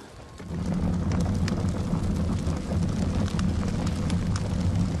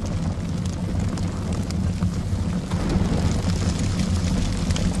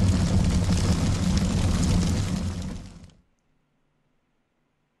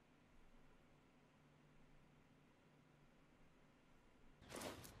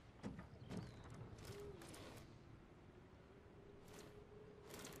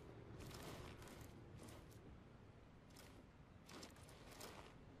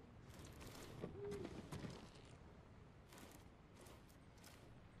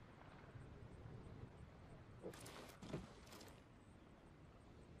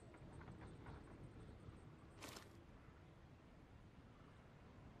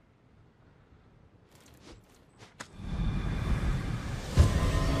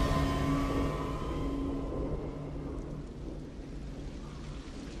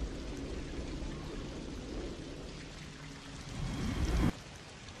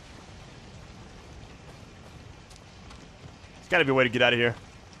 Gotta be a way to get out of here.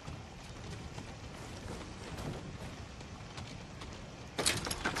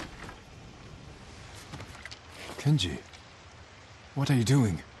 Kenji, what are you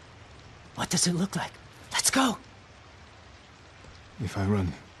doing? What does it look like? Let's go! If I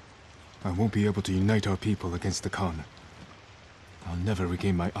run, I won't be able to unite our people against the Khan. I'll never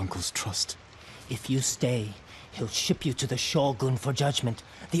regain my uncle's trust. If you stay, he'll ship you to the Shogun for judgment.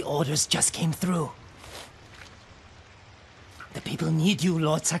 The orders just came through. The people need you,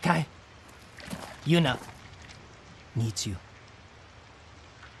 Lord Sakai. Yuna needs you.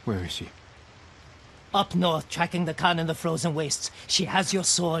 Where is she? Up north, tracking the Khan in the frozen wastes. She has your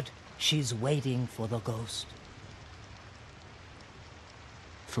sword. She's waiting for the ghost.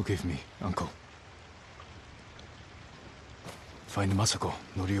 Forgive me, Uncle. Find Masako,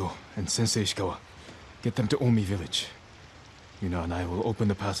 Norio, and Sensei Ishikawa. Get them to Omi village. Yuna and I will open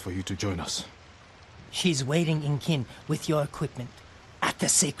the pass for you to join us. She's waiting in Kin with your equipment at the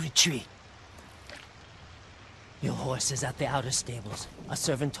sacred tree. Your horse is at the outer stables. A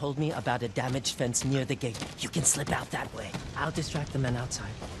servant told me about a damaged fence near the gate. You can slip out that way. I'll distract the men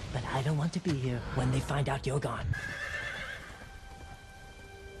outside, but I don't want to be here when they find out you're gone.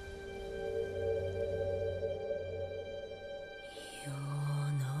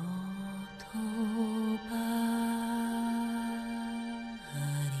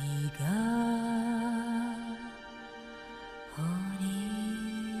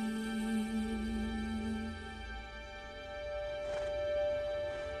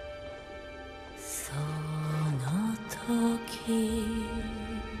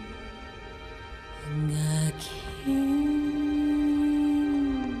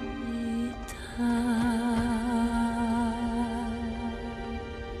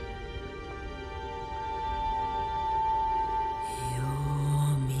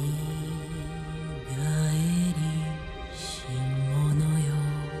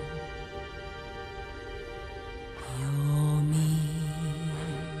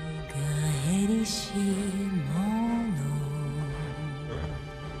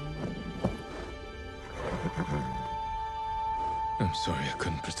 I'm sorry I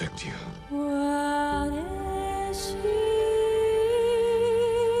couldn't protect you.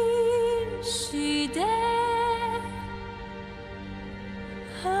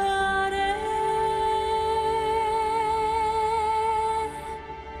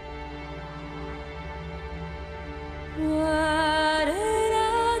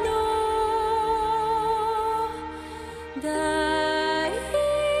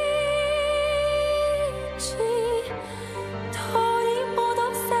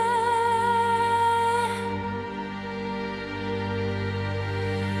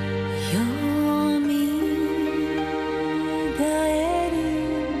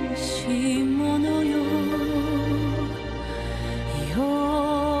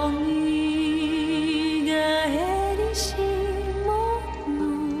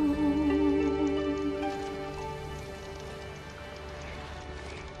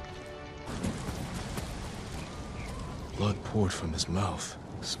 Blood poured from his mouth.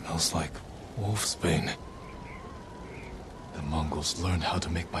 Smells like wolfsbane. The Mongols learned how to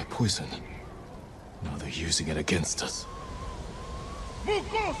make my poison. Now they're using it against us.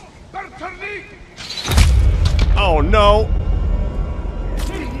 Oh no!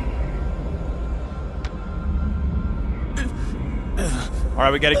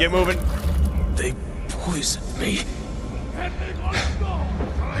 Alright, we gotta get moving. They poisoned me. I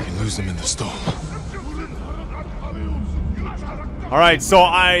can lose them in the storm. Alright, so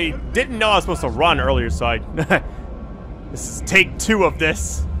I didn't know I was supposed to run earlier, so I... This is take 2 of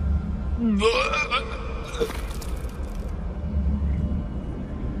this. Come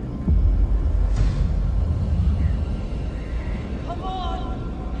on!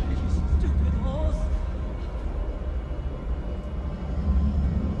 You stupid horse!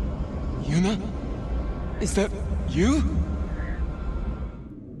 Yuna? Is that you?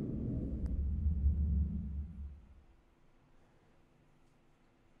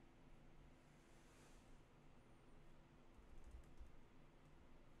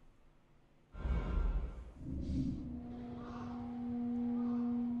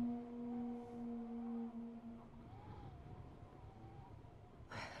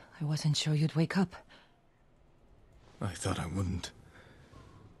 I wasn't sure you'd wake up. I thought I wouldn't.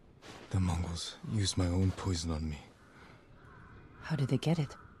 The Mongols used my own poison on me. How did they get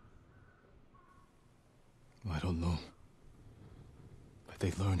it? I don't know. But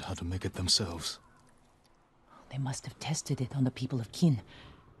they learned how to make it themselves. They must have tested it on the people of Qin.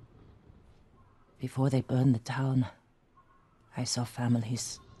 Before they burned the town, I saw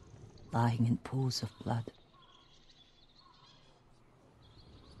families lying in pools of blood.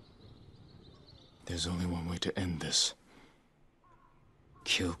 There's only one way to end this.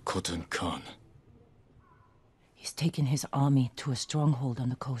 Kill Khotun Khan. He's taken his army to a stronghold on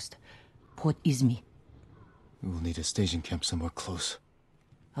the coast, Port Izmi. We will need a staging camp somewhere close.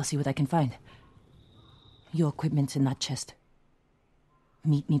 I'll see what I can find. Your equipment's in that chest.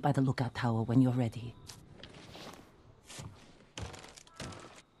 Meet me by the lookout tower when you're ready.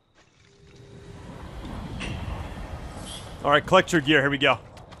 Alright, collect your gear, here we go.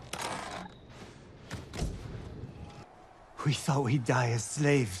 We thought we'd die as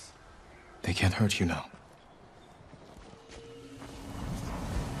slaves. They can't hurt you now.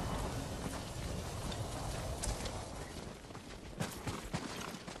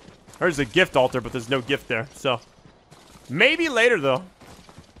 There's a gift altar, but there's no gift there, so... Maybe later, though.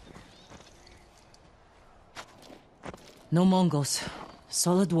 No Mongols.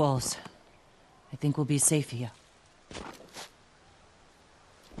 Solid walls. I think we'll be safe here.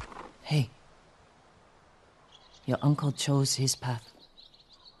 Hey. Your uncle chose his path.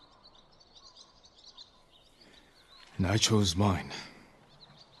 And I chose mine.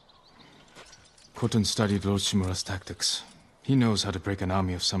 Khotun studied Lord Shimura's tactics. He knows how to break an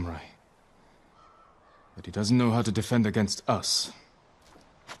army of samurai. But he doesn't know how to defend against us.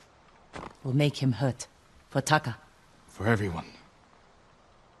 We'll make him hurt. For Taka. For everyone.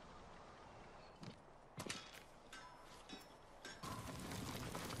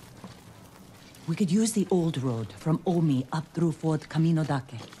 We could use the old road from Omi up through Fort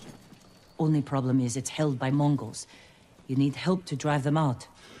Kaminodake. Only problem is it's held by Mongols. You need help to drive them out.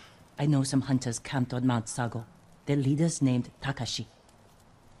 I know some hunters camped on Mount Sago. Their leader's named Takashi.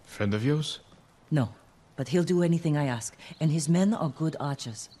 Friend of yours? No, but he'll do anything I ask, and his men are good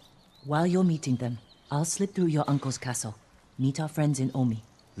archers. While you're meeting them, I'll slip through your uncle's castle. Meet our friends in Omi.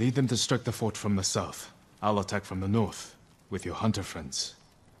 Lead them to strike the fort from the south. I'll attack from the north, with your hunter friends.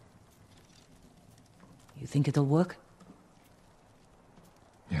 You think it'll work?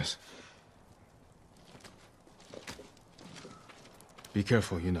 Yes. Be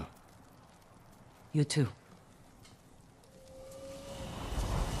careful, you know. You too.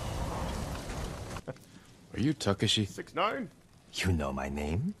 Are you Takashi? 6'9". You know my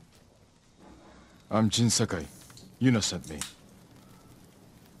name? I'm Jin Sakai. Yuna sent me.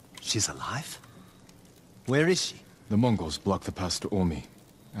 She's alive? Where is she? The Mongols blocked the pass to Omi.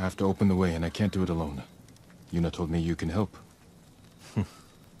 I have to open the way, and I can't do it alone. Yuna told me you can help.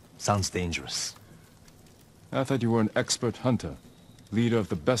 Sounds dangerous. I thought you were an expert hunter. Leader of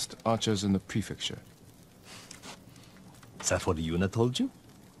the best archers in the prefecture. Is that what Yuna told you?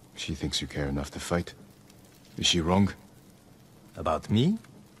 She thinks you care enough to fight. Is she wrong? About me?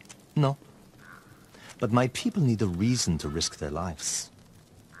 No. But my people need a reason to risk their lives.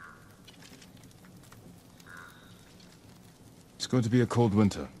 It's going to be a cold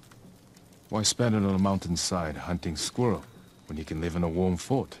winter. Why spend it on a mountainside hunting squirrel when you can live in a warm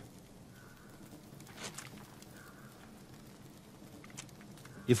fort?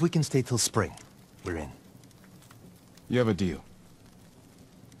 If we can stay till spring, we're in. You have a deal.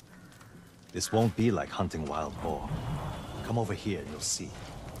 This won't be like hunting wild boar. Come over here and you'll see.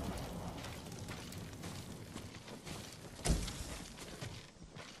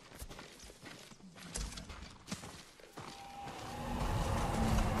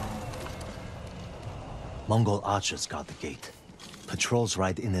 Mongol archers guard the gate. Patrols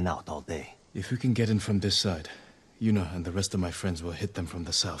ride in and out all day. If we can get in from this side, Yuna and the rest of my friends will hit them from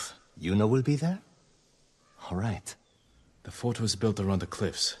the south. Yuna will be there? All right. The fort was built around the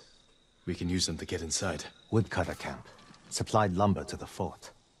cliffs. We can use them to get inside. Woodcutter camp. Supplied lumber to the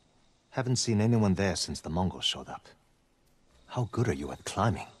fort. Haven't seen anyone there since the Mongols showed up. How good are you at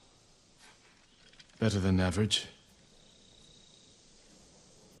climbing? Better than average.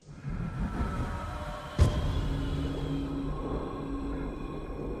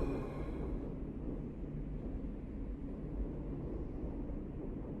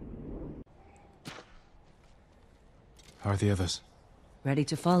 How are the others? Ready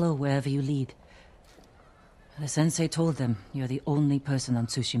to follow wherever you lead. The sensei told them you're the only person on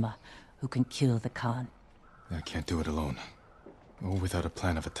Tsushima who can kill the Khan. I can't do it alone. Or without a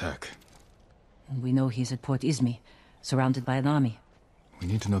plan of attack. And we know he's at Port Izmi, surrounded by an army. We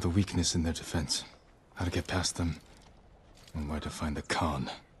need to know the weakness in their defense. How to get past them. And where to find the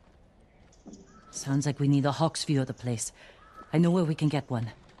Khan. Sounds like we need a hawk's view of the place. I know where we can get one.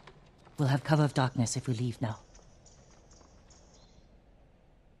 We'll have cover of darkness if we leave now.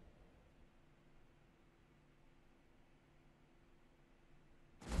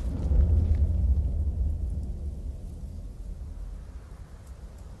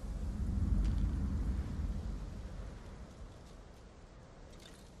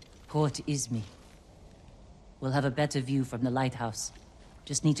 Port Izmi. We'll have a better view from the lighthouse.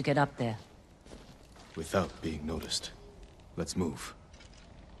 Just need to get up there. Without being noticed. Let's move.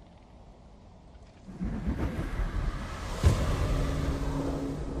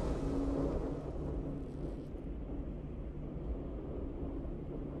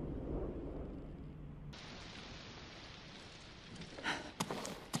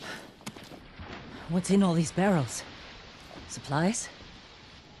 What's in all these barrels? Supplies?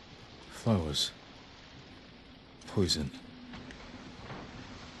 Flowers. Poison.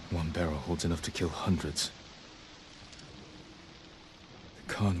 One barrel holds enough to kill hundreds.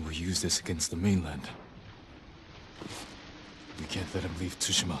 The Khan will use this against the mainland. We can't let him leave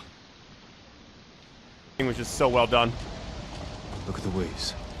Tsushima. It was just so well done. Look at the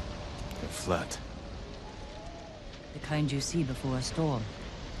waves. They're flat. The kind you see before a storm.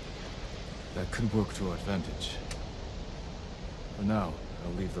 That could work to our advantage. For now,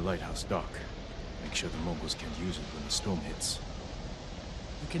 I'll leave the lighthouse dark. Make sure the Mongols can't use it when the storm hits.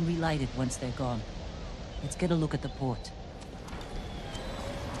 You can relight it once they're gone. Let's get a look at the port.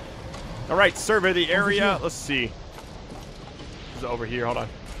 All right, survey the area. Let's see. Is it over here? Hold on.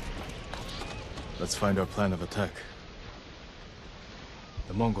 Let's find our plan of attack.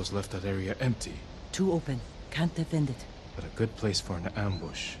 The Mongols left that area empty. Too open. Can't defend it. But a good place for an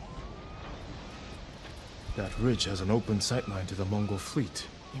ambush. That ridge has an open sightline to the Mongol fleet.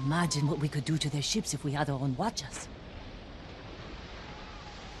 Imagine what we could do to their ships if we had our own watchers.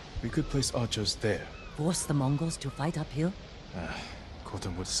 We could place archers there. Force the Mongols to fight uphill?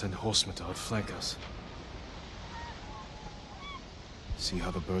 Khotam would send horsemen to outflank us. See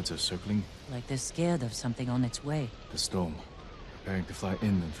how the birds are circling? Like they're scared of something on its way. The storm. Preparing to fly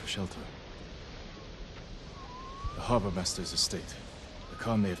inland for shelter. The harbor master's estate. The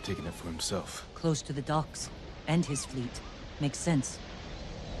Khan may have taken it for himself. Close to the docks. And his fleet. Makes sense.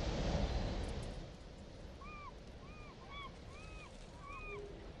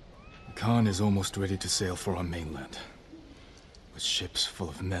 The Khan is almost ready to sail for our mainland. With ships full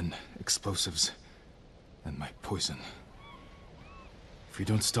of men, explosives, and my poison. If we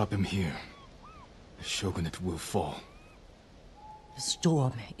don't stop him here, the shogunate will fall. The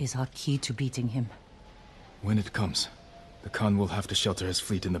storm is our key to beating him. When it comes, the Khan will have to shelter his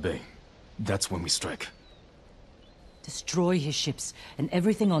fleet in the bay. That's when we strike. Destroy his ships and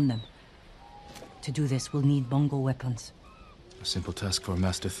everything on them. To do this, we'll need Mongol weapons. A simple task for a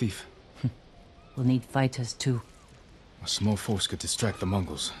master thief. We'll need fighters, too. A small force could distract the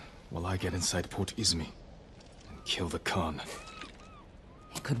Mongols, while I get inside Port Izmi and kill the Khan.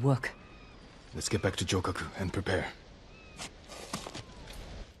 It could work. Let's get back to Jokaku and prepare.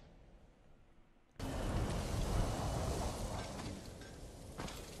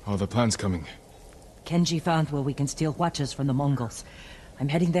 How are the plans coming? Kenji found where we can steal watchers from the Mongols. I'm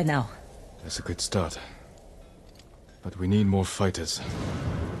heading there now. That's a good start. But we need more fighters.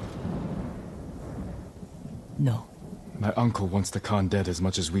 No. My uncle wants the Khan dead as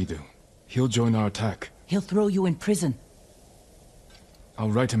much as we do. He'll join our attack. He'll throw you in prison. I'll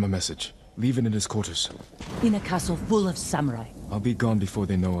write him a message. Leave it in his quarters. In a castle full of samurai. I'll be gone before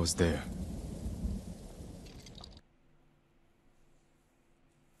they know I was there.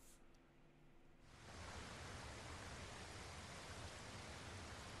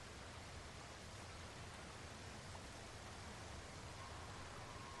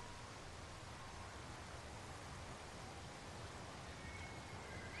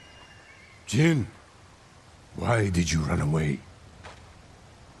 Jin, why did you run away?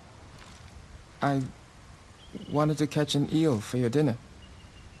 I wanted to catch an eel for your dinner.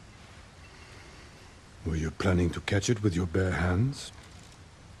 Were you planning to catch it with your bare hands?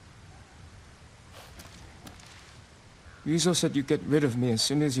 Ryuzo said you'd get rid of me as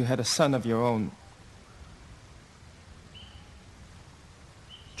soon as you had a son of your own.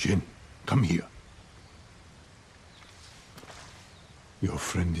 Jin, come here. Your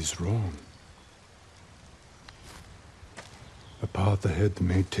friend is wrong. A path ahead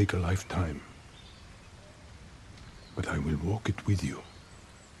may take a lifetime, but I will walk it with you.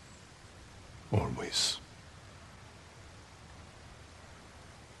 Always.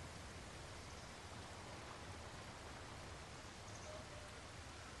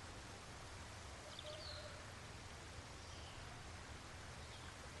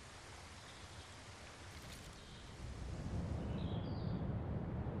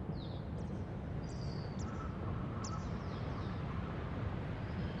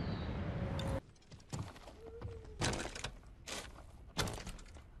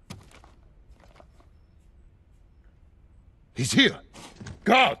 He's here!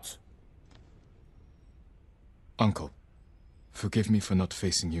 Guards! Uncle, forgive me for not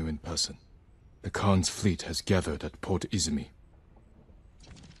facing you in person. The Khan's fleet has gathered at Port Izumi.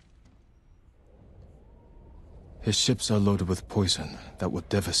 His ships are loaded with poison that will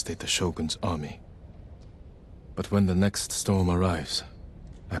devastate the Shogun's army. But when the next storm arrives,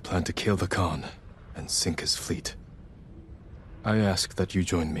 I plan to kill the Khan and sink his fleet. I ask that you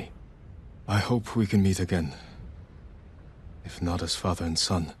join me. I hope we can meet again. If not as father and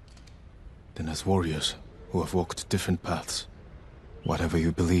son, then as warriors who have walked different paths. Whatever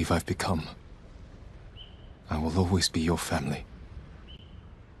you believe I've become, I will always be your family.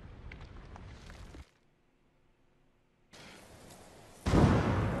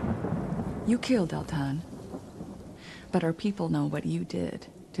 You killed Altan. But our people know what you did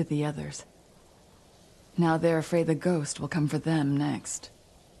to the others. Now they're afraid the ghost will come for them next.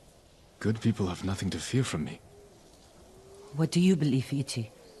 Good people have nothing to fear from me. What do you believe,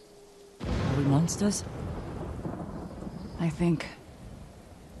 Ichi? Are we monsters? I think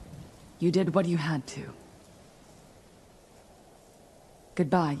you did what you had to.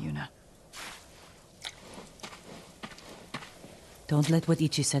 Goodbye, Yuna. Don't let what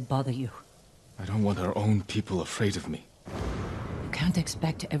Ichi said bother you. I don't want our own people afraid of me. You can't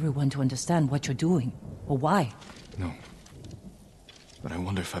expect everyone to understand what you're doing, or why. No. But I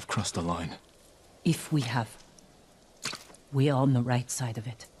wonder if I've crossed the line. If we have. We are on the right side of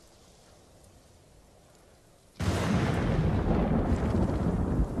it.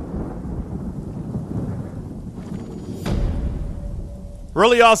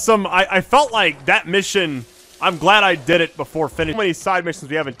 Really awesome. I felt like that mission, I'm glad I did it before finishing. How many side missions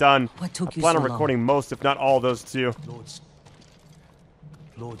we haven't done? What took I you plan so on recording most, if not all of those too.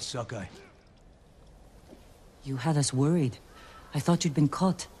 Lord Sakai. You had us worried. I thought you'd been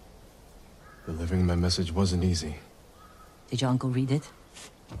caught. Delivering my message wasn't easy. Did your uncle read it?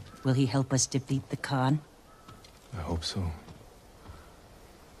 Will he help us defeat the Khan? I hope so.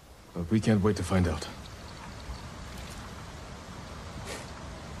 But we can't wait to find out.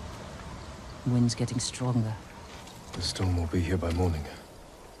 Wind's getting stronger. The storm will be here by morning.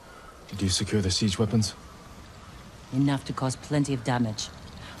 Did you secure the siege weapons? Enough to cause plenty of damage.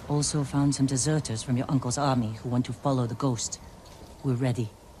 Also found some deserters from your uncle's army who want to follow the ghost. We're ready.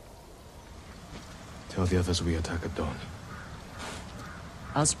 Tell the others we attack at dawn.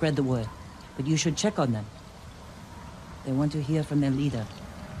 I'll spread the word, but you should check on them. They want to hear from their leader.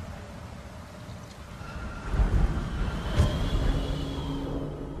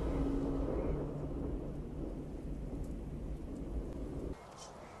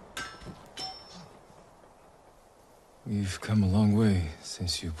 We've come a long way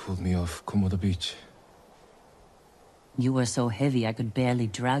since you pulled me off Komoda Beach. You were so heavy I could barely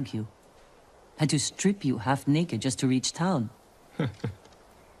drag you. Had to strip you half naked just to reach town.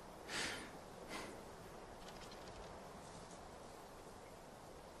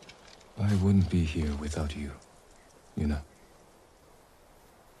 I wouldn't be here without you, Yuna.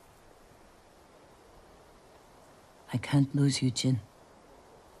 I can't lose you, Jin.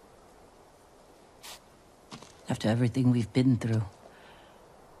 After everything we've been through.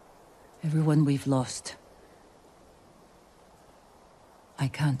 Everyone we've lost. I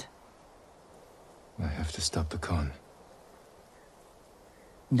can't. I have to stop the Khan.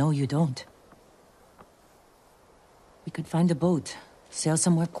 No, you don't. We could find a boat, sail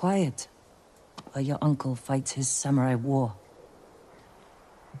somewhere quiet, while your uncle fights his samurai war.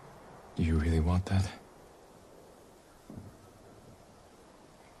 Do you really want that?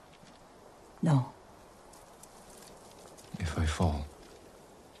 No. If I fall,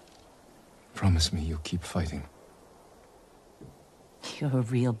 promise me you'll keep fighting. You're a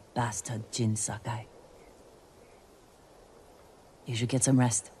real bastard, Jin Sakai. You should get some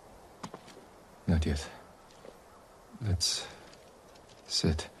rest. Not yet. Let's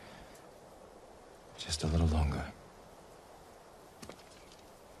sit just a little longer.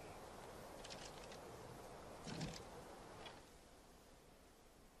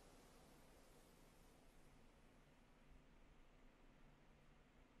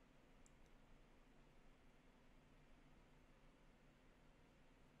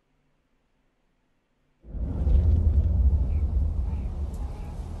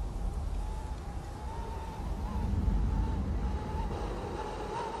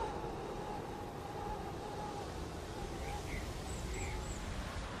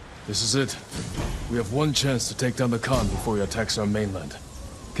 This is it. We have one chance to take down the Khan before he attacks our mainland.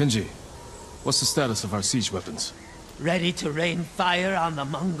 Kenji, what's the status of our siege weapons? Ready to rain fire on the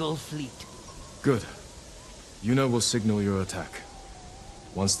Mongol fleet. Good. Yuna will signal your attack.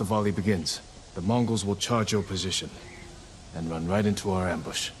 Once the volley begins, the Mongols will charge your position and run right into our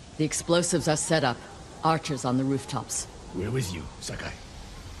ambush. The explosives are set up. Archers on the rooftops. We're with you, Sakai.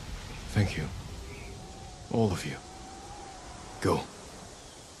 Thank you. All of you. Go.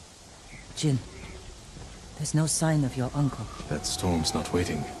 Jin, there's no sign of your uncle. That storm's not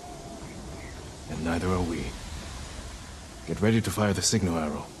waiting. And neither are we. Get ready to fire the signal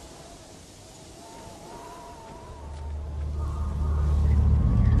arrow.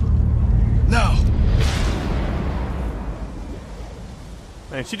 Now!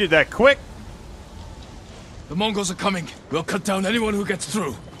 Man, she did that quick. The Mongols are coming. We'll cut down anyone who gets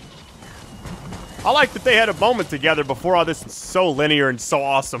through. I like that they had a moment together before all this is so linear and so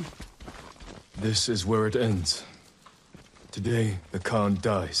awesome. This is where it ends. Today, the Khan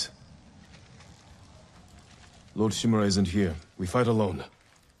dies. Lord Shimura isn't here. We fight alone.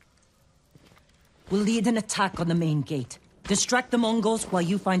 We'll lead an attack on the main gate. Distract the Mongols while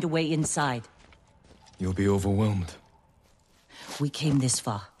you find a way inside. You'll be overwhelmed. We came this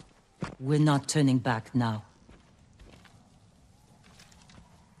far. We're not turning back now.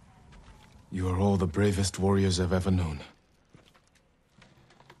 You are all the bravest warriors I've ever known.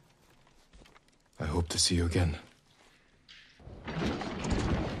 I hope to see you again.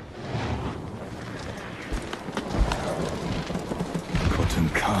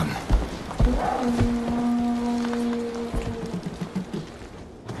 Khotun Khan.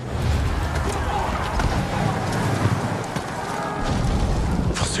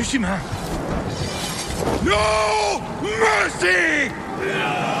 For TSUSHIMA! No mercy!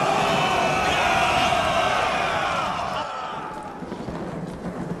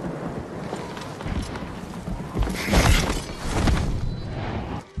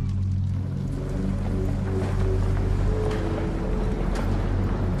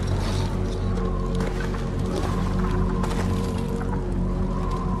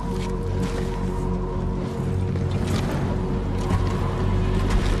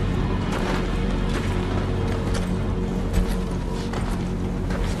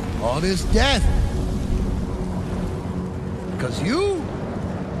 All this death. Because you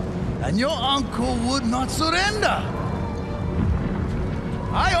and your uncle would not surrender.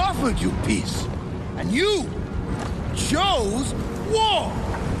 I offered you peace, and you chose war.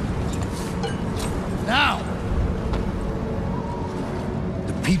 Now,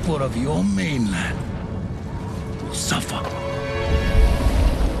 the people of your mainland will suffer.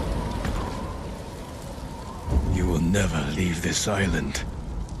 You will never leave this island.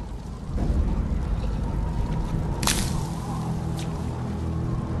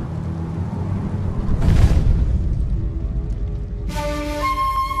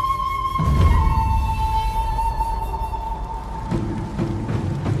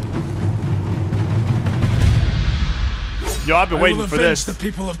 Yo, I've been waiting for this. The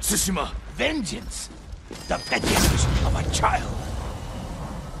people of TSUSHIMA. Vengeance, the pettiness of a child.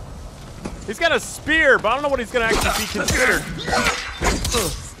 He's got a spear, but I don't know what he's gonna actually be considered.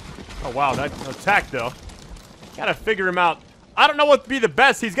 Oh wow, that attack though. Gotta figure him out. I don't know what would be the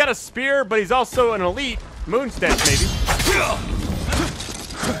best. He's got a spear, but he's also an elite moon stance, maybe.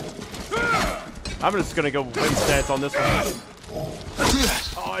 I'm just gonna go wind stance on this one.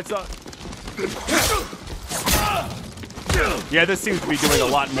 Oh, it's a. Yeah, this seems to be doing a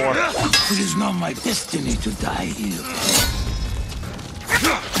lot more. It is not my destiny to die here.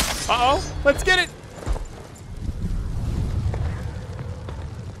 Uh-oh, let's get it.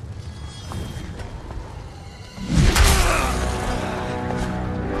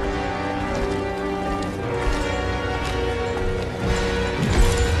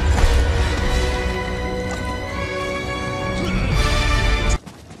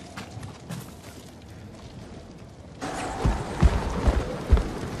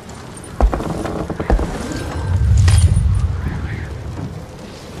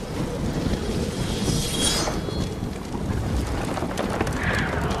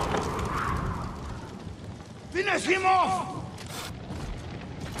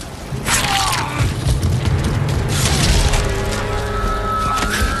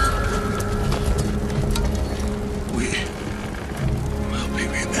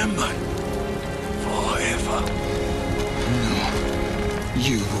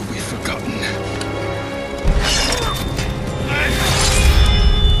 forgotten.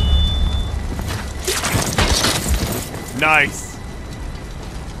 Nice.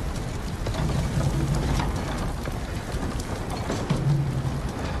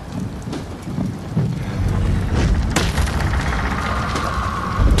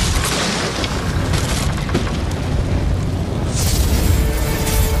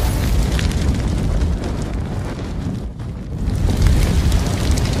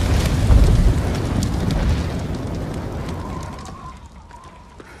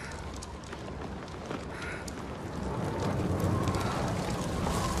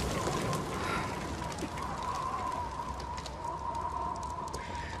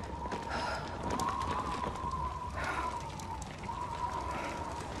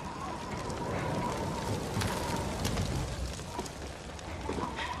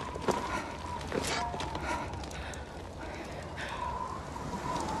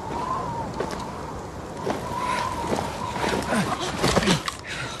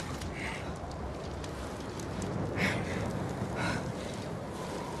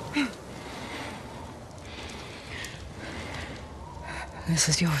 This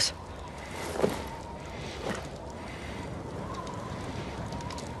is yours.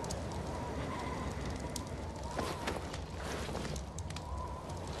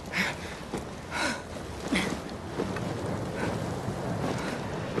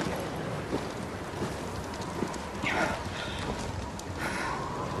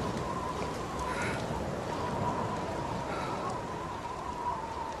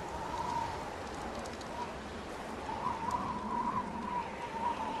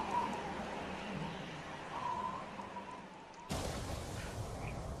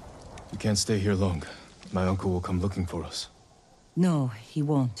 We can't stay here long. My uncle will come looking for us. No, he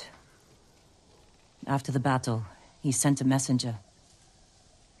won't. After the battle, he sent a messenger.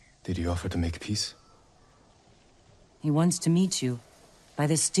 Did he offer to make peace? He wants to meet you by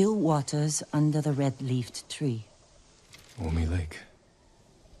the still waters under the red-leafed tree. Omi Lake.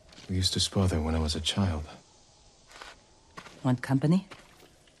 We used to spar there when I was a child. Want company?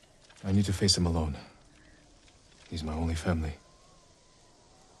 I need to face him alone. He's my only family.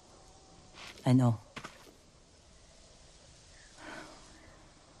 I know.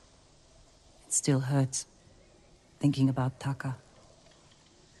 It still hurts, thinking about Taka.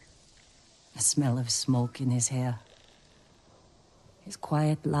 The smell of smoke in his hair. His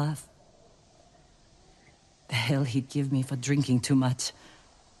quiet laugh. The hell he'd give me for drinking too much.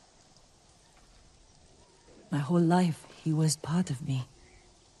 My whole life, he was part of me.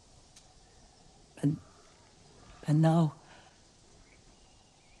 And now...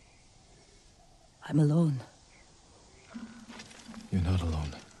 I'm alone. You're not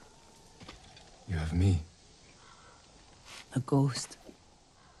alone. You have me. A ghost.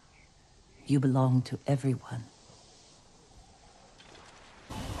 You belong to everyone.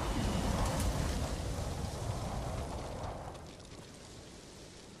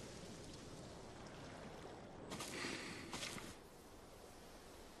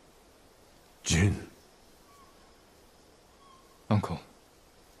 Jin. Uncle.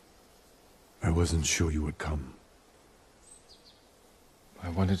 I wasn't sure you would come. I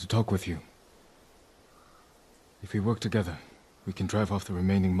wanted to talk with you. If we work together, we can drive off the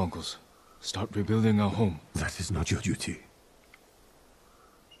remaining Mongols. Start rebuilding our home. That is not your duty.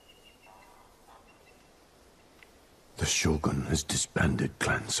 The Shogun has disbanded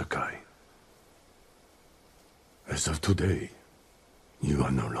Clan Sakai. As of today, you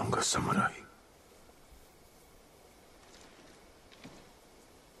are no longer samurai.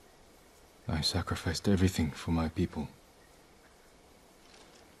 I sacrificed everything for my people.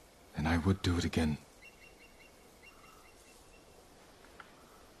 And I would do it again.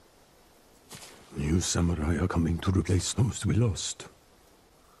 New samurai are coming to replace those we lost.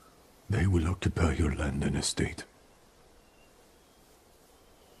 They will occupy your land and estate.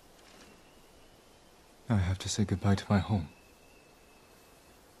 I have to say goodbye to my home.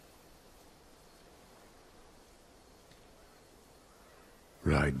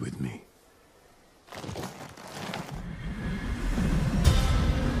 Ride with me.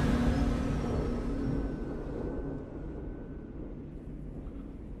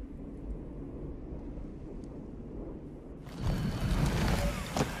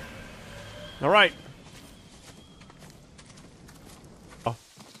 All right. Oh.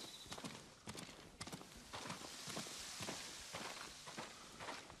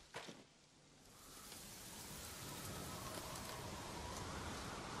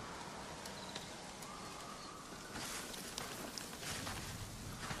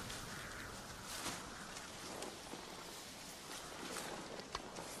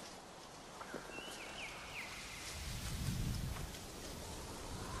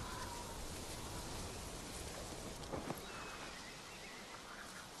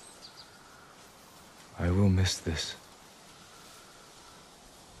 will miss this.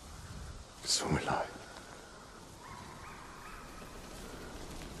 So will I.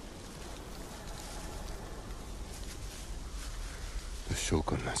 The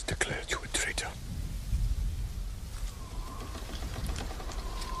Shogun has declared you a traitor.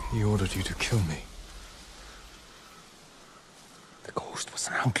 He ordered you to kill me. The Ghost was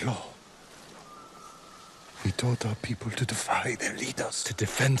an outlaw. He taught our people to defy their leaders. To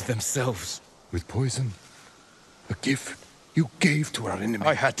defend themselves. With poison. A gift you gave to our enemy.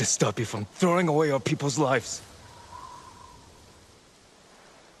 I had to stop you from throwing away our people's lives.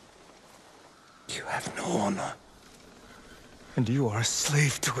 You have no honor. And you are a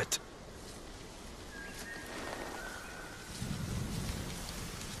slave to it.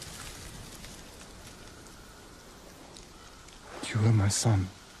 You are my son.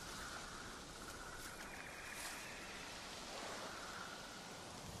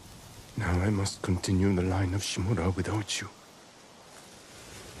 Now I must continue the line of Shimura without you.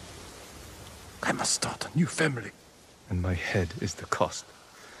 I must start a new family. And my head is the cost.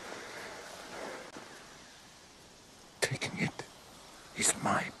 Taking it is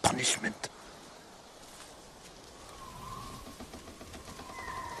my punishment.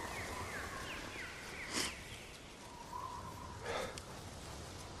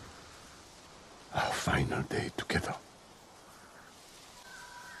 Our final day together.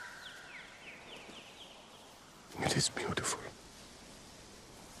 It is beautiful.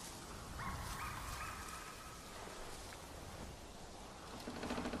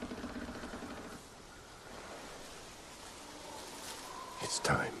 It's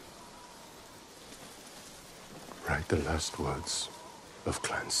time. Write the last words of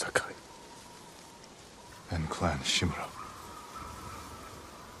Clan Sakai. And Clan Shimura.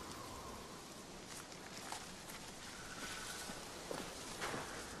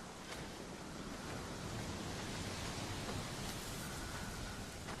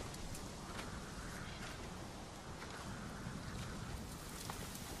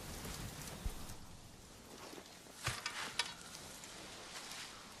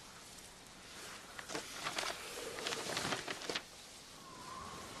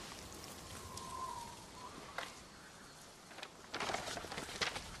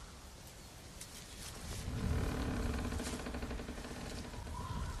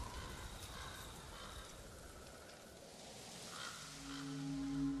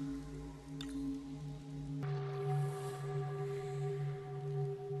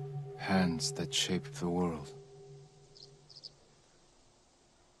 Hands that shaped the world.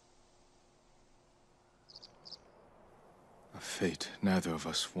 A fate neither of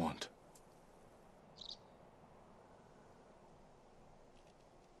us want.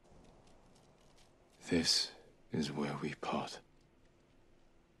 This is where we part.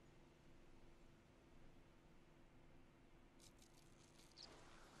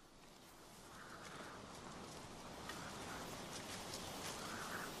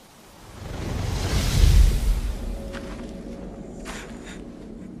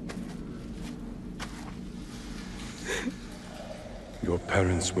 Your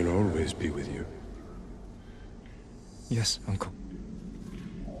parents will always be with you. Yes, Uncle.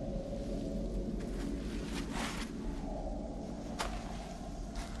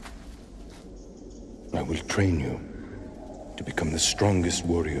 I will train you to become the strongest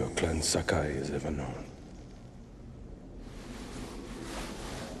warrior Clan Sakai has ever known.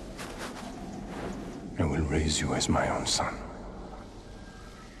 I will raise you as my own son.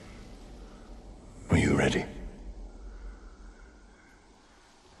 Are you ready?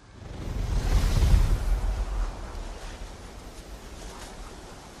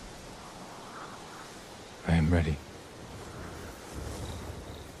 I am ready.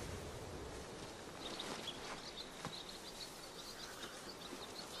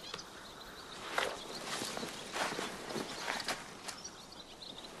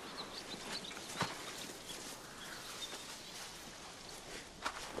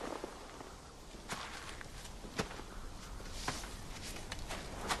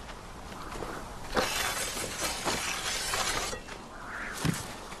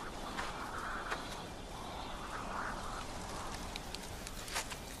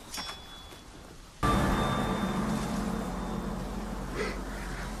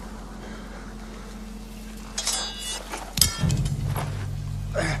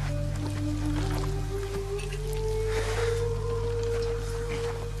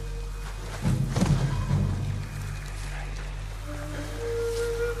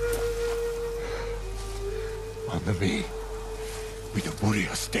 Honor me with a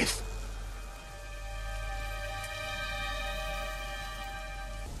warrior's death.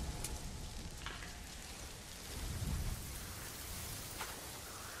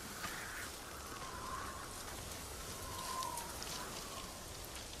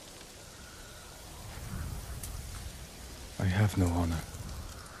 have no honor.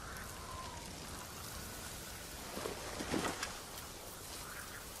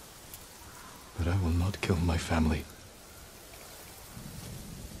 But I will not kill my family.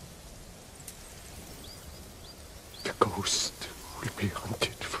 The ghost will be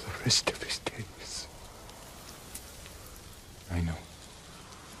hunted for the rest of his days. I know.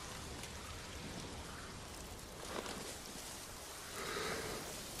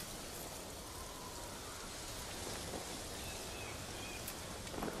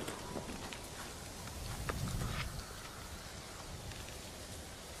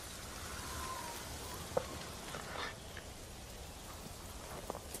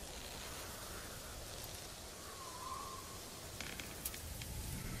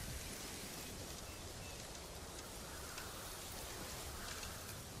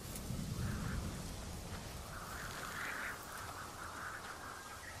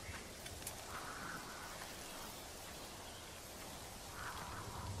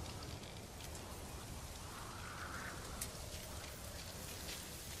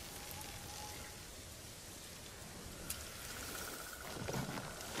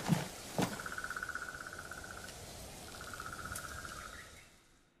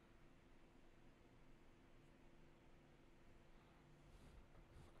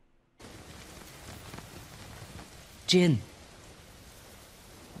 Jin.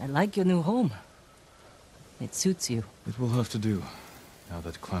 I like your new home. It suits you. It will have to do, now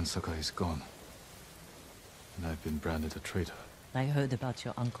that Clan Sakai is gone. And I've been branded a traitor. I heard about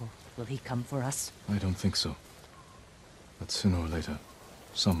your uncle. Will he come for us? I don't think so. But sooner or later,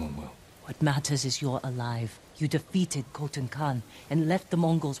 someone will. What matters is you're alive. You defeated Khotun Khan and left the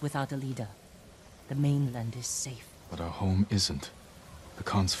Mongols without a leader. The mainland is safe. But our home isn't. The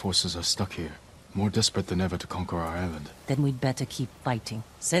Khan's forces are stuck here, more desperate than ever to conquer our island. Then we'd better keep fighting.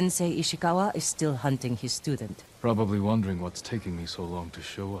 Sensei Ishikawa is still hunting his student. Probably wondering what's taking me so long to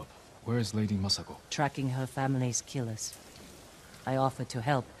show up. Where is Lady Masako? Tracking her family's killers. I offered to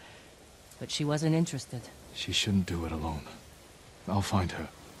help, but she wasn't interested. She shouldn't do it alone. I'll find her.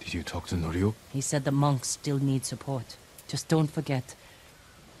 Did you talk to Norio? He said the monks still need support. Just don't forget.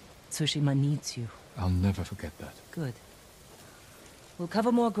 Tsushima needs you. I'll never forget that. Good. We'll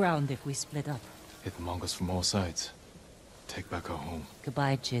cover more ground if we split up. Hit the Mongols from all sides. Take back our home.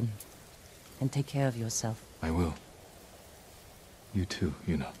 Goodbye, Jin. And take care of yourself. I will. You too,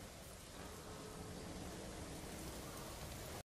 Yuna.